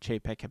that Bob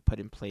Chapek had put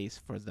in place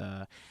for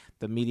the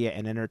media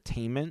and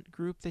entertainment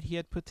group that he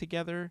had put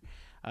together.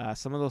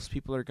 Some of those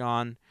people are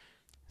gone.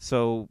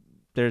 So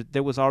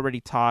there was already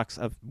talks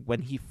of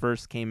when he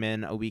first came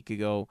in a week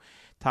ago,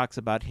 talks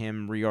about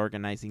him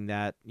reorganizing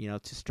that,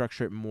 to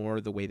structure it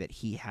more the way that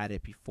he had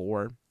it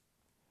before.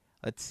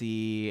 Let's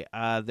see.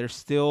 They're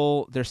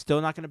still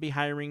not going to be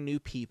hiring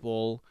new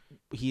people.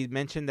 He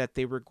mentioned that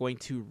they were going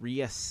to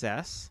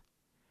reassess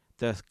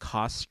the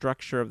cost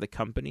structure of the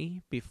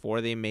company before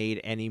they made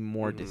any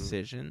more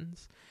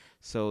decisions.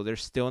 So they're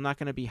still not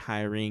going to be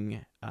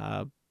hiring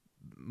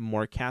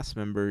more cast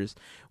members,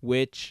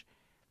 which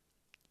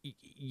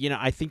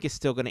I think is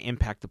still going to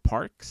impact the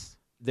parks.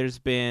 There's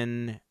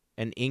been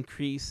an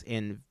increase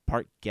in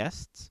park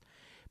guests,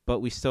 but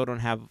we still don't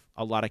have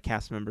a lot of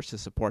cast members to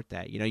support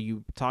that.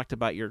 You talked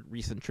about your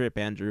recent trip,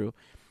 Andrew,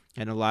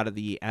 and a lot of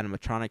the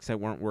animatronics that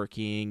weren't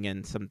working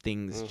and some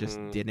things just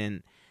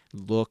didn't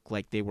look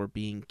like they were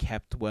being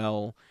kept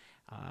well.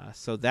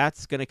 So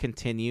that's going to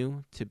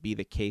continue to be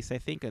the case, I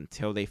think,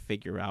 until they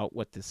figure out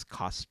what this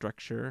cost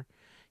structure,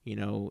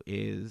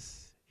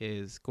 is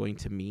going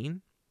to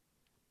mean.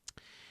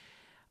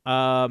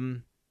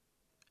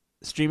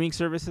 Streaming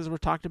services were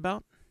talked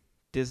about.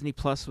 Disney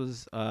Plus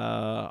was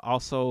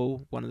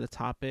also one of the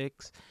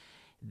topics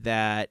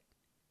that,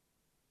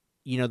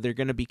 they're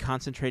going to be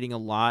concentrating a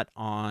lot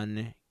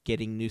on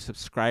getting new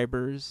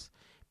subscribers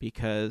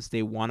because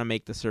they want to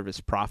make the service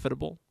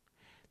profitable.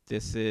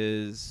 This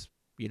is,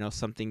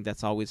 something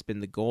that's always been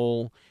the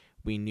goal.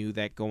 We knew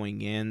that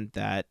going in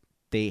that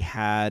they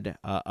had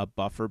a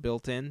buffer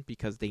built in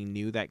because they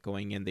knew that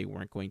going in they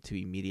weren't going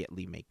to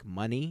immediately make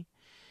money.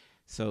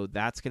 So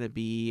that's going to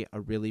be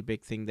a really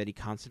big thing that he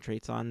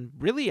concentrates on.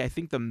 Really, I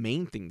think the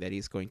main thing that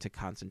he's going to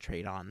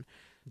concentrate on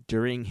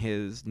during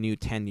his new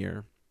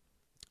tenure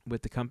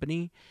with the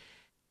company.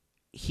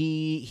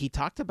 He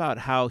talked about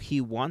how he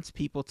wants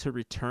people to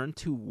return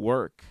to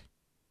work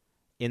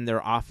in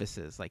their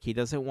offices. Like, he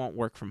doesn't want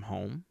work from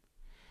home.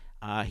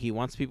 He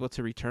wants people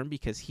to return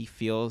because he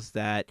feels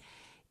that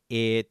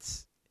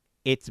it's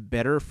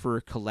better for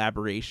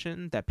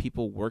collaboration, that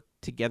people work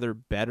together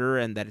better,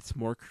 and that it's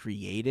more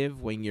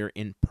creative when you're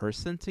in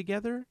person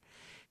together.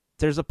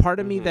 There's a part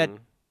of me that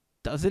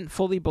doesn't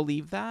fully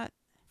believe that.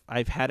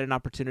 I've had an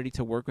opportunity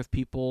to work with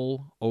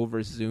people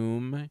over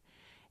Zoom,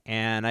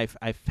 and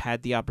I've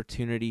had the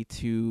opportunity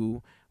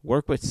to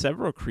work with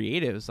several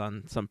creatives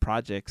on some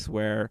projects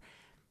where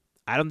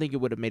I don't think it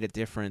would have made a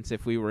difference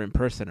if we were in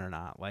person or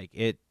not. Like,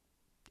 it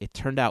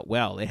turned out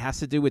well. It has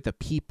to do with the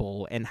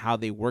people and how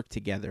they work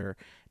together,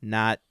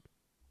 not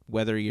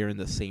whether you're in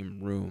the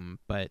same room.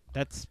 But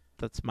that's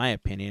my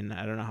opinion.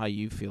 I don't know how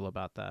you feel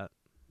about that.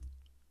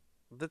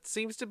 That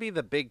seems to be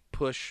the big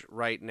push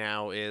right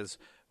now is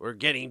we're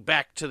getting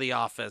back to the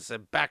office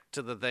and back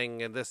to the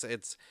thing. And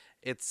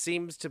it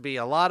seems to be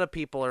a lot of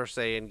people are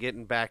saying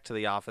getting back to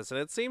the office. And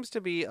it seems to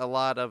be a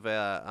lot of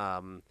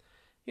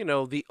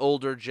the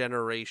older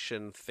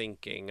generation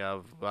thinking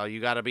of, well,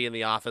 you got to be in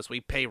the office. We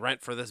pay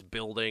rent for this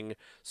building,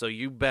 so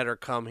you better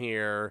come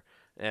here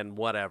and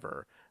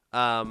whatever.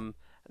 Now,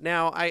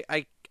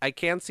 I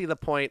can see the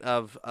point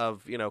of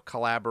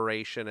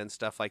collaboration and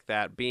stuff like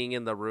that. Being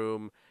in the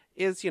room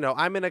is,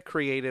 I'm in a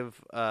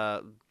creative,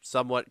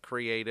 somewhat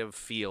creative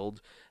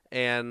field,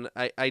 and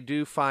I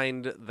do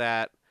find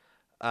that,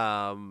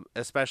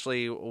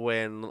 especially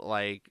when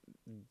like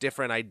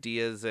different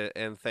ideas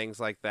and things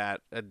like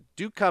that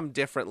do come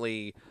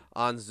differently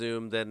on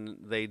Zoom than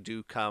they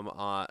do come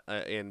on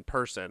in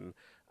person.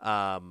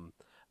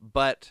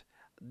 But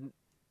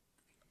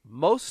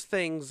most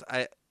things,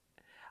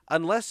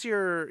 unless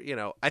you're,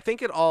 I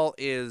think it all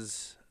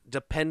is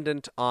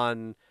dependent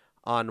on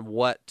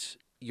what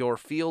your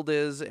field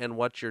is and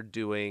what you're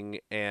doing.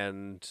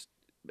 And,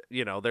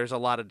 there's a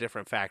lot of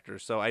different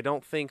factors. So I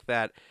don't think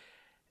that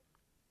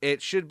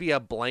it should be a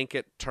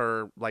blanket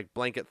term, like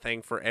blanket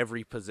thing for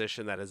every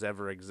position that has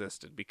ever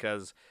existed,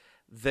 because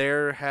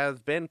there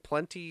have been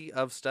plenty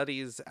of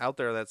studies out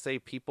there that say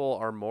people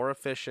are more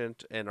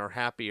efficient and are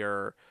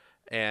happier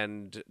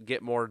and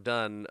get more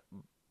done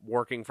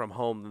working from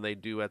home than they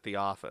do at the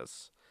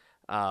office.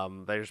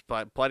 There's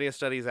plenty of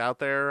studies out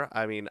there.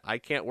 I mean, I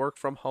can't work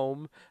from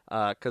home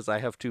because I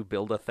have to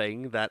build a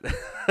thing that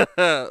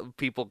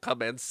people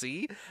come and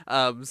see.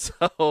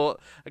 So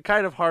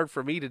kind of hard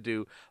for me to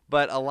do.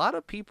 But a lot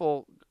of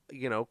people,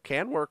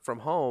 can work from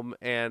home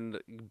and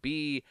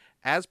be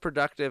as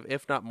productive,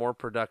 if not more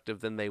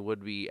productive, than they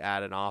would be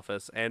at an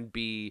office, and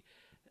be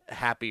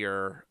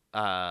happier,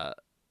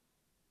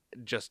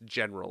 just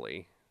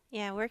generally.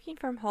 Yeah, working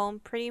from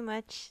home pretty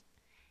much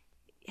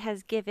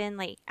has given,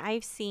 like,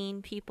 I've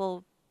seen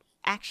people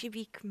actually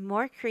be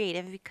more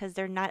creative because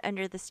they're not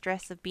under the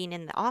stress of being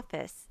in the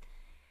office.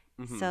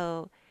 Mm-hmm.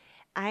 So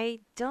I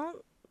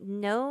don't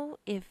know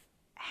if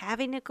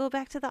having to go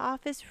back to the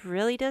office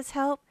really does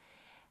help.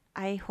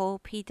 I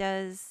hope he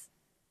does.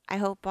 I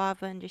hope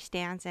Bob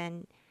understands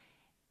and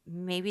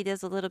maybe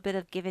does a little bit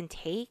of give and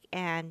take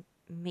and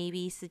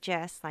maybe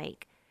suggests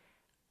like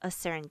a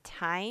certain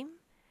time.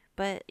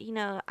 But,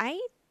 I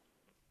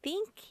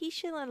think he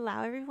should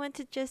allow everyone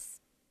to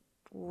just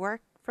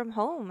work from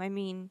home. I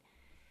mean,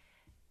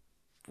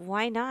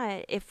 why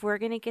not? If we're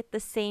going to get the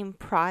same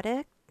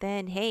product,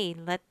 then hey,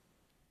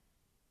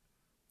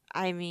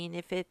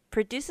 if it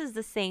produces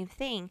the same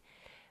thing,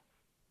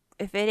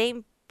 if it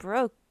ain't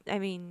broke, I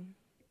mean,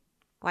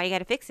 why you got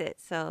to fix it?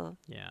 So,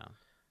 Yeah.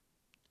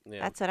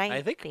 Yeah. That's what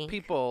I think. think.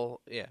 People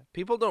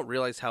don't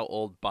realize how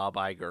old Bob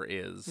Iger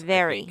is.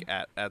 Very. I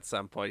think at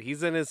some point.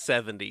 He's in his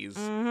 70s.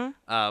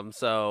 Mm-hmm.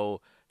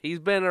 So he's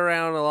been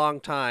around a long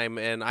time,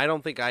 and I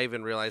don't think I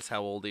even realized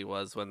how old he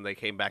was when they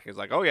came back. He's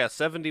like, oh yeah,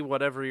 70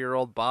 whatever year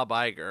old Bob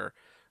Iger. I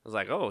was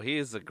like, oh,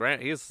 he's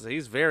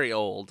very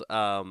old.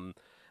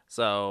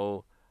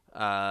 So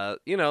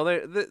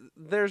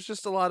there's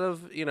just a lot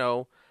of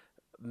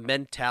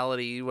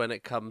mentality when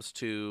it comes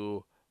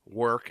to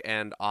work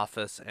and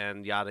office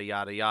and yada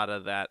yada yada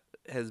that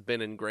has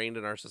been ingrained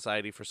in our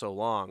society for so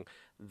long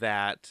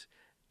that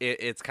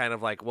it's kind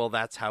of like, well,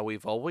 that's how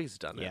we've always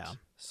done it. Yeah.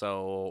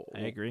 So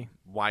I agree.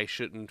 Why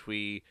shouldn't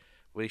we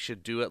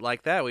should do it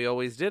like that? We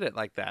always did it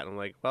like that. I'm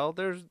like, well,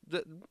 there's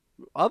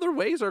other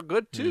ways are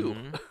good too.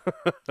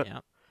 Mm-hmm. Yeah,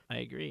 I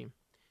agree.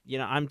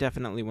 I'm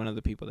definitely one of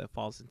the people that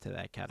falls into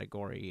that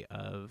category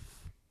of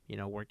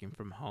working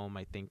from home.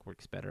 I think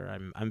works better.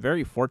 I'm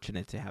very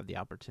fortunate to have the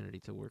opportunity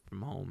to work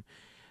from home,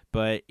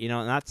 but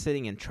not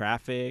sitting in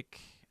traffic.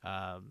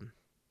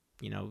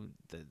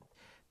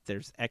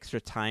 There's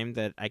extra time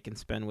that I can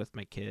spend with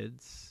my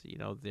kids.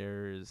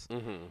 There's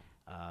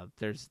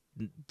there's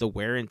the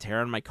wear and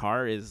tear on my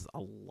car is a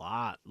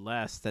lot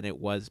less than it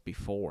was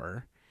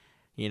before.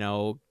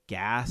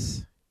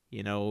 Gas.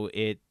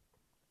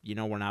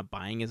 We're not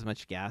buying as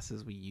much gas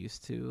as we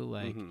used to.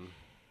 Like. Mm-hmm.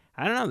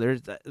 I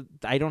don't know.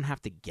 I don't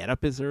have to get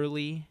up as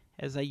early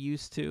as I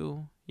used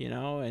to,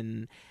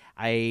 and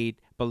I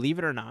believe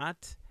it or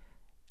not,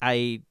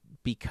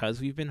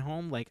 because we've been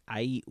home, like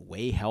I eat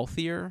way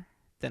healthier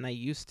than I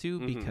used to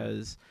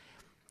because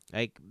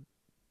like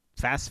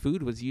fast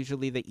food was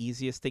usually the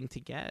easiest thing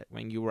to get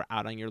when you were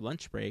out on your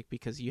lunch break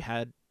because you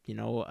had,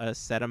 a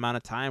set amount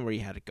of time where you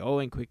had to go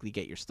and quickly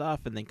get your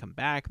stuff and then come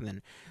back and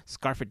then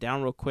scarf it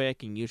down real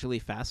quick. And usually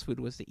fast food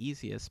was the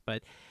easiest,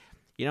 but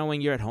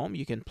when you're at home,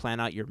 you can plan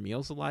out your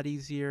meals a lot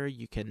easier.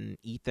 You can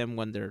eat them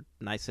when they're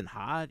nice and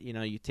hot.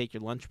 You take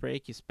your lunch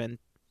break, you spend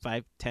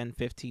 5, 10,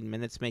 15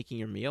 minutes making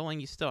your meal, and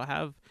you still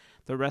have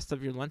the rest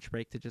of your lunch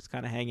break to just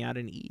kind of hang out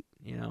and eat,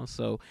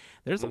 So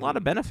there's a lot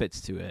of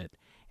benefits to it.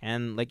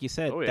 And like you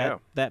said,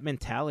 that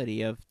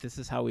mentality of this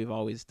is how we've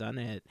always done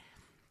it,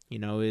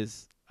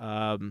 is,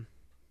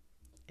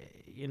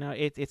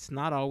 it's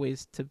not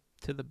always to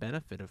the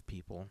benefit of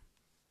people.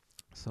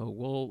 So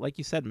like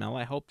you said, Mel,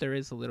 I hope there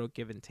is a little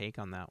give and take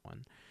on that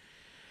one.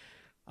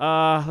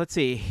 Let's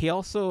see. He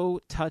also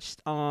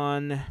touched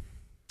on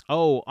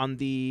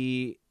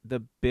the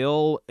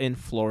bill in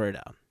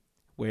Florida,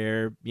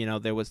 where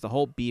there was the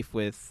whole beef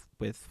with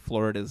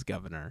Florida's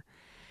governor.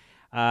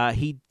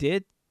 He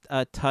did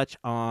touch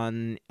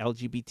on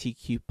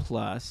LGBTQ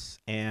plus,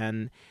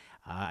 and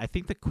I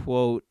think the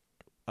quote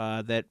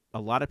that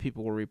a lot of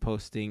people were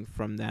reposting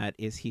from that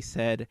is he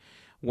said,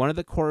 "One of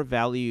the core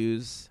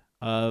values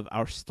of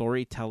our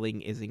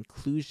storytelling is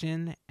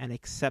inclusion and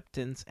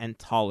acceptance and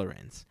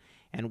tolerance,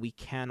 and we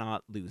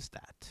cannot lose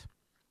that."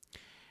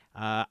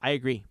 I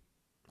agree.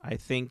 I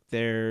think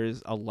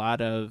there's a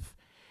lot of,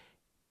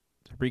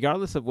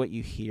 regardless of what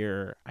you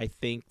hear, I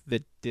think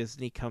the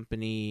Disney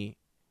company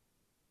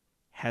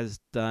has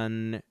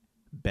done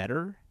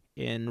better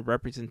in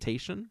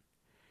representation.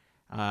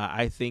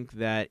 I think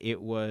that it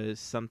was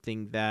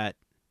something that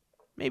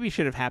maybe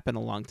should have happened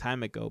a long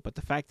time ago, but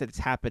the fact that it's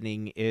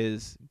happening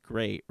is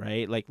great,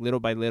 right? Like little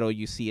by little,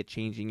 you see it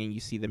changing and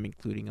you see them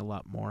including a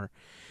lot more.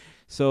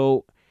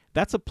 So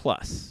that's a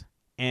plus.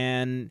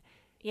 And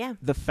yeah,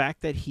 the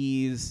fact that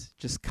he's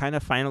just kind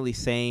of finally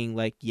saying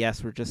like,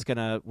 yes, we're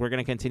going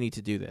to continue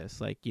to do this.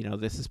 Like,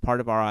 this is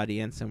part of our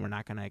audience and we're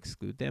not going to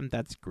exclude them.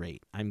 That's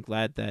great. I'm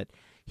glad that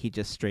he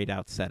just straight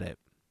out said it.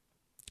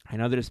 I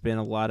know there's been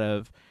a lot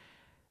of,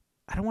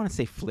 I don't want to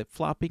say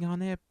flip-flopping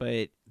on it,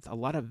 but it's a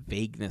lot of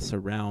vagueness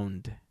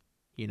around,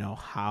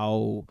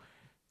 how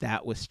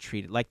that was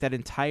treated. Like that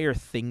entire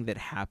thing that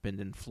happened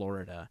in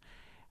Florida,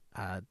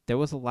 there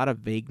was a lot of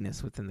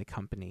vagueness within the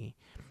company.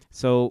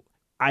 So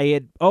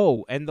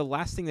and the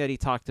last thing that he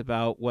talked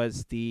about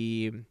was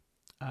the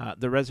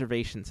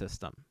reservation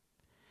system.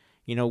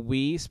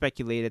 We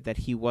speculated that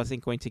he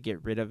wasn't going to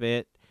get rid of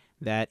it,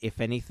 that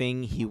if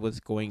anything, he was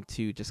going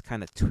to just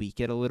kind of tweak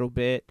it a little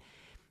bit.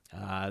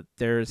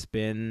 There's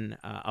been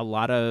a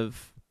lot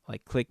of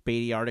like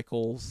clickbaity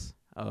articles,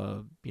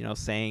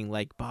 saying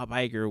like Bob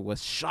Iger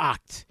was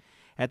shocked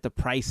at the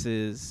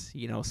prices,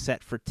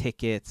 set for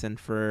tickets and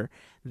for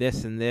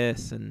this and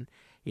this, and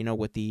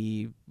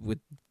with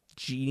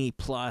Genie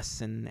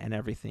Plus and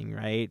everything,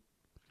 right?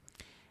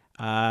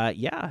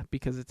 Yeah,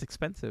 because it's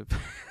expensive.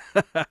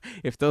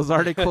 If those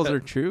articles are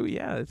true,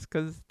 yeah, it's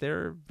because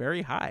they're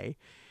very high.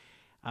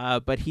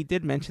 But he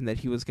did mention that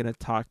he was going to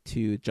talk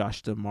to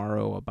Josh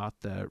D'Amaro about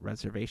the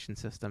reservation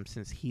system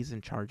since he's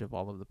in charge of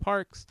all of the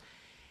parks.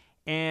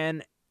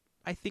 And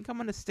I think I'm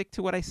going to stick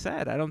to what I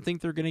said. I don't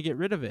think they're going to get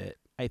rid of it.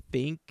 I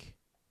think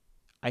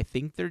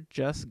they're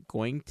just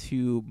going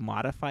to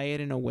modify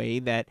it in a way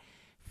that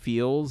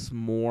feels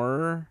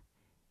more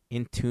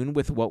in tune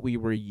with what we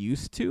were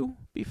used to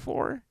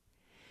before.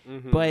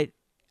 Mm-hmm. But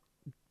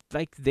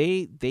like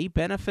they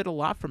benefit a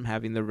lot from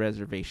having the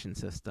reservation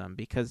system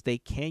because they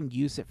can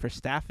use it for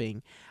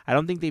staffing. I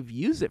don't think they've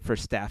used it for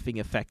staffing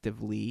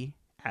effectively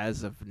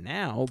as of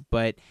now,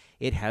 but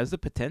it has the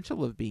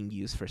potential of being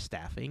used for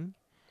staffing,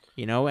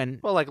 and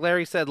well, like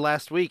Larry said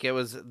last week, it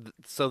was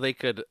so they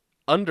could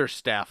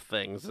understaff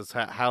things is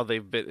how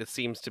they've been. It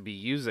seems to be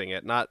using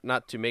it, not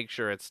to make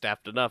sure it's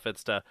staffed enough.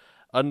 It's to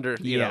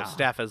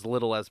staff as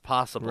little as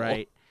possible.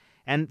 Right.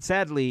 And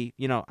sadly,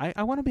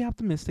 I want to be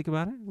optimistic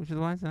about it, which is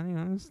why I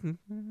said,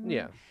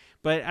 yeah.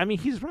 But I mean,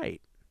 he's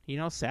right.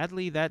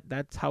 Sadly,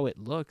 that's how it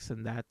looks,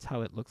 and that's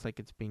how it looks like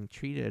it's being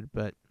treated.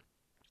 But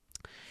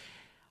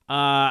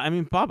I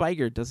mean, Bob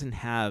Iger doesn't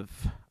have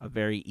a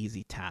very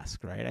easy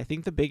task, right? I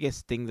think the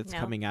biggest thing that's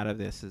coming out of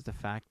this is the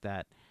fact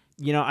that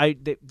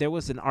there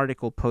was an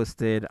article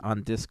posted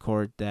on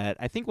Discord that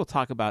I think we'll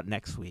talk about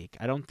next week.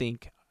 I don't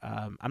think.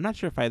 I'm not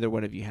sure if either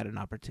one of you had an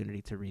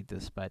opportunity to read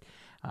this, but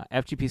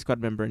FGP Squad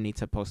member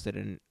Anita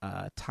posted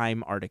a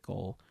Time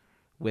article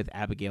with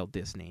Abigail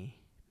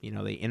Disney.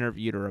 They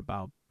interviewed her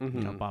about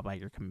Bob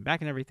Iger coming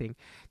back and everything.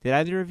 Did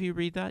either of you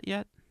read that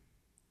yet?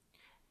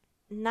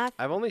 Not.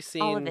 I've only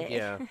seen all of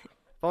it. I've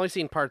only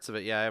seen parts of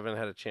it. Yeah, I haven't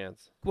had a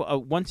chance.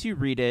 Well, once you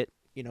read it,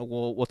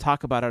 we'll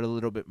talk about it a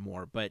little bit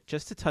more. But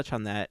just to touch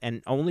on that,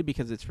 and only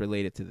because it's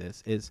related to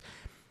this, is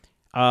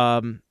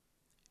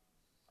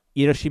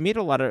she made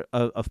a lot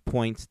of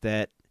points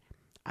that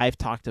I've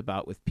talked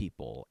about with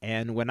people.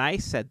 And when I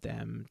said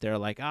them, they're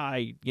like,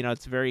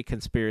 it's very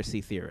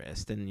conspiracy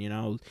theorist.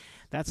 And,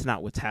 that's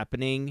not what's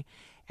happening.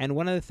 And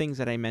one of the things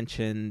that I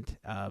mentioned,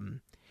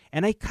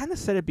 and I kind of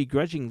said it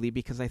begrudgingly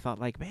because I thought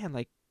like, man,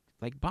 like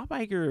Bob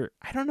Iger,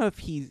 I don't know if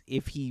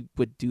he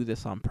would do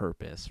this on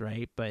purpose,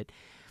 right? But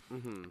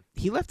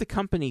he left the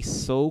company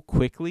so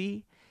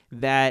quickly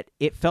that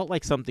it felt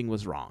like something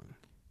was wrong.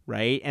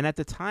 Right? And at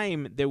the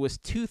time, there was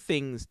two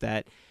things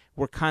that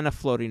were kind of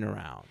floating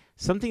around.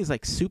 Something's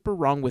like super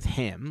wrong with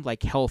him,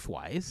 like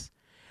health-wise,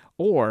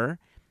 or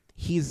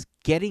he's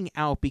getting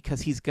out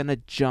because he's going to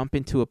jump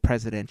into a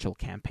presidential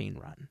campaign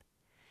run.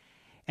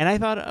 And I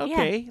thought,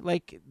 okay,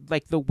 like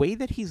the way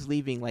that he's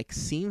leaving, like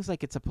seems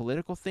like it's a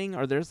political thing,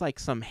 or there's like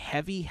some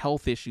heavy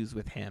health issues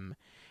with him.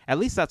 At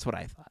least that's what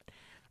I thought,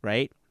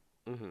 right?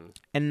 Mm-hmm.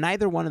 And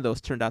neither one of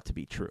those turned out to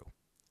be true.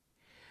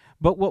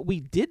 But what we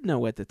did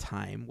know at the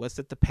time was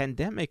that the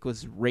pandemic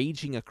was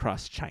raging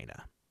across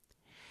China.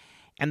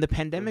 And the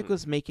pandemic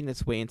was making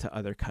its way into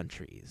other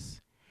countries.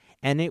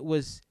 And it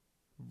was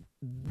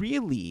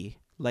really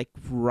like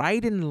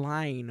right in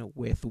line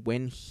with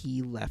when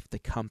he left the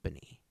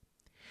company.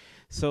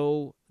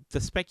 So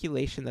the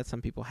speculation that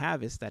some people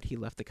have is that he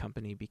left the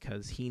company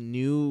because he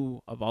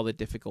knew of all the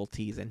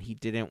difficulties and he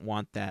didn't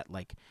want that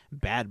like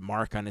bad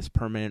mark on his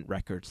permanent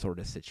record sort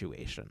of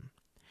situation.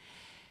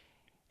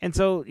 And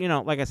so,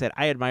 like I said,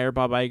 I admire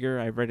Bob Iger.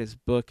 I've read his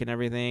book and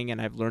everything,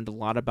 and I've learned a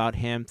lot about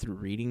him through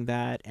reading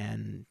that.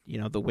 And,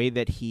 the way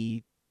that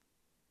he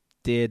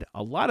did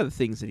a lot of the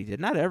things that he did,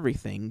 not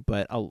everything,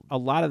 but a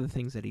lot of the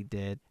things that he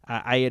did,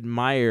 I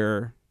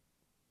admire,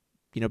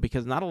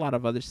 because not a lot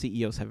of other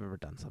CEOs have ever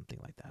done something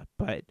like that.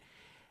 But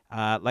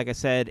like I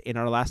said in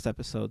our last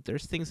episode,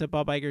 there's things that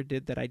Bob Iger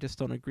did that I just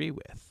don't agree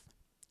with.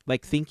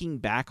 Like thinking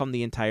back on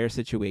the entire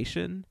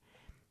situation,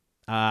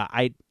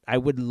 I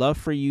would love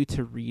for you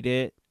to read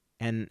it.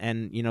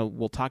 And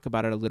we'll talk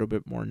about it a little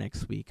bit more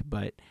next week.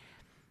 But,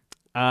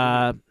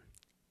 yeah,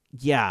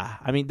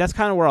 I mean, that's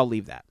kind of where I'll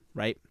leave that,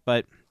 right?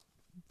 But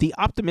the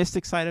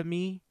optimistic side of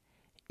me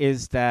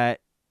is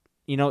that,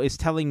 is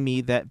telling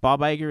me that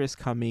Bob Iger is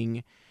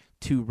coming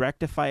to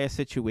rectify a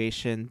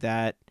situation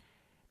that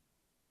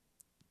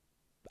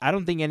I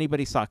don't think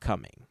anybody saw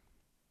coming,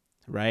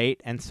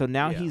 right? And so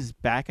now he's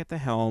back at the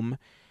helm.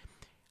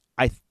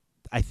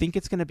 I think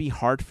it's going to be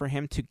hard for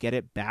him to get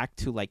it back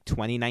to like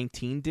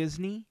 2019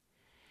 Disney.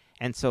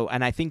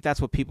 And I think that's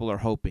what people are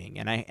hoping.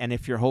 And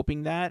if you're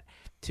hoping that,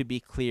 to be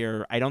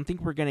clear, I don't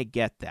think we're going to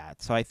get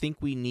that. So I think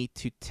we need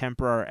to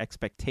temper our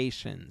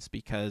expectations,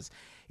 because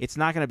it's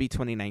not going to be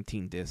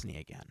 2019 Disney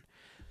again.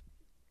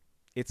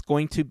 It's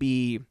going to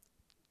be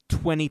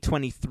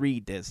 2023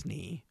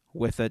 Disney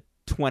with a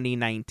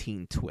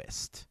 2019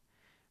 twist,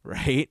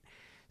 right?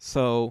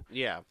 So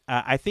Yeah.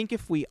 I think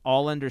if we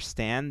all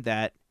understand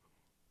that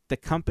the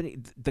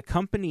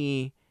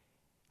company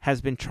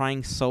has been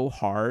trying so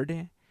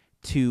hard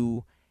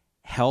to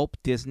help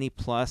Disney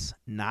Plus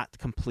not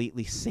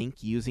completely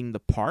sink using the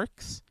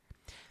parks,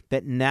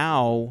 that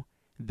now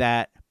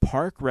that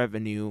park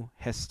revenue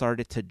has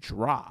started to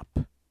drop,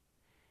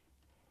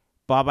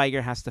 Bob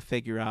Iger has to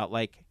figure out,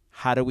 like,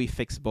 how do we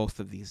fix both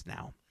of these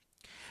now?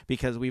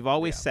 Because we've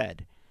always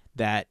said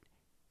that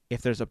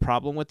if there's a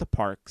problem with the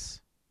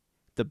parks,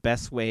 the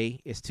best way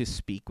is to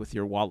speak with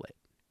your wallet.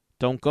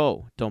 Don't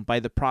buy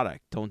the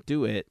product, don't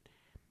do it,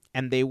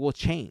 and they will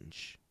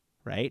change,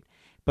 right?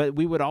 But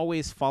we would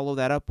always follow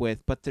that up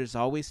with, but there's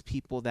always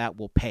people that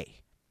will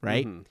pay,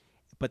 right? Mm-hmm.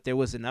 But there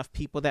was enough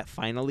people that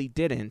finally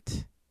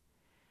didn't,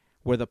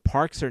 where the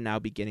parks are now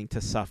beginning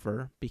to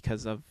suffer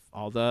because of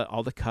all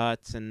the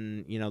cuts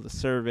and, you know, the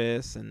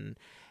service and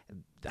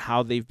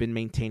how they've been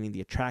maintaining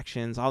the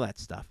attractions, all that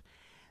stuff,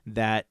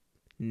 that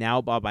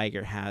now Bob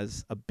Iger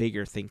has a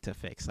bigger thing to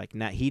fix. Like,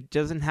 now he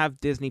doesn't have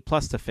Disney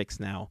Plus to fix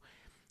now.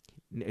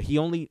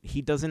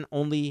 He doesn't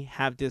only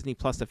have Disney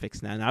Plus to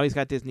fix now. Now he's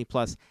got Disney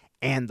Plus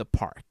and the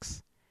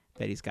parks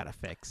that he's got to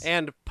fix.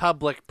 And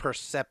public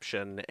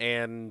perception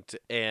and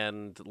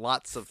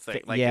lots of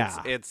things. Like,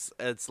 yeah. it's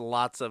an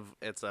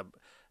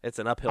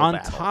uphill on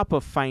battle. top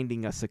of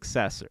finding a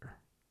successor,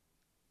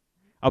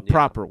 a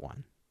proper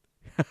one.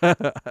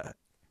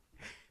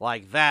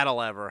 Like,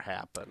 that'll ever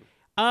happen.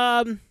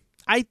 I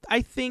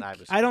think I'm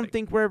just I don't kidding.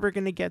 think we're ever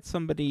going to get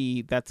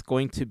somebody that's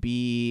going to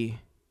be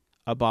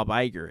a Bob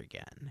Iger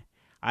again.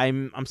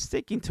 I'm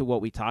sticking to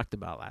what we talked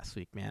about last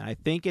week, man. I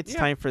think it's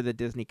time for the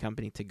Disney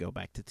company to go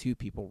back to two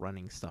people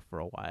running stuff for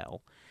a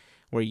while,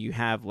 where you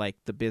have like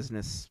the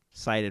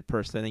business-sided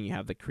person and you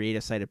have the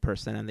creative-sided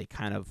person, and they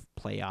kind of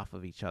play off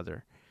of each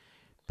other.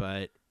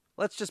 But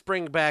Let's just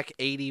bring back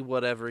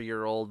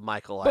 80-whatever-year-old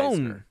Michael boom,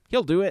 Eisner.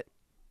 he'll do it.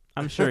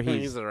 I'm sure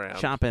he's He's around.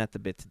 chomping at the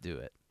bit to do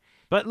it.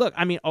 But look,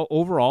 I mean,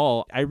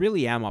 overall, I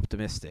really am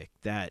optimistic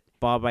that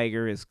Bob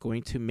Iger is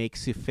going to make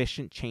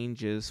sufficient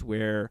changes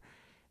where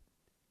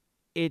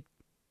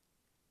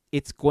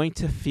it's going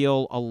to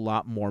feel a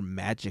lot more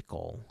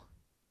magical.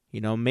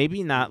 You know,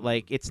 maybe not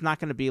like, it's not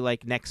going to be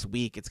like next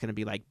week. It's going to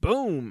be like,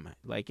 boom,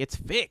 like it's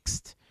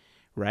fixed,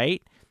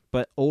 right?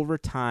 But over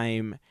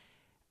time,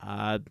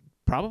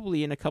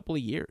 probably in a couple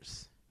of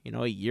years, you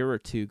know, a year or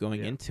two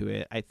going into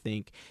it, I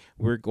think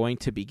we're going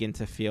to begin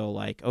to feel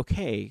like,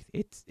 okay,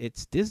 it's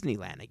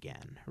Disneyland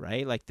again,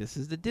 right? Like, this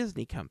is the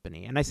Disney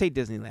company. And I say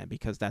Disneyland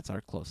because that's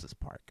our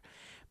closest park.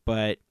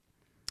 But,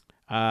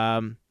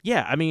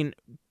 yeah, I mean,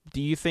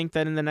 do you think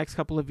that in the next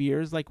couple of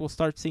years, like, we'll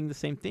start seeing the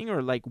same thing?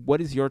 Or, like,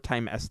 what is your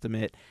time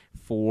estimate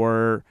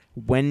for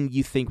when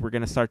you think we're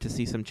going to start to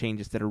see some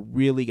changes that are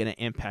really going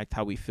to impact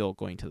how we feel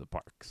going to the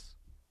parks?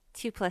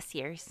 2+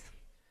 years.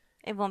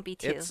 It won't be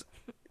 2.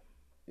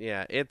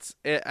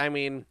 I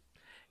mean,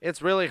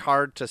 it's really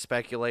hard to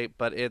speculate,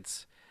 but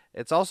it's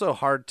also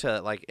hard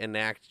to, like,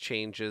 enact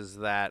changes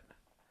that,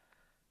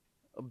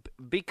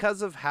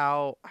 because of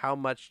how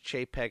much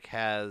Chapek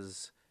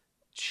has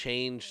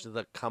changed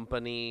the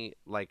company,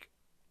 like,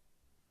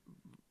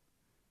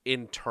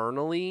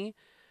 internally,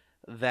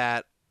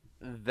 that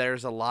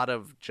there's a lot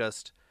of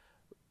just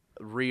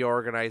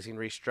reorganizing,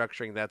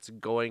 restructuring that's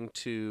going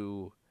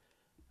to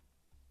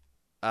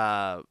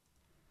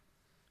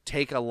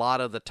take a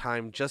lot of the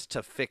time just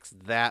to fix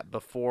that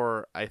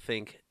before I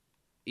think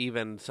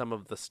even some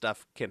of the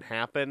stuff can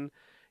happen.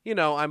 You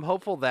know, I'm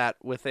hopeful that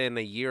within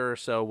a year or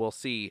so we'll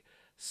see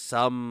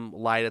some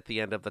light at the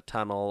end of the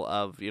tunnel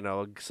of, you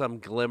know, some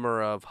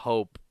glimmer of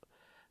hope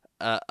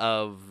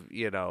of,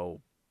 you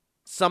know,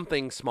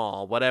 something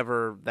small,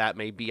 whatever that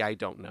may be, I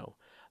don't know.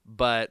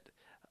 But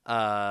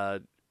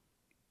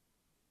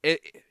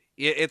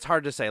it's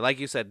hard to say. Like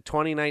you said,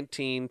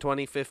 2019,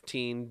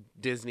 2015,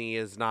 Disney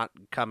is not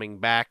coming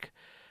back.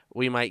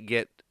 We might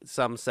get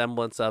some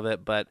semblance of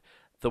it, but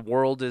the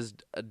world is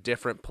a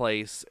different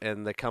place,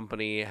 and the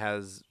company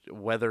has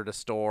weathered a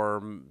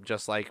storm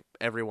just like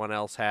everyone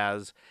else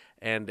has,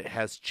 and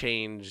has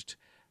changed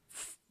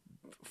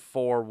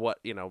for what,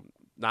 you know,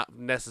 not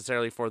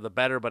necessarily for the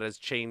better, but has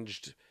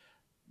changed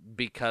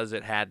because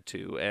it had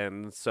to.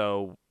 And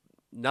so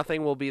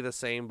nothing will be the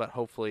same, but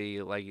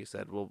hopefully, like you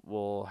said,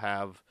 we'll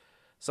have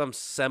some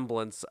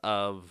semblance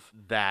of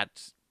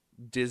that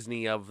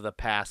Disney of the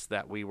past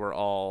that we were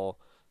all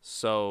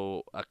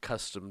so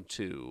accustomed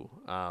to.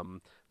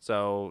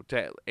 So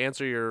to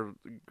answer your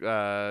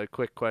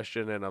quick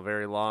question in a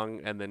very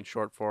long and then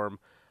short form,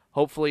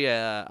 hopefully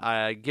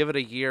I give it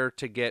a year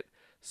to get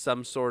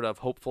some sort of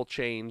hopeful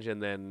change,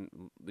 and then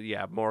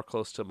more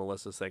close to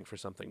Melissa's thing for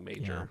something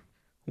major.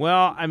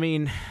 Well, I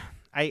mean,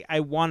 I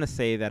want to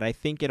say that I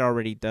think it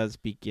already does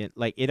begin,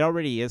 like, it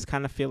already is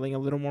kind of feeling a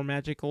little more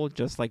magical,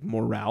 just like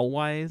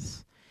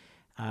morale-wise.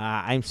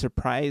 I'm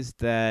surprised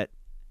that,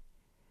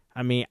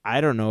 I mean, I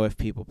don't know if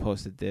people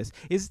posted this.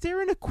 Is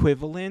there an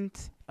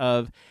equivalent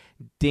of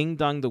Ding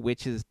Dong the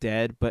Witch is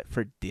Dead, but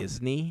for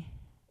Disney?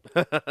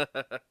 Well,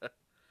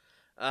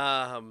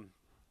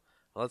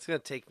 it's gonna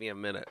take me a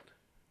minute.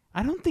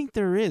 I don't think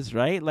there is,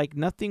 right? Like,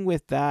 nothing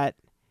with that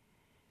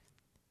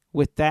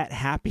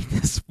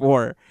happiness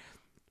for,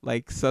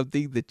 like,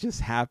 something that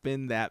just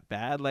happened that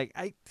bad. Like,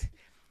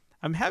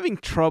 I'm having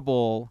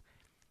trouble.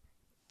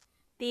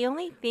 The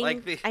only thing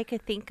Like I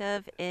could think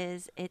of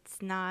is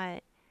it's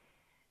not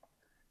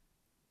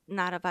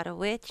about a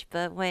witch,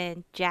 but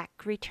when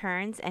Jack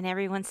returns and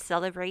everyone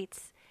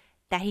celebrates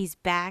that he's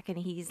back and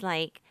he's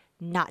like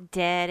not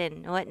dead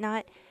and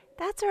whatnot.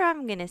 That's what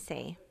I'm gonna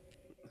say.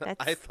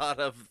 I thought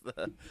of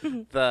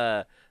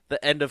the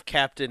end of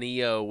Captain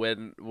EO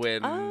when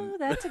Oh,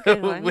 that's a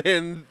good one.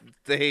 when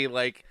they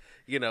like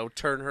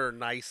turn her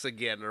nice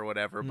again or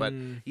whatever. But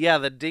yeah,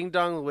 the Ding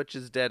Dong the Witch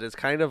is Dead is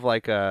kind of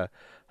like a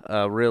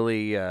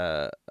really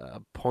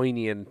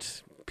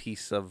poignant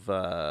piece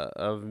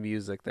of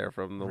music there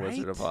from the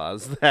Wizard of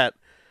Oz that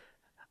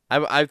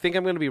I think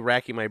I'm going to be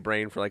racking my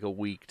brain for like a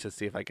week to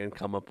see if I can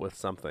come up with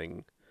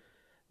something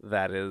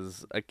that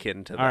is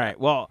akin to that. All right.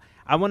 Well,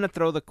 I want to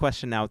throw the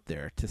question out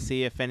there to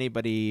see if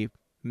anybody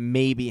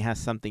maybe has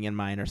something in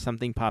mind or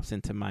something pops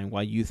into mind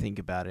while you think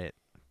about it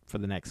for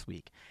the next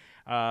week.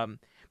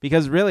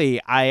 Because really,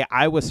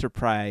 I was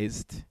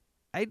surprised.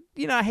 I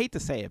hate to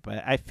say it,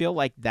 but I feel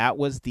like that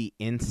was the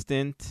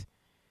instant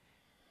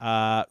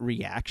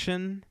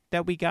reaction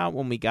that we got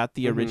when we got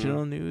the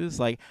original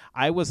news. Like,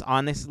 I was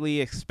honestly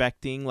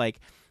expecting like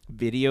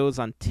videos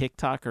on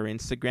TikTok or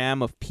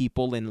Instagram of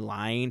people in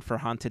line for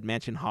Haunted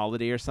Mansion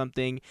Holiday or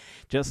something,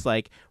 just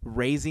like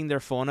raising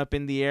their phone up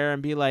in the air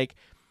and be like,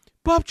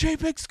 Bob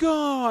Chapek's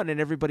gone, and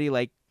everybody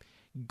like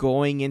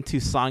going into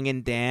song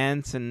and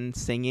dance and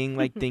singing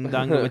like Ding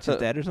Dong the Witch is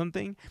Dead or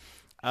something.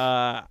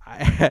 I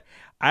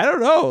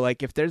don't know,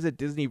 like, if there's a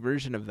Disney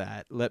version of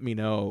that, let me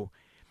know.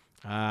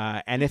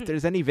 And if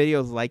there's any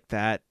videos like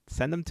that,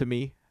 send them to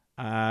me.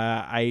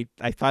 I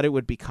thought it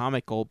would be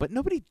comical, but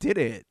nobody did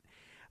it.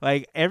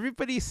 Like,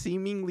 everybody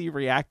seemingly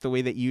react the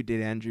way that you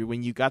did, Andrew,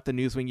 when you got the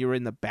news when you were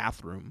in the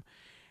bathroom.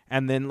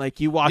 And then, like,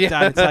 you walked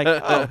out, it's like,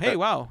 oh, hey,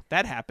 wow,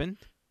 that happened.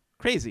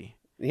 Crazy.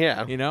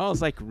 Yeah. I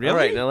was like, really? All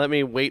right, now let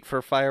me wait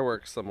for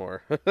fireworks some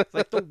more. It's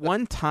like the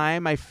one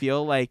time I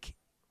feel like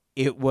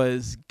it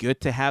was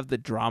good to have the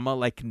drama,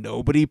 like,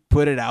 nobody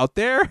put it out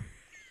there.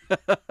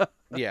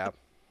 Yeah.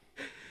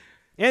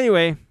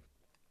 Anyway,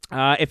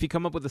 if you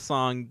come up with a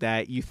song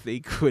that you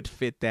think would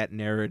fit that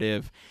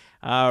narrative,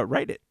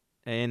 write it.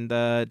 And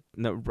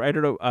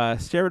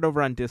share it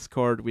over on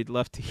Discord. We'd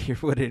love to hear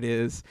what it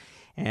is.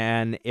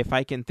 And if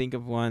I can think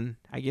of one,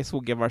 I guess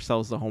we'll give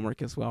ourselves the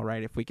homework as well,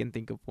 right? If we can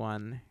think of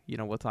one,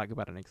 we'll talk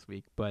about it next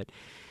week. But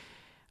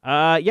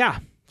yeah,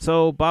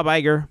 so Bob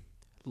Iger,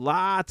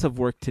 lots of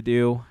work to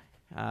do,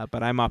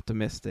 but I'm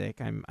optimistic.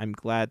 I'm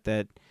glad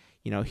that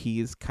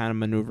he's kind of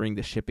maneuvering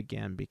the ship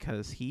again,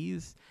 because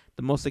he's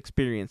the most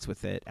experienced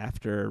with it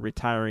after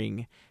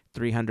retiring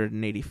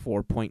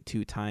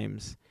 384.2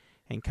 times.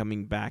 And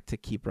coming back to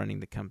keep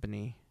running the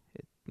company,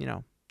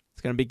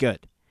 it's going to be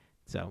good.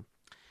 So,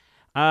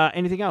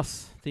 anything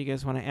else that you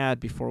guys want to add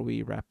before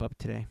we wrap up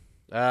today?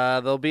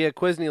 There'll be a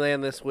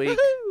Quizneyland this week.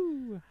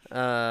 Woo-hoo!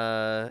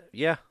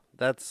 Yeah,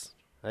 that's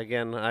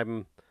again.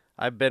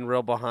 I've been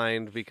real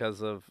behind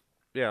because of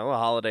the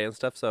holiday and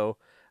stuff. So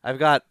I've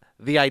got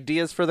the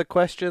ideas for the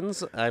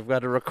questions. I've got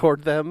to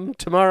record them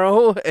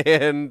tomorrow,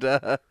 and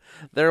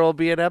there will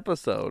be an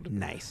episode.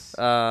 Nice.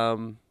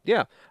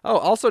 Yeah. Oh,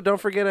 also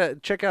don't forget to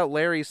check out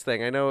Larry's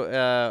thing. I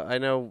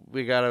know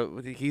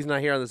he's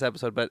not here on this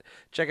episode, but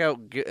check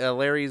out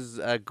Larry's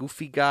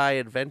Goofy Guy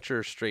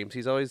Adventure streams.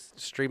 He's always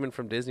streaming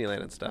from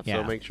Disneyland and stuff. Yeah.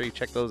 So make sure you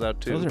check those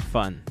out too. Those are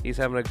fun. He's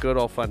having a good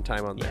old fun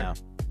time on there. Yeah.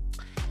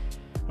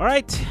 All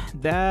right,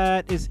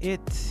 that is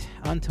it.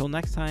 Until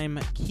next time,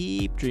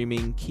 keep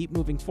dreaming, keep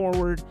moving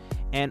forward,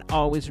 and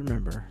always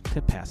remember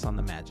to pass on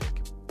the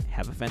magic.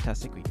 Have a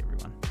fantastic week,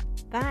 everyone.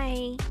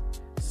 Bye.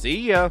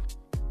 See ya.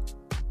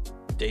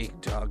 Ding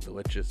dong, the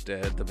witch is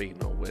dead. The be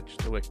no witch,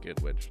 the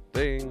wicked witch.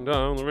 Ding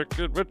dong, the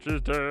wicked witch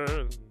is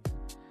dead.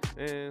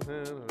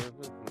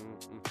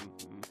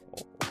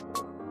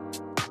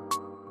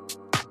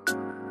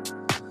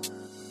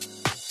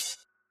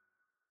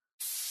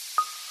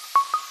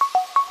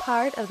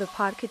 Part of the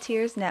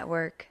Podcateers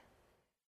Network.